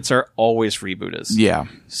Flash Gits are always freebooters. Yeah.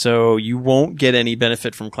 So you won't get any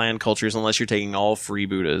benefit from clan cultures unless you're taking all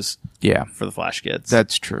freebooters. Yeah. For the Flash Gits.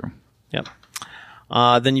 That's true. Yep.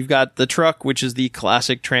 Then you've got the truck, which is the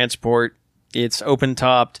classic transport. It's open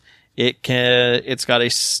topped. It can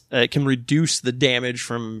reduce the damage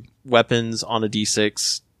from weapons on a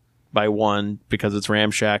D6 by 1 because it's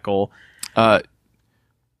ramshackle. Yeah,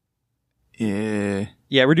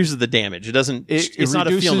 it reduces the damage. It doesn't. It's not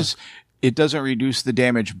a field. It doesn't reduce the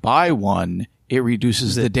damage by 1. It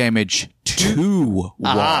reduces the damage to 1.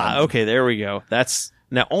 Ah, okay, there we go. That's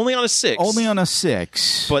now only on a 6. Only on a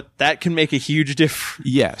 6. But that can make a huge difference.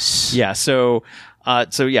 Yes. Yeah. So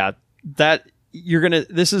yeah, that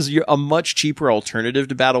this is a much cheaper alternative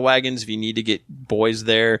to battle wagons if you need to get boys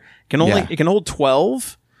there. It can hold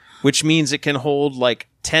 12, which means it can hold like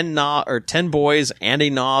 10 boys and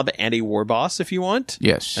a knob and a war boss if you want.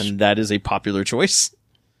 Yes. And that is a popular choice.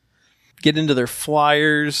 Get into their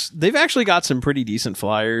flyers. They've actually got some pretty decent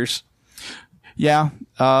flyers. Yeah.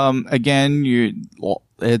 Again,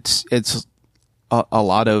 it's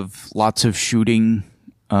lots of shooting.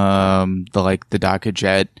 The Daka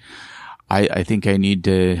Jet. I think I need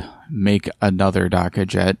to make another Daka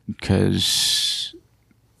Jet because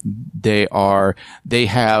they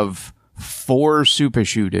have 4 super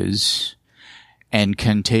shooters and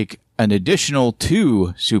can take an additional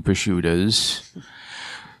 2 super shooters.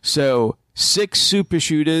 So 6 super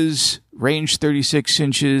shooters range 36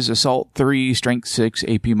 inches, assault 3, strength 6,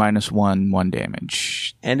 AP -1, 1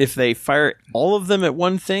 damage. And if they fire all of them at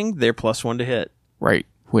one thing, they're +1 to hit. Right.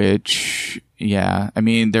 Which, yeah, I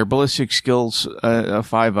mean, their ballistic skills a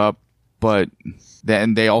 5-up, but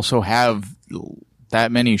then they also have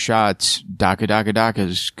that many shots. Daka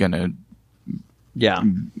is gonna,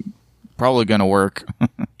 probably gonna work.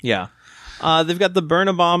 Yeah. They've got the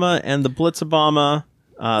Burnabama and the Blitzabama.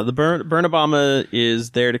 The Burnabama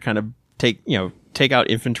is there to kind of take out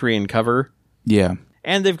infantry and cover. Yeah.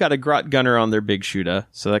 And they've got a Grot Gunner on their big shooter,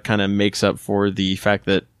 so that kind of makes up for the fact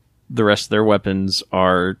that the rest of their weapons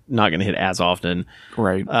are not going to hit as often.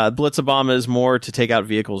 Right. Blitzabama is more to take out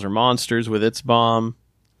vehicles or monsters with its bomb.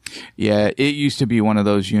 Yeah, it used to be one of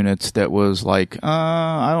those units that was like,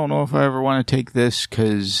 I don't know if I ever want to take this,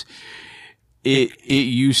 because it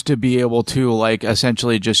used to be able to, like,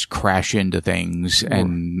 essentially just crash into things,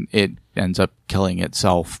 and it ends up killing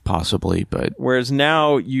itself, possibly, but... Whereas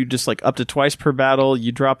now, you just, like, up to twice per battle,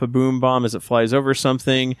 you drop a boom bomb as it flies over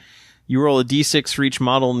something, you roll a d6 for each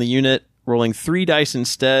model in the unit, rolling 3 dice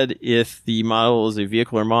instead if the model is a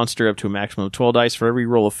vehicle or monster, up to a maximum of 12 dice. For every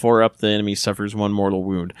roll of 4 up, the enemy suffers 1 mortal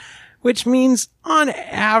wound. Which means, on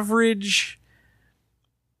average,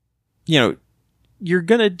 you're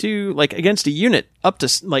gonna do, like, against a unit, up to,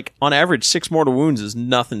 like, on average, 6 mortal wounds is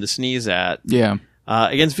nothing to sneeze at. Yeah.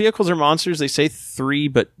 Against vehicles or monsters, they say 3,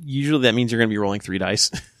 but usually that means you're gonna be rolling 3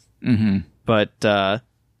 dice. Mm-hmm. But,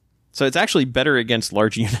 so it's actually better against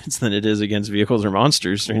large units than it is against vehicles or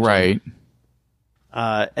monsters. Right.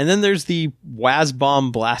 And then there's the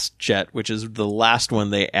Wazbomb Blast Jet, which is the last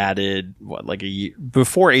one they added, like a year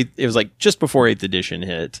before 8th, it was like just before 8th edition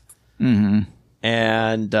hit. Mm-hmm.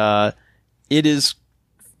 And,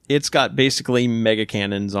 it's got basically mega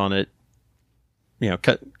cannons on it,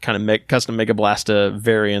 custom Mega Blasta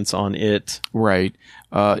variants on it. Right.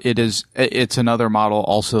 It's another model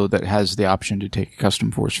also that has the option to take a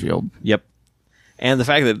custom force field. Yep. And the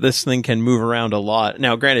fact that this thing can move around a lot.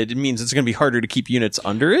 Now, granted, it means it's going to be harder to keep units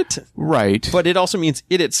under it. Right. But it also means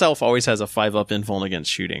it itself always has a 5-up invuln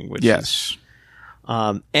against shooting. Which yes.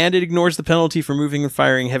 And it ignores the penalty for moving and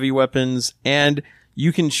firing heavy weapons. And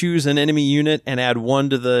you can choose an enemy unit and add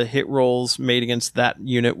 1 to the hit rolls made against that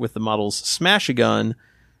unit with the model's Smash-A-Gun,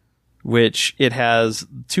 which it has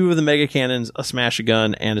 2 of the mega cannons, a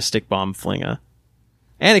Smash-A-Gun, and a stick bomb flinger.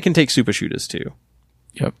 And it can take Super Shooters too.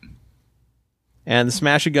 Yep. And the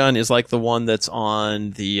Smash-A-Gun is like the one that's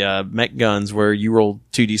on the mech guns, where you roll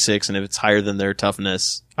 2d6, and if it's higher than their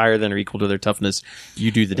toughness, higher than or equal to their toughness, you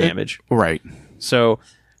do the damage. Right. So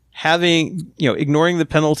having, ignoring the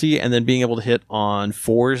penalty and then being able to hit on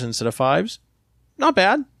 4s instead of 5s, not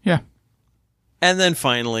bad. Yeah. And then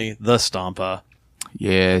finally, the Stompa.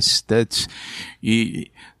 Yes, that's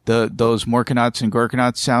those Morkanauts and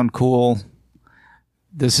Gorkanauts sound cool.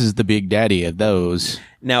 This is the big daddy of those.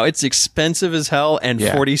 Now, it's expensive as hell and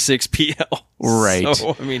 46 PL. Right.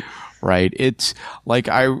 So, right. It's like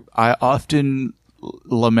I often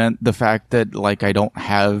lament the fact that, like, I don't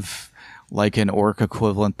have, like, an orc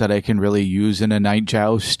equivalent that I can really use in a night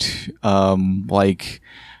joust. Like,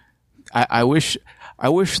 I wish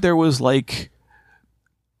there was, like,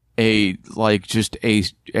 just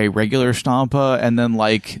a regular Stompa, and then,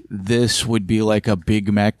 like, this would be like a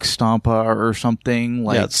big mech Stompa or something.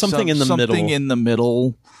 Like, something in the middle. Something in the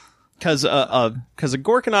middle. Because a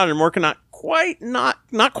Gorkanaut and Morkanaut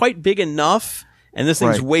not quite big enough, and this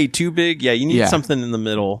thing's way too big. Yeah, you need something in the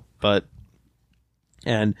middle.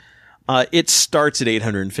 And it starts at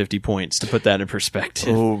 850 points, to put that in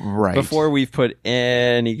perspective. Oh, right. Before we've put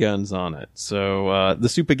any guns on it. So the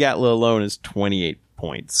Super Gatla alone is 28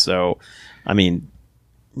 points. So, I mean,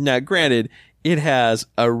 now granted, it has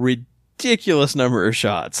a ridiculous number of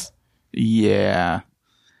shots. Yeah.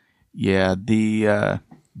 Yeah, the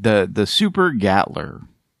Super Gatler,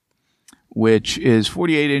 which is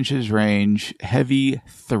 48 inches range, heavy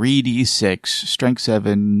 3d6, strength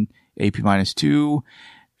 7, AP -2,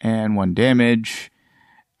 and 1 damage.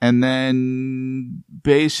 And then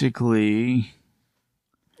basically,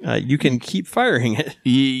 you can keep firing it.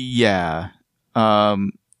 Yeah.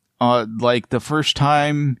 Like the first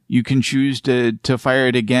time you can choose to fire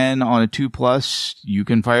it again on a 2+, you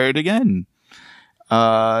can fire it again.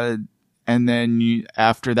 And then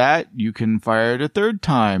after that, you can fire it a third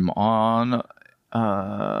time on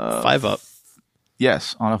 5-up.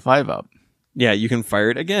 Yes, on a 5-up. Yeah, you can fire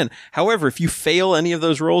it again. However, if you fail any of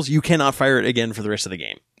those rolls, you cannot fire it again for the rest of the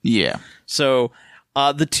game. Yeah. So,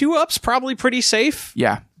 the 2-up's probably pretty safe.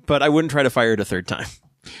 Yeah. But I wouldn't try to fire it a third time.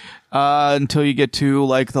 Until you get to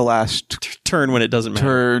like the last turn when it doesn't matter.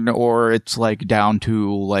 turn, or it's like down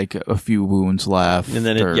to like a few wounds left. And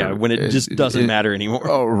then when it just doesn't matter anymore.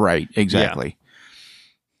 Oh, right. Exactly.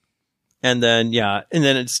 And then,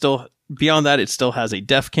 it's still, beyond that, it still has a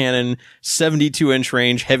def cannon, 72-inch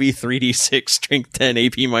range, heavy 3d6, strength 10,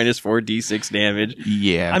 AP minus 4, d6 damage.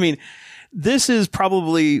 Yeah. I mean, this is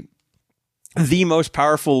probably the most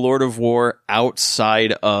powerful Lord of War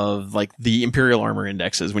outside of like the Imperial Armor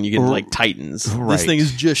indexes when you get to, like Titans. Right. This thing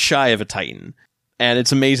is just shy of a Titan. And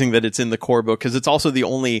it's amazing that it's in the core book because it's also the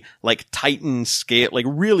only like Titan scale, like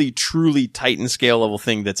really truly Titan scale level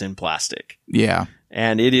thing that's in plastic. Yeah.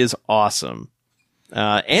 And it is awesome.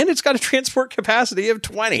 And it's got a transport capacity of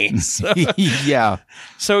 20. So, Yeah.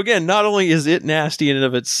 so again, not only is it nasty in and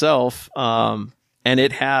of itself, and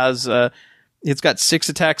it has, it's got 6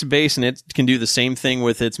 attacks base, and it can do the same thing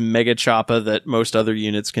with its Mega Choppa that most other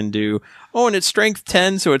units can do. Oh, and it's strength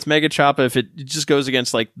 10, so it's Mega Choppa. If it just goes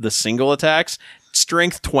against like the single attacks,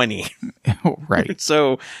 strength 20. Right.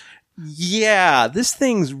 So, yeah, this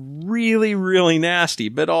thing's really, really nasty,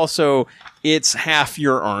 but also it's half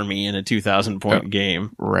your army in a 2,000-point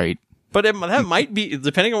game. Right. But that might be,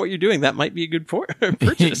 depending on what you're doing, that might be a good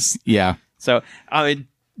purchase. Yeah. So, I mean,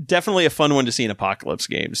 definitely a fun one to see in Apocalypse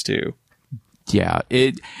games, too. Yeah.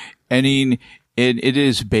 It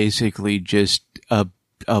is basically just a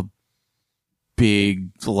big,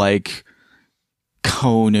 like,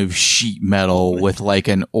 cone of sheet metal with like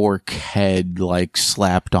an orc head like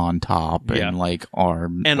slapped on top and like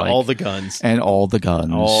arm and like, all the guns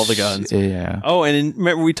Yeah. Oh, and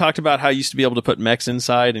remember we talked about how you used to be able to put mechs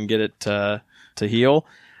inside and get it to heal.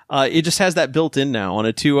 It just has that built in now. On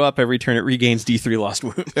a 2-up, every turn it regains D3 lost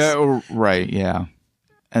wounds. Right. Yeah.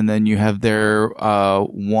 And then you have their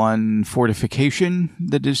one fortification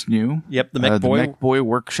that is new. Yep, the Mech Boy. The Mech Boy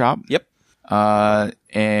Workshop. Yep.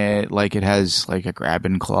 And like it has like a grab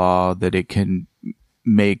and claw that it can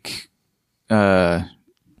make. Let's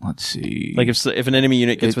see. Like if an enemy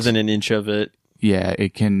unit gets within an inch of it. Yeah,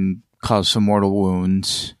 it can cause some mortal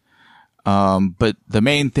wounds. But the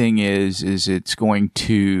main thing is it's going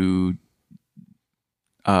to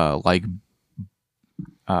buff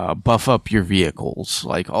up your vehicles.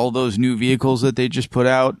 Like all those new vehicles that they just put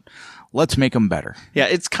out, let's make them better. Yeah,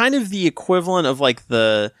 it's kind of the equivalent of like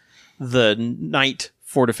the knight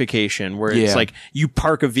fortification where it's like you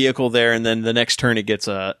park a vehicle there and then the next turn it gets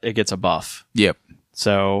a buff. Yep.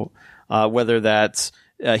 So whether that's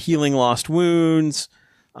healing lost wounds,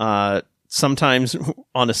 sometimes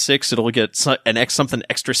on a 6 it'll get something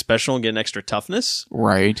extra special and get an extra toughness.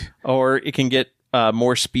 Right. Or it can get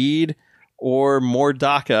more speed or more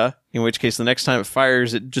DACA, in which case the next time it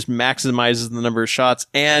fires it just maximizes the number of shots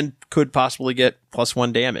and could possibly get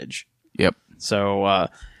 +1 damage. Yep. So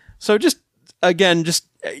just again,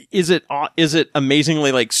 is it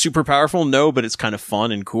amazingly like super powerful? No, but it's kind of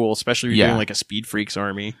fun and cool, especially if you're doing like a Speed Freaks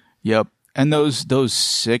army. Yep. And those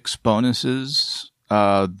 6 bonuses,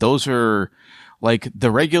 those are like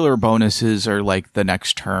the regular bonuses are like the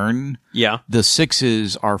next turn. Yeah. The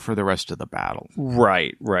 6s are for the rest of the battle.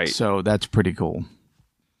 Right. So that's pretty cool.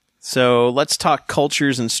 So let's talk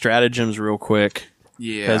cultures and stratagems real quick.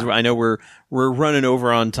 Yeah. Because I know we're running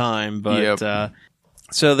over on time, but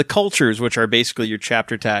so the cultures, which are basically your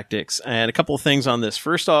chapter tactics, and a couple of things on this.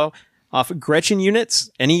 First off Gretchen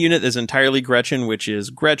units. Any unit that's entirely Gretchen, which is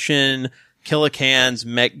Gretchen, Killicans,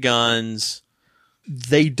 mech guns,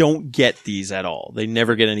 they don't get these at all. They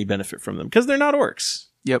never get any benefit from them because they're not orcs.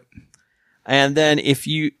 Yep. And then if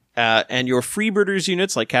you and your freebooters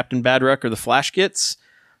units like Captain Badruck or the Flashgits,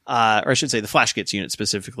 or I should say the Flashgits unit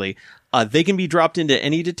specifically, they can be dropped into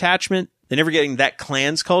any detachment. They're never getting that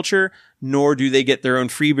clan's culture, nor do they get their own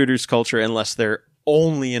freebooters culture unless they're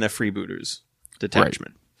only in a freebooters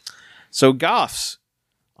detachment. Right. So Goths,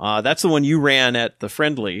 that's the one you ran at the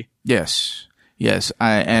friendly. Yes.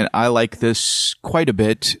 I like this quite a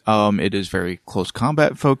bit. It is very close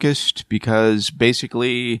combat focused because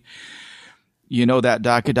basically, you know that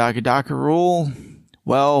DACA rule?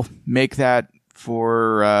 Well, make that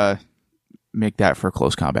for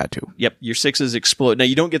close combat too. Yep, your 6s explode. Now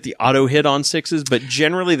you don't get the auto hit on 6s, but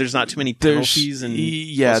generally there's not too many penalties in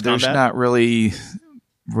close there's combat. Not really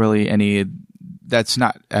any. That's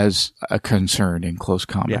not as a concern in close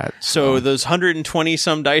combat. Yeah. So those 120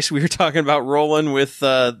 some dice we were talking about rolling with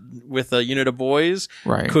a unit of boys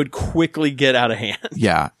could quickly get out of hand.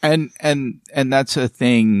 Yeah, and that's a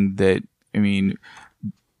thing that I mean.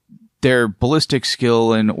 Their ballistic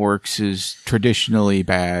skill in orcs is traditionally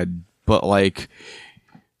bad, but like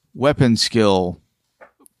weapon skill,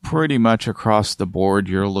 pretty much across the board,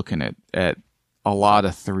 you're looking at a lot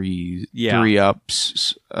of three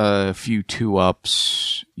ups, a few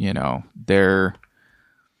 2-ups. You know, they're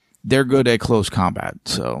good at close combat.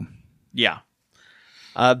 So yeah.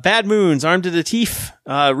 Bad Moons, armed to the teeth.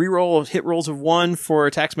 Reroll hit rolls of 1 for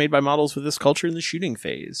attacks made by models with this culture in the shooting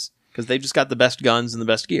phase, because they've just got the best guns and the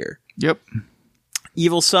best gear. Yep.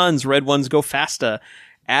 Evil Sons, red ones go faster.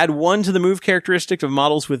 Add 1 to the move characteristic of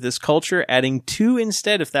models with this culture, adding 2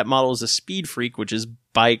 instead if that model is a speed freak, which is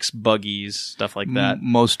bikes, buggies, stuff like that.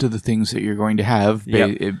 Most of the things that you're going to have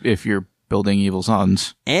if you're building Evil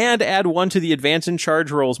Sons. And add 1 to the advance and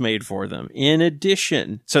charge rolls made for them. In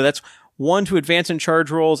addition, so that's 1 to advance and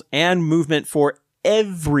charge rolls and movement for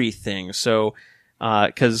everything. So,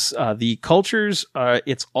 because the cultures,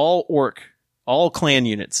 it's all orc, all clan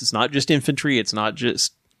units. It's not just infantry. It's not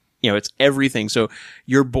just, it's everything. So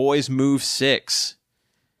your boys move 6.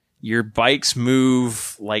 Your bikes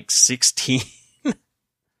move like 16.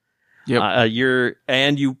 Yep.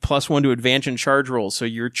 And you +1 to advance and charge rolls. So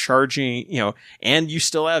you're charging, and you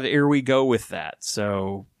still have Ere We Go with that.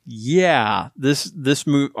 So yeah, this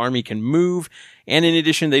army can move. And in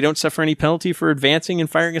addition, they don't suffer any penalty for advancing and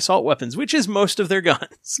firing assault weapons, which is most of their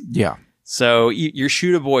guns. Yeah. So your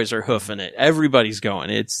shooter boys are hoofing it. Everybody's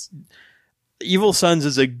going. Evil Sons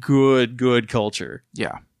is a good culture.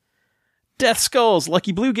 Yeah. Death Skulls,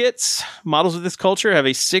 Lucky Blue Gits. Models of this culture have a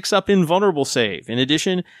 6-up invulnerable save. In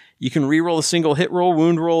addition, you can reroll a single hit roll,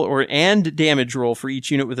 wound roll, and damage roll for each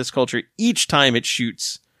unit with this culture each time it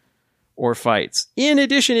shoots or fights. In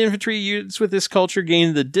addition, infantry units with this culture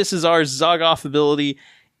gain the Disazar Zogoth ability,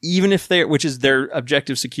 even if which is their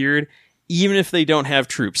objective secured, even if they don't have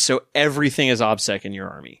troops. So everything is OBSEC in your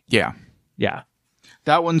army. Yeah. Yeah.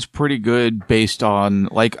 That one's pretty good based on,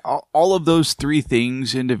 like, all of those 3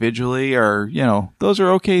 things individually are, those are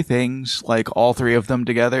okay things. Like, all 3 of them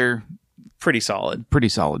together. Pretty solid.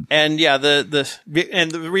 And yeah, the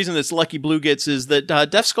reason that's Lucky Blue Gits is that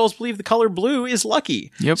Death Skulls believe the color blue is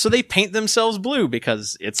lucky. Yep. So they paint themselves blue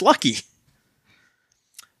because it's lucky.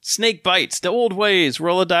 Snake Bites, the old ways.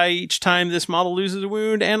 Roll a die each time this model loses a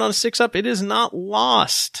wound, and on a 6-up, it is not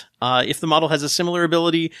lost. If the model has a similar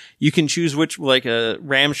ability, you can choose which, like a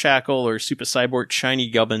Ramshackle or Super Cyborg Shiny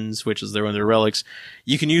Gubbins, which is one of their relics.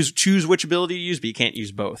 You can choose which ability to use, but you can't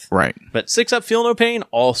use both. Right. But 6-up, Feel No Pain,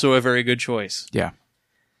 also a very good choice. Yeah.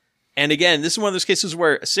 And again, this is one of those cases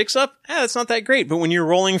where a 6-up, that's not that great, but when you're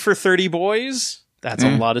rolling for 30 boys, that's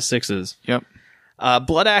a lot of 6s. Yep.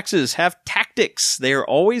 Blood Axes have tactics. They are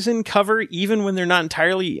always in cover, even when they're not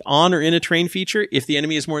entirely on or in a terrain feature, if the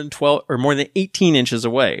enemy is more than 12 or more than 18 inches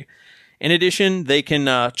away. In addition, they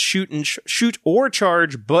can shoot or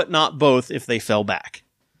charge, but not both if they fell back.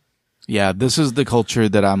 Yeah, this is the culture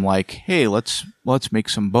that I'm like, hey, let's make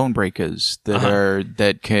some bone breakers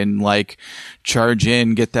that can like charge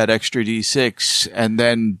in, get that extra D6, and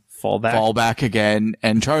then fall back again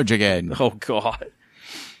and charge again. Oh God.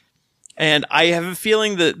 And I have a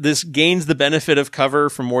feeling that this gains the benefit of cover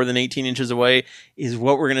from more than 18 inches away is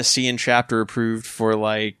what we're going to see in chapter approved for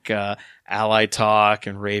like Ally Talk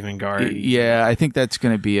and Raven Guard. Yeah, I think that's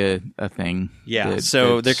going to be a thing. Yeah,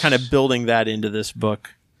 so they're kind of building that into this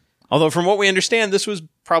book. Although from what we understand, this was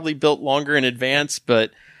probably built longer in advance,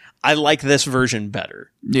 but I like this version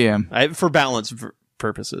better. Yeah. For balance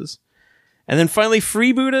purposes. And then finally,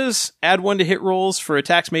 Freebooters. Add 1 to hit rolls for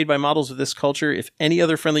attacks made by models with this culture. If any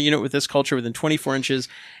other friendly unit with this culture within 24 inches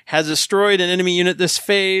has destroyed an enemy unit this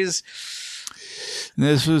phase.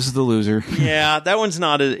 This was the loser. Yeah, that one's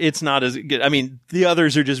not as good. I mean, the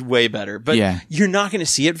others are just way better. But you're not going to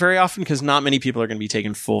see it very often because not many people are going to be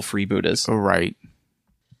taking full Freebooters. Oh, right.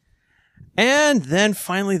 And then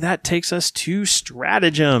finally, that takes us to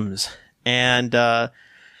stratagems. And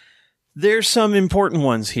there's some important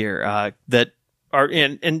ones here that are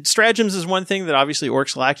and stratagems is one thing that obviously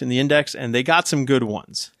orcs lacked in the index, and they got some good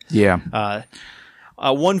ones. Yeah.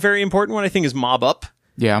 One very important one I think is Mob Up.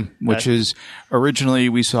 Yeah, which is originally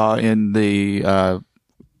we saw in the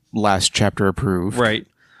last chapter approved. Right.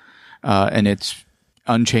 And it's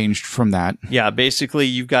unchanged from that. Yeah, basically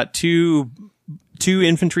you've got two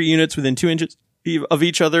infantry units within 2 inches of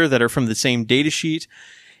each other that are from the same data sheet.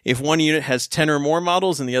 If one unit has 10 or more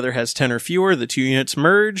models and the other has 10 or fewer, the 2 units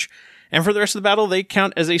merge. And for the rest of the battle, they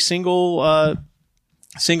count as a single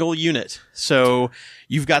unit. So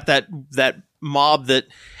you've got that mob that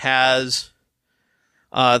has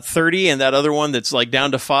 30 and that other one that's like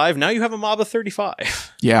down to 5. Now you have a mob of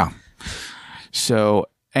 35. Yeah. So,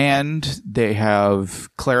 and they have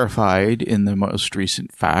clarified in the most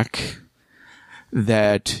recent FAQ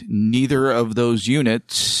that neither of those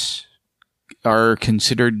units are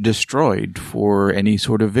considered destroyed for any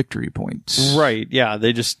sort of victory points. Right. Yeah.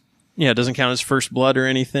 They just, Yeah, it doesn't count as first blood or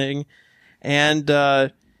anything. And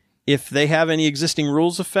if they have any existing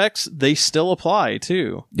rules effects, they still apply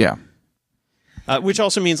too. Yeah. Which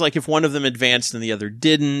also means like if one of them advanced and the other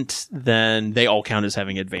didn't, then they all count as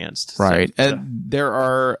having advanced. Right. And there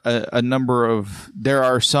are there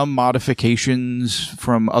are some modifications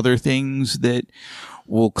from other things that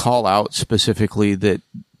will call out specifically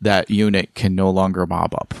that unit can no longer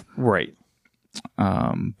mob up. Right.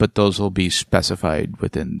 But those will be specified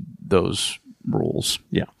within those rules.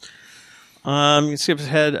 Yeah. You skip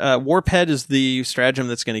ahead. Warp Head is the stratagem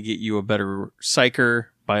that's going to get you a better Psyker.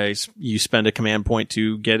 You spend a command point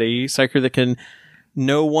to get a Psyker that can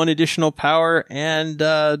know one additional power and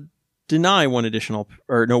deny one additional,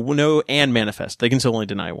 or no, and manifest. They can still only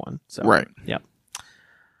deny one. So, right. Yeah.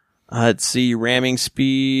 Let's see. Ramming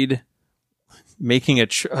speed, making a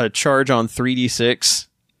charge on 3d6.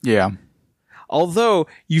 Yeah. Although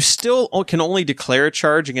you still can only declare a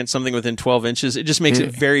charge against something within 12 inches, it just makes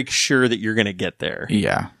it very sure that you're going to get there.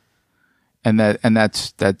 Yeah. And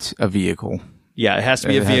that's a vehicle. Yeah, it has to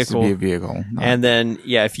be a vehicle. It has to be a vehicle. And then,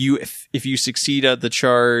 yeah, if you succeed at the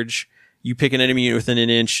charge, you pick an enemy within an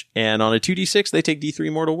inch, and on a 2d6, they take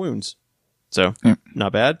d3 mortal wounds. So,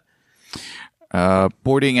 not bad.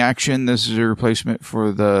 Boarding action. This is a replacement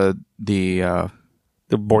for the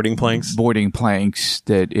boarding planks. Boarding planks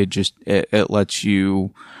that it lets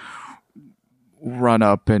you run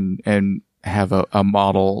up and have a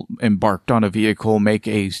model embarked on a vehicle make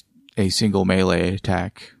a single melee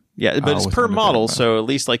attack. Yeah, but it's per model, so at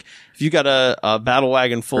least like if you got a battle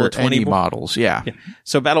wagon full of 20 models, yeah.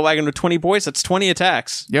 So battle wagon with 20 boys, that's 20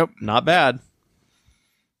 attacks. Yep. Not bad.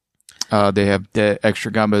 They have the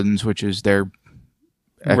extra gubbins, which is their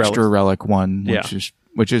extra relic one,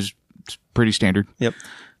 which is pretty standard. Yep.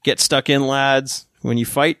 Get stuck in, lads. When you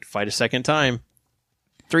fight a second time.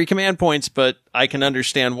 3 command points, but I can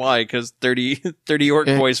understand why, because 30 orc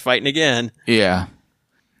boys fighting again. Yeah.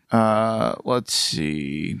 Let's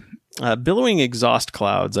see. Billowing exhaust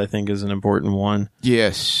clouds, I think, is an important one.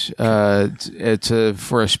 Yes. It's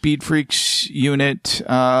for a Speed Freaks unit,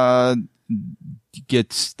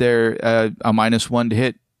 gets their, a -1 to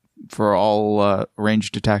hit for all,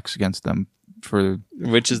 ranged attacks against them.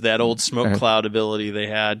 Which is that old smoke cloud ability they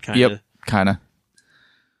had, kind of. Yep, kind of.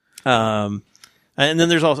 And then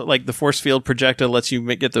there's also like the force field projectile lets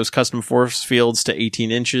you get those custom force fields to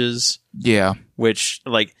 18 inches. Yeah. Which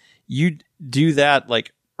like you do that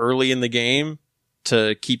like early in the game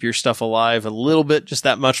to keep your stuff alive a little bit, just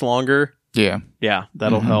that much longer. Yeah. Yeah,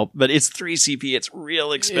 that'll help. But it's 3 CP. It's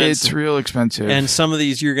real expensive. And some of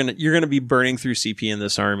these you're gonna be burning through CP in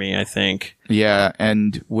this army, I think. Yeah,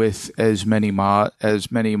 and with as many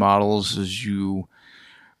models as you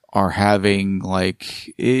are having,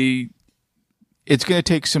 like it's going to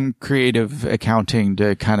take some creative accounting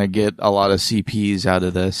to kind of get a lot of CPs out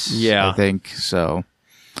of this. Yeah. I think so.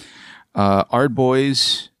 Ard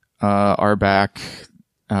Boys are back,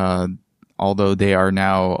 although they are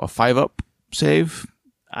now a 5-up save.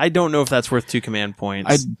 I don't know if that's worth 2 command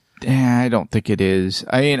points. I don't think it is.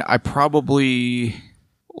 I mean, I probably,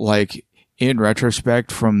 like, in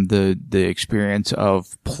retrospect from the experience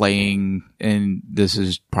of playing, and this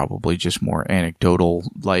is probably just more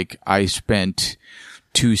anecdotal, like I spent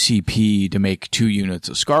 2 CP to make 2 units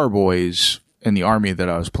of Scar Boys in the army that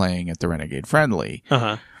I was playing at the Renegade Friendly.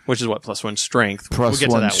 Uh-huh. Which is what, +1 strength. Plus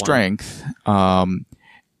 1 strength.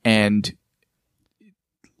 And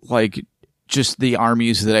like just the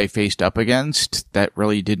armies that I faced up against, that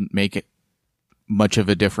really didn't make it much of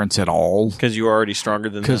a difference at all. Because you were already stronger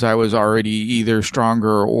than them. Because I was already either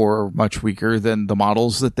stronger or much weaker than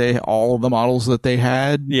all the models that they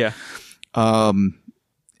had. Yeah.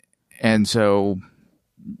 And so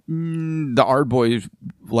the Ard Boys,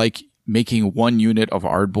 like making 1 unit of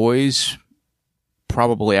Ard Boys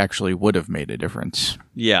probably actually would have made a difference.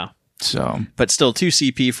 Yeah. So, but still 2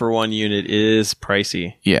 CP for 1 unit is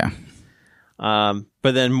pricey. Yeah. But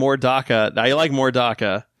then more DACA. I like more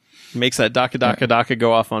DACA. Makes that DACA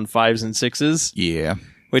go off on 5s and 6s. Yeah.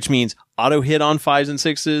 Which means auto hit on 5s and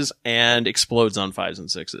 6s and explodes on 5s and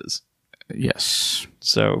 6s. Yes.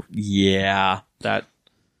 So, yeah. That,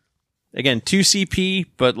 again, 2 CP,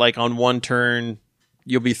 but like on 1 turn,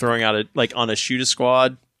 you'll be throwing out on a shoot a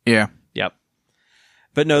squad. Yeah. Yep.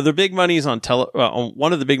 But no, the big money is on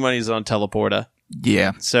one of the big monies is on Teleporta.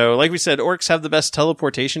 Yeah. So, like we said, orcs have the best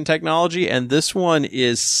teleportation technology, and this one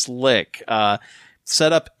is slick.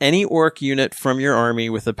 Set up any orc unit from your army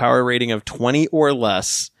with a power rating of 20 or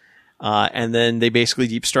less, and then they basically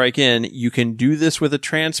deep strike in. You can do this with a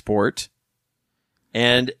transport,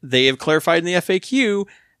 and they have clarified in the FAQ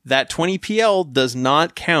that 20 PL does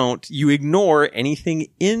not count. You ignore anything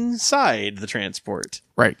inside the transport.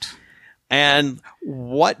 Right. And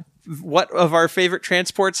what of our favorite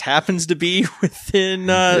transports happens to be within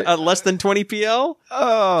less than 20 PL?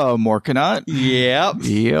 Morkanaut.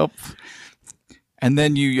 Yep. And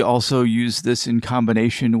then you also use this in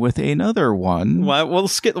combination with another one. Why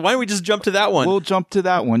don't we just jump to that one? We'll jump to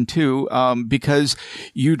that one too, because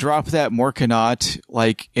you drop that Morkanaut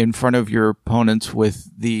like in front of your opponents with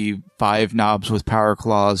the 5 knobs with power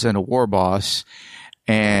claws and a war boss,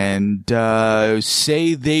 and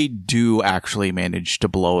say they do actually manage to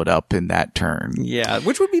blow it up in that turn. Yeah,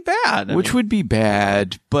 which would be bad. Would be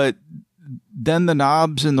bad, but then the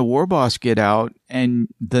knobs and the war boss get out, and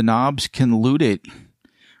the knobs can loot it,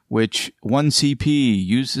 which 1 CP.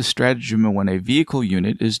 Use this stratagem when a vehicle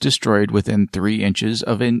unit is destroyed within 3 inches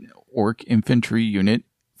of an orc infantry unit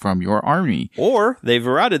from your army. Or they've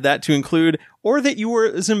routed that to include, or that you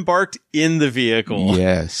were embarked in the vehicle.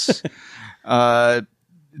 Yes.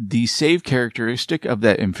 The save characteristic of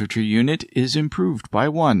that infantry unit is improved by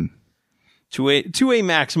 1. To a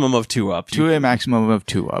maximum of 2 up. To a maximum of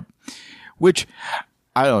 2 up. Which,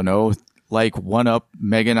 I don't know, like 1-up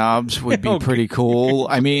Mega Knobs would be pretty cool.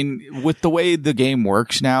 I mean, with the way the game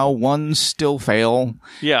works now, 1s still fail.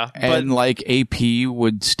 Yeah. And like AP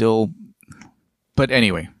would still... But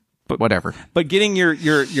anyway, whatever. But getting your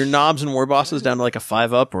knobs and war bosses down to like a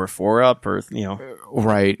 5-up or a 4-up or, you know.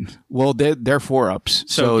 Right. Well, they're 4-ups.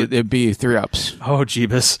 So it'd be 3-ups. Oh,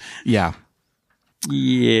 Jeebus. Yeah.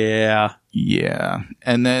 Yeah. Yeah.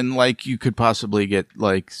 And then, like, you could possibly get,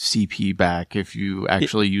 like, CP back if you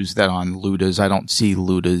actually use that on Ludas. I don't see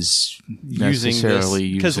Ludas necessarily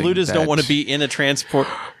using because Ludas don't want to be in a transport.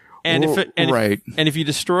 And if you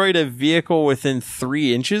destroyed a vehicle within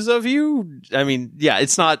 3 inches of you, I mean, yeah,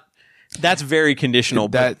 it's not. That's very conditional.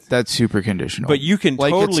 That's super conditional. But you can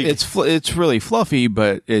totally. It's really fluffy,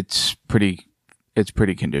 but it's pretty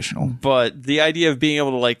conditional. But the idea of being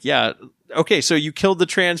able to, like, yeah. Okay, so you killed the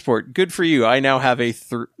transport. Good for you. I now have a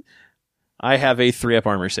 3-up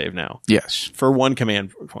armor save now. Yes. For 1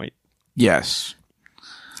 command point. Yes.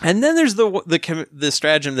 And then there's the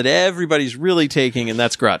stratagem that everybody's really taking, and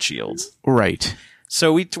that's Grot Shields. Right.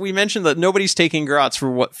 So we mentioned that nobody's taking Grots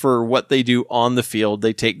for what they do on the field.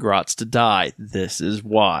 They take Grots to die. This is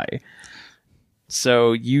why.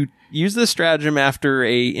 So you use this stratagem after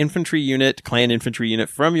a clan infantry unit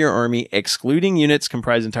from your army, excluding units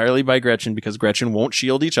comprised entirely by Gretchen, because Gretchen won't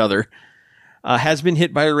shield each other, has been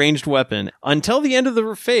hit by a ranged weapon. Until the end of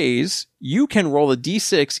the phase, you can roll a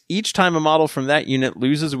d6 each time a model from that unit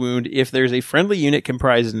loses a wound if there's a friendly unit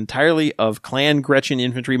comprised entirely of clan Gretchen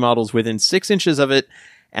infantry models within 6 inches of it,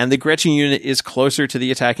 and the Gretchen unit is closer to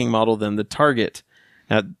the attacking model than the target.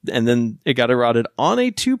 And then it got eroded on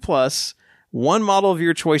a 2+. 1 model of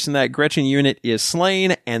your choice in that Gretchen unit is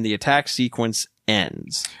slain, and the attack sequence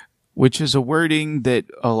ends. Which is a wording that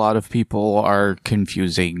a lot of people are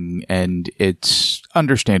confusing, and it's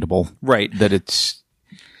understandable. Right. That it's...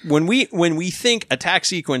 When we think attack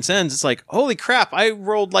sequence ends, it's like, holy crap, I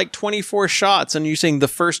rolled like 24 shots, and you're saying the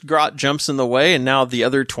first Grot jumps in the way, and now the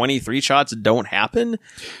other 23 shots don't happen?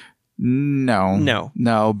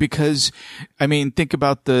 No, because, I mean, think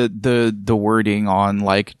about the wording on,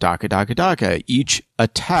 like, Daka. Each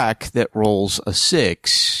attack that rolls a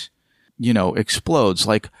 6, explodes.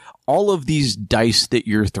 Like, all of these dice that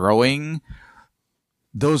you're throwing,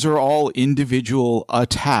 those are all individual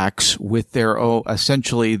attacks with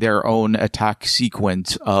essentially their own attack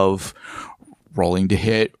sequence of rolling to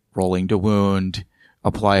hit, rolling to wound,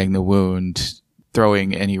 applying the wound,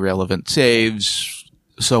 throwing any relevant saves,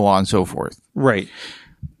 so on and so forth. Right.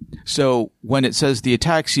 So when it says the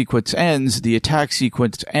attack sequence ends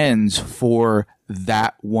for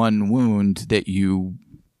that 1 wound that you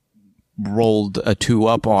rolled a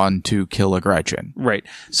 2-up on to kill a Gretchen. Right.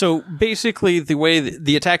 So basically the way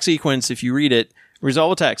the attack sequence, if you read it,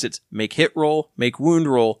 resolve attacks, it's make hit roll, make wound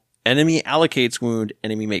roll, enemy allocates wound,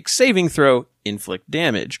 enemy makes saving throw, inflict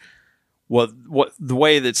damage. What the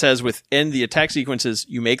way that says within the attack sequences,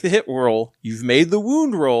 you make the hit roll, you've made the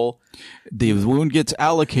wound roll. The wound gets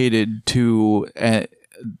allocated to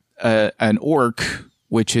an orc,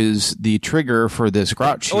 which is the trigger for this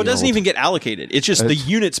Grot Shield. Oh, it doesn't even get allocated. It's just the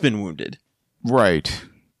unit's been wounded. Right.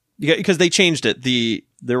 Because they changed it. The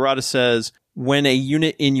errata says, when a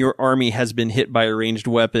unit in your army has been hit by a ranged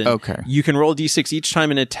weapon, you can roll a d6 each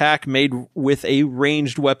time an attack made with a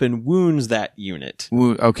ranged weapon wounds that unit.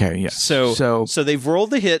 Okay, yeah. So they've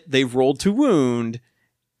rolled the hit, they've rolled to wound,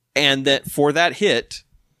 and that for that hit,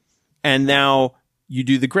 and now you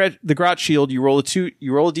do the Grot Shield, you roll a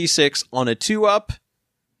d6 on a 2-up,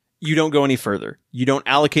 you don't go any further. You don't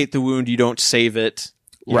allocate the wound. You don't save it.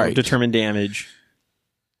 You Right. don't determine damage.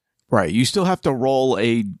 Right. You still have to roll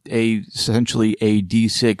essentially a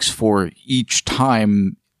d6 for each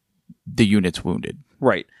time the unit's wounded,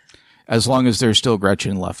 Right. as long as there's still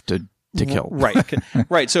Gretchen left to kill. Right.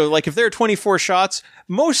 Right. So like if there are 24 shots,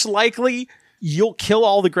 most likely you'll kill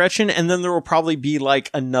all the Gretchen, and then there will probably be like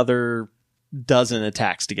another dozen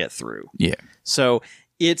attacks to get through. Yeah. So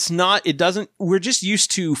we're just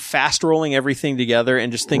used to fast rolling everything together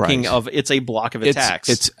and just thinking Right. of it's a block of attacks.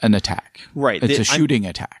 It's an attack. Right. It's a shooting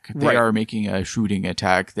attack. They Right. are making a shooting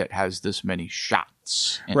attack that has this many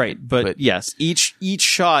shots. in Right, it. but yes, each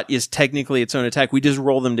shot is technically its own attack. We just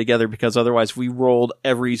roll them together because otherwise, if we rolled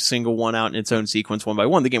every single one out in its own sequence one by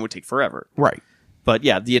one, the game would take forever. Right. But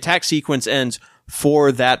yeah, the attack sequence ends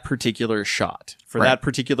for that particular shot, for Right. that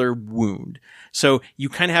particular wound. So you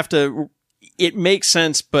kind of have to. It makes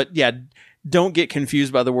sense, but yeah, don't get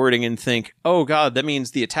confused by the wording and think, "Oh God, that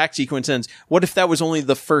means the attack sequence ends." What if that was only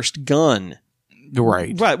the first gun?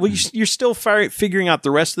 Right. Right. Well, you're still figuring out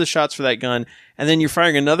the rest of the shots for that gun, and then you're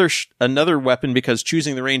firing another weapon because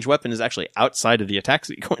choosing the ranged weapon is actually outside of the attack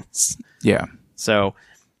sequence. Yeah. So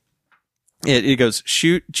it goes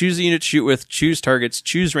choose the unit to shoot with, choose targets,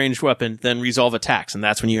 choose ranged weapon, then resolve attacks, and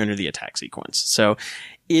that's when you enter the attack sequence. So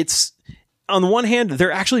it's on the one hand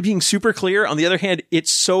they're actually being super clear. On the other hand,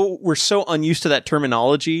 we're so unused to that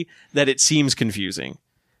terminology that it seems confusing.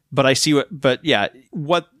 But I see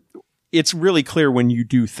what it's really clear when you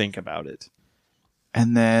do think about it.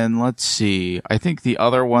 And then let's see. I think the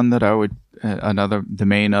other one that I would, the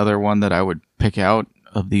main other one that I would pick out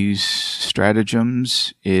of these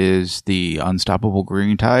stratagems is the Unstoppable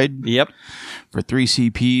Green Tide. Yep. For 3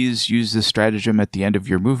 CPs, use this stratagem at the end of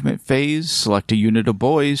your movement phase. Select a unit of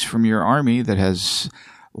boys from your army that has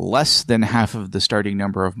less than half of the starting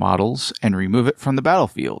number of models and remove it from the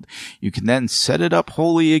battlefield. You can then set it up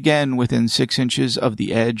wholly again within 6 inches of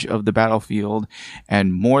the edge of the battlefield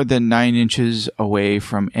and more than 9 inches away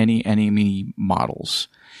from any enemy models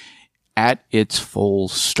at its full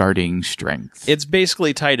starting strength. It's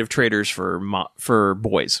basically Tide of Traitors for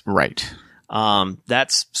boys. Right.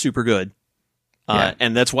 That's super good. Yeah.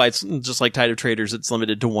 And that's why it's just like Tide of Traitors. It's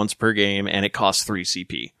limited to once per game and it costs 3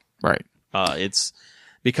 CP. Right. It's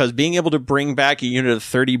because being able to bring back a unit of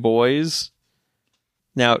 30 boys.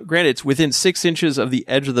 Now, granted, it's within 6 inches of the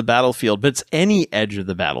edge of the battlefield, but it's any edge of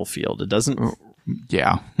the battlefield. It doesn't.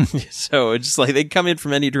 Yeah. So it's just like they come in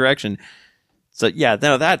from any direction. So yeah,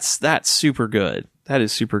 no, that's super good. That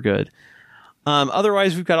is super good.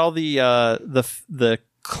 Otherwise, we've got all the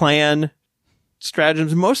clan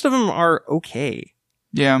stratagems. Most of them are okay.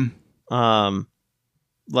 Yeah.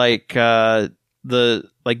 Like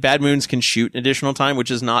Bad Moons can shoot an additional time,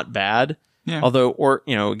 which is not bad. Yeah. Although,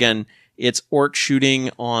 again, it's orc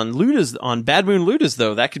shooting on Ludas, on Bad Moon Ludas,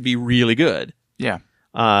 though. That could be really good. Yeah.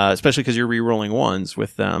 Especially because you're re-rolling ones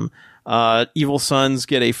with them. Evil Sons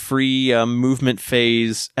get a free movement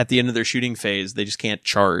phase at the end of their shooting phase. They just can't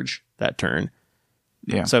charge that turn.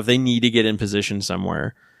 Yeah. So if they need to get in position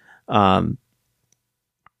somewhere. Other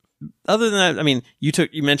than that, I mean,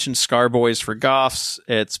 you mentioned Scar Boys for Goths.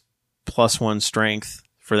 It's +1 strength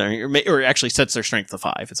for them, or actually sets their strength to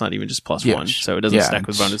 5. It's not even just +1, so it doesn't stack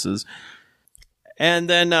with bonuses. And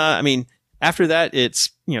then, after that, it's,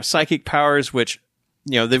 psychic powers, which,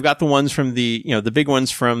 they've got the ones from the big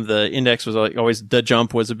ones from the index was always the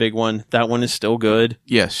jump was a big one. That one is still good.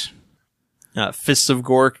 Yes. Fists of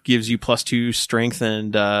Gork gives you +2 strength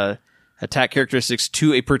and attack characteristics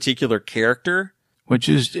to a particular character. Which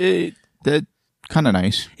is that kind of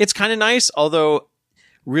nice. It's kind of nice, although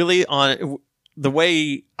really on the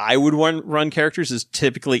way I would run characters is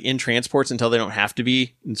typically in transports until they don't have to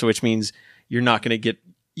be. And so which means you're not going to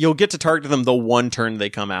you'll get to target them the one turn they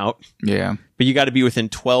come out. Yeah. But you got to be within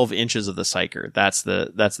 12 inches of the Psyker. That's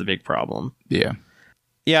the big problem. Yeah.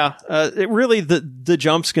 Yeah. The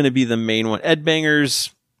jump's going to be the main one.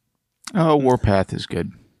 Edbangers. Oh, Warpath is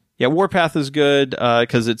good. Yeah, Warpath is good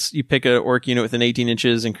because you pick an orc unit within 18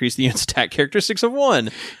 inches, increase the unit's attack characteristics of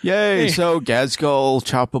 1. Yay! So Gazgul,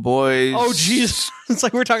 Choppa Boys. Oh, jeez. It's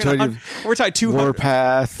like we're talking 200.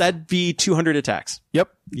 Warpath. That'd be 200 attacks.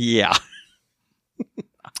 Yep. Yeah.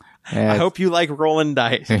 I hope you like rolling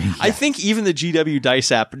dice. Yeah. I think even the GW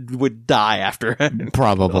Dice app would die after.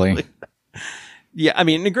 Probably. Yeah, I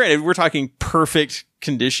mean, granted, we're talking perfect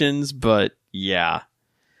conditions, but yeah.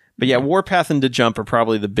 But yeah, Warpath and DeJump are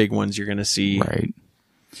probably the big ones you're going to see. Right.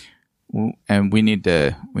 And we need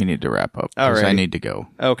to wrap up because I need to go.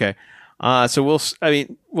 Okay. So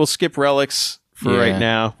we'll skip relics for right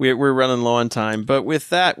now. We're running low on time, but with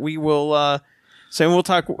that, we will, we'll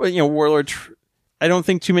talk, Warlord I don't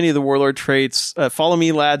think too many of the warlord traits. Follow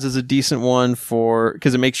Me Lads is a decent one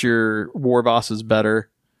because it makes your war bosses better.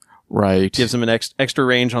 Right. Gives them an extra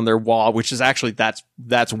range on their wall, which is actually,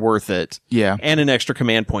 that's worth it. Yeah. And an extra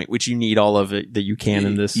command point, which you need all of it that you can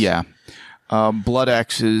in this. Yeah. Blood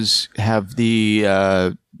Axes have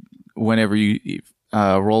the, whenever you,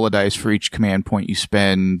 roll a dice for each command point you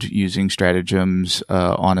spend using stratagems,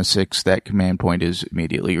 on a 6, that command point is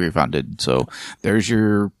immediately refunded. So there's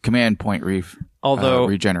your command point regeneration.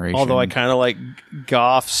 Although I kind of like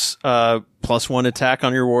Goff's, +1 attack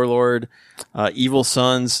on your warlord. Evil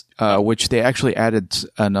Sons, which they actually added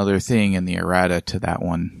another thing in the errata to that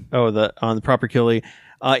one. on the proper killie.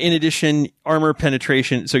 In addition, armor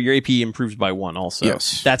penetration, so your AP improves by 1 also.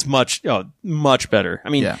 Yes. That's much better. I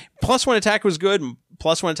mean, Yeah. +1 attack was good.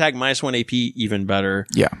 +1 attack, -1 AP, even better.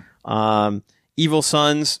 Yeah. Evil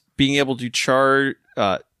Sons, being able to charge,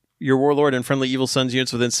 your warlord and friendly Evil Sons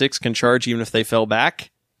units within 6 can charge even if they fell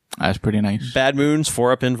back. That's pretty nice. Bad Moons,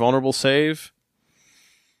 4-up invulnerable save.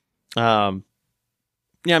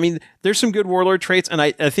 Yeah, I mean, there's some good warlord traits, and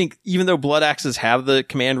I think even though Blood Axes have the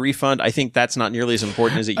command refund, I think that's not nearly as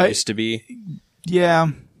important as it used to be.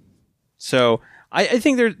 Yeah. So I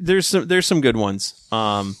think there's some good ones.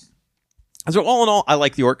 So all in all, I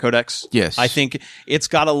like the Orc Codex. Yes. I think it's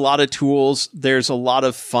got a lot of tools. There's a lot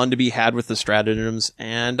of fun to be had with the stratagems,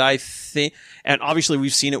 and obviously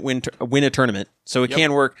we've seen it win a tournament, so it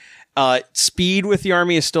can work. Speed with the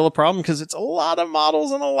army is still a problem because it's a lot of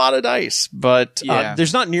models and a lot of dice, but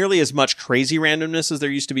there's not nearly as much crazy randomness as there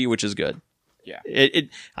used to be, which is good. Yeah.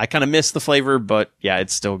 I kind of miss the flavor, but yeah,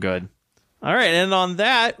 it's still good. All right. And on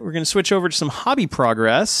that, we're going to switch over to some hobby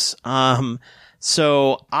progress.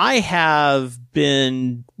 So I have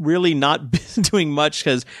been really not been doing much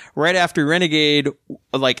because right after Renegade,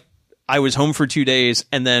 like I was home for 2 days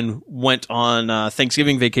and then went on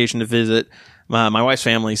Thanksgiving vacation to visit my wife's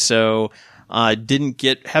family. So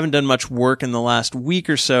haven't done much work in the last week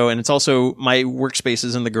or so. And it's also my workspace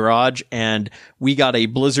is in the garage, and we got a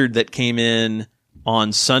blizzard that came in on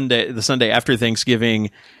the Sunday after Thanksgiving.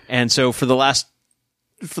 And so for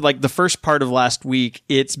the first part of last week,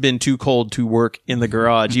 it's been too cold to work in the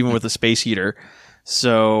garage, even with a space heater.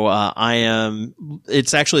 So,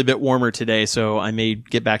 it's actually a bit warmer today, so I may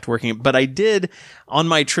get back to working. But I did on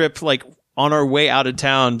my trip, like on our way out of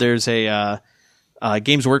town, there's a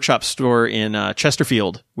Games Workshop store in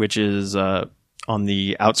Chesterfield, which is on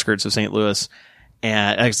the outskirts of St. Louis.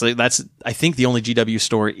 And actually, that's, I think, the only GW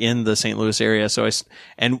store in the St. Louis area. So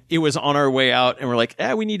and it was on our way out, and we're like,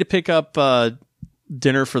 we need to pick up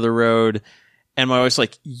dinner for the road. And my wife's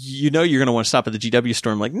like, you're going to want to stop at the GW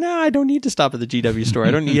store. I'm like, no, I don't need to stop at the GW store.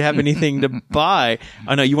 I don't need to have anything to buy.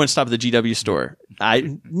 Oh, no, you want to stop at the GW store.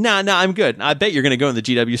 No, I'm good. I bet you're going to go in the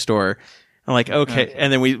GW store. I'm like, okay.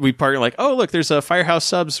 And then we partner like, oh, look, there's a Firehouse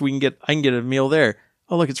Subs. I can get a meal there.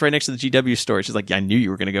 Oh, look, it's right next to the GW store. She's like, yeah, I knew you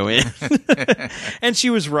were going to go in. And she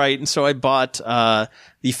was right. And so I bought,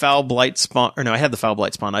 the Foul Blight Spawn, or no, I had the Foul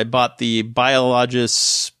Blight Spawn. I bought the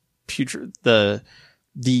Biologist the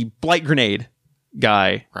Blight Grenade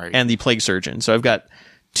guy, right, and the Plague Surgeon. So I've got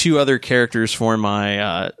 2 other characters for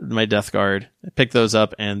my Death Guard. I picked those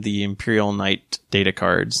up, and the Imperial Knight data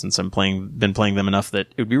cards, since I've been playing them enough that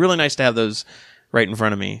it would be really nice to have those right in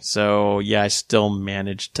front of me. So yeah, I still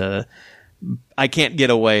managed to, I can't get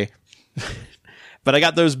away. But I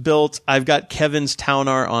got those built. I've got Kevin's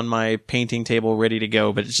Taunar on my painting table ready to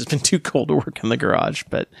go, but it's just been too cold to work in the garage.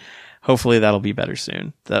 But hopefully that'll be better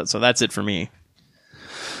soon. So that's it for me.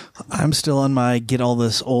 I'm still on my get all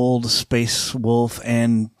this old Space Wolf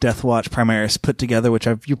and Deathwatch Primaris put together, which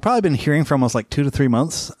you've probably been hearing for almost like 2 to 3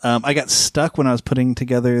 months. I got stuck when I was putting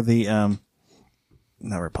together the not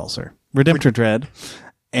Repulsor, Redemptor Dread,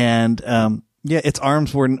 and its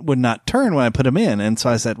arms would not turn when I put them in, and so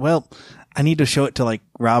I said, well, I need to show it to like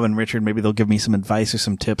Rob and Richard. Maybe they'll give me some advice or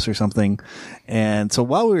some tips or something. And so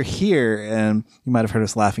while we were here, and you might have heard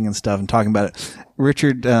us laughing and stuff and talking about it,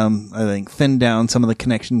 Richard, I think, thinned down some of the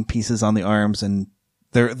connection pieces on the arms, and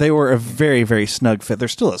they were a very, very snug fit. They're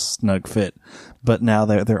still a snug fit, but now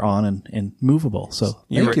they're on and movable. So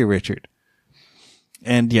thank you, Richard.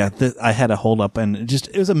 And yeah, I had a hold up, and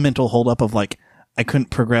it was a mental hold up of like, I couldn't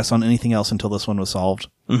progress on anything else until this one was solved,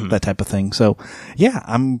 that type of thing. So yeah,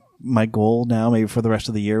 my goal now, maybe for the rest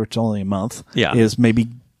of the year, which is only a month, is maybe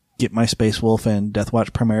get my Space Wolf and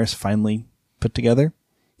Deathwatch Primaris finally put together.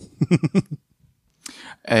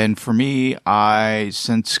 And for me,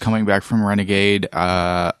 since coming back from Renegade,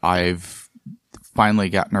 I've finally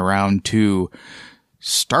gotten around to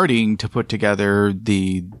starting to put together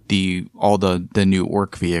all the new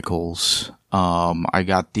orc vehicles. I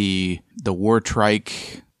got the War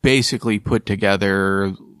Trike basically put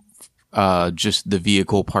together just the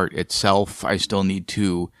vehicle part itself. I still need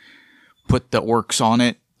to put the orcs on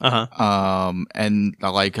it. And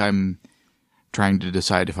like I'm trying to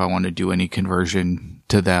decide if I want to do any conversion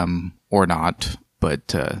to them or not.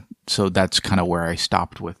 But so that's kind of where I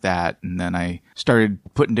stopped with that. And then I started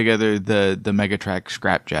putting together the Megatrack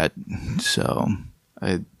Scrapjet. So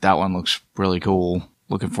that one looks really cool.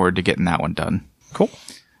 Looking forward to getting that one done. Cool.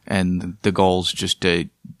 And the goal's just to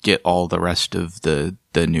get all the rest of the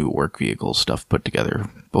new work vehicle stuff put together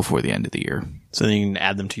before the end of the year. So then you can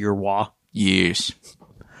add them to your WA. Yes.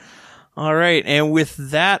 All right. And with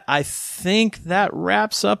that, I think that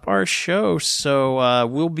wraps up our show. So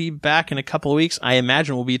we'll be back in a couple of weeks. I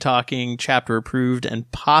imagine we'll be talking chapter approved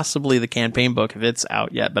and possibly the campaign book if it's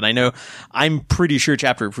out yet. But I'm pretty sure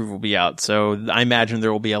chapter approved will be out. So I imagine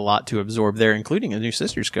there will be a lot to absorb there, including a new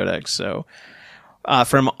Sisters Codex. So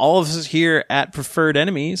from all of us here at Preferred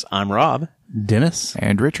Enemies, I'm Rob. Dennis.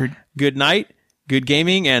 And Richard. Good night, good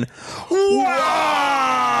gaming, and...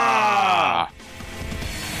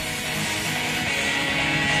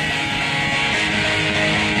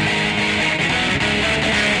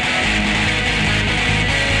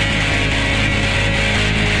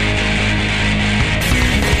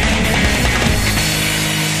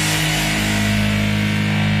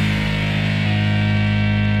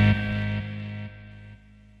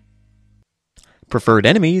 Preferred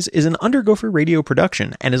Enemies is an Undergopher Radio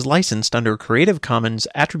production and is licensed under Creative Commons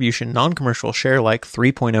Attribution Non-Commercial Share-alike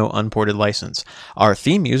 3.0 Unported license. Our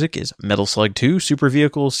theme music is Metal Slug 2 Super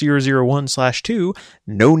Vehicle 001/2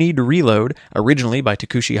 No Need to Reload, originally by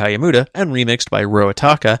Takushi Hayamuda and remixed by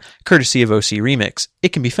Roataka, courtesy of OC Remix. It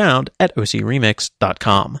can be found at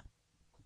ocremix.com.